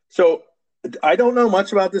 So I don't know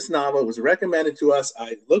much about this novel. It was recommended to us.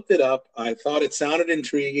 I looked it up. I thought it sounded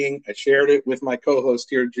intriguing. I shared it with my co-host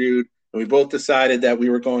here, Jude, and we both decided that we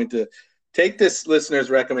were going to take this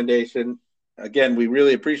listener's recommendation. Again, we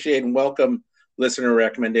really appreciate and welcome listener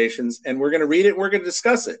recommendations, and we're going to read it and we're going to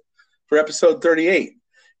discuss it for episode 38.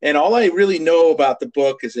 And all I really know about the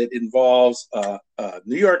book is it involves a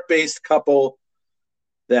New York-based couple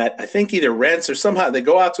that I think either rents or somehow they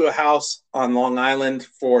go out to a house on Long Island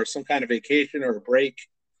for some kind of vacation or a break.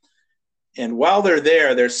 And while they're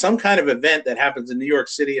there, there's some kind of event that happens in New York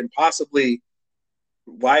City and possibly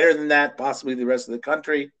wider than that, possibly the rest of the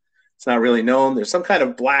country. It's not really known. There's some kind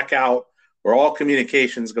of blackout where all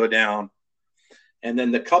communications go down. And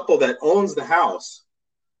then the couple that owns the house,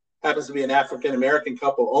 happens to be an African-American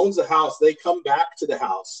couple, owns the house. They come back to the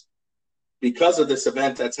house because of this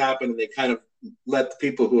event that's happened, and they kind of let the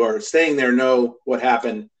people who are staying there know what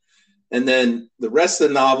happened. And then the rest of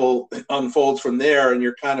the novel unfolds from there, and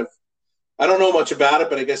you're kind of, I don't know much about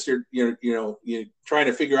it, but I guess you're trying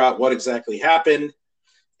to figure out what exactly happened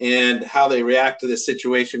and how they react to this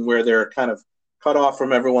situation where they're kind of cut off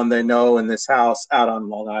from everyone they know in this house out on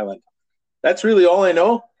Long Island. That's really all I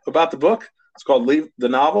know about the book. It's called Leave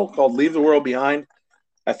the World Behind.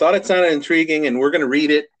 I thought it sounded intriguing, and we're going to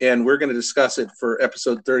read it and we're going to discuss it for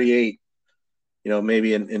episode 38.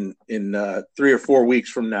 Maybe in 3 or 4 weeks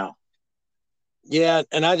from now. Yeah,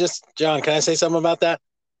 and John, can I say something about that?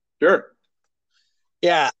 Sure.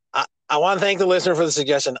 Yeah, I want to thank the listener for the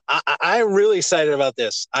suggestion. I'm really excited about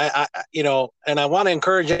this. And I want to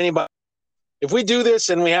encourage anybody. If we do this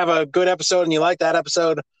and we have a good episode and you like that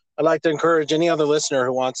episode, I'd like to encourage any other listener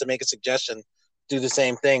who wants to make a suggestion, do the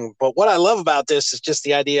same thing. But what I love about this is just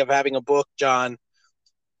the idea of having a book, John,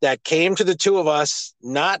 that came to the two of us,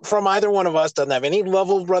 not from either one of us, doesn't have any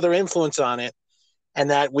level brother influence on it, and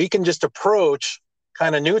that we can just approach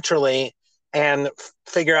kind of neutrally and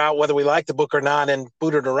figure out whether we like the book or not and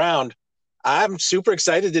boot it around. I'm super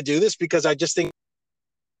excited to do this because I just think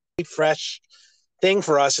it's a fresh thing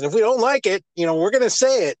for us. And if we don't like it, we're going to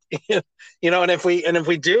say it, and if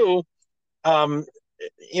we do,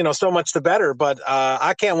 so much the better. But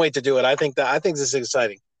I can't wait to do it. I think this is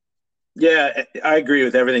exciting. Yeah, I agree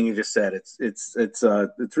with everything you just said. It's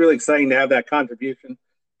really exciting to have that contribution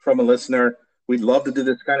from a listener. We'd love to do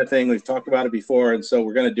this kind of thing. We've talked about it before, and so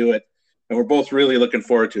we're going to do it. And we're both really looking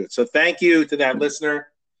forward to it. So thank you to that listener.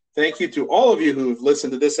 Thank you to all of you who've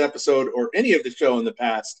listened to this episode or any of the show in the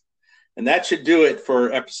past. And that should do it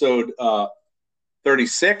for episode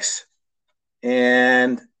 36.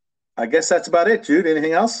 And I guess that's about it, Jude.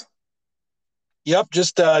 Anything else? Yep.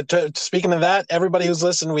 Just speaking of that, everybody who's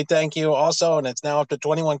listened, we thank you also. And it's now up to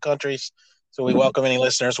 21 countries. So we welcome any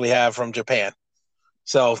listeners we have from Japan.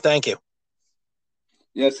 So thank you.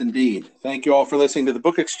 Yes, indeed. Thank you all for listening to the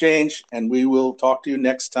Book Exchange, and we will talk to you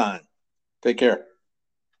next time. Take care.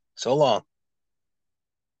 So long.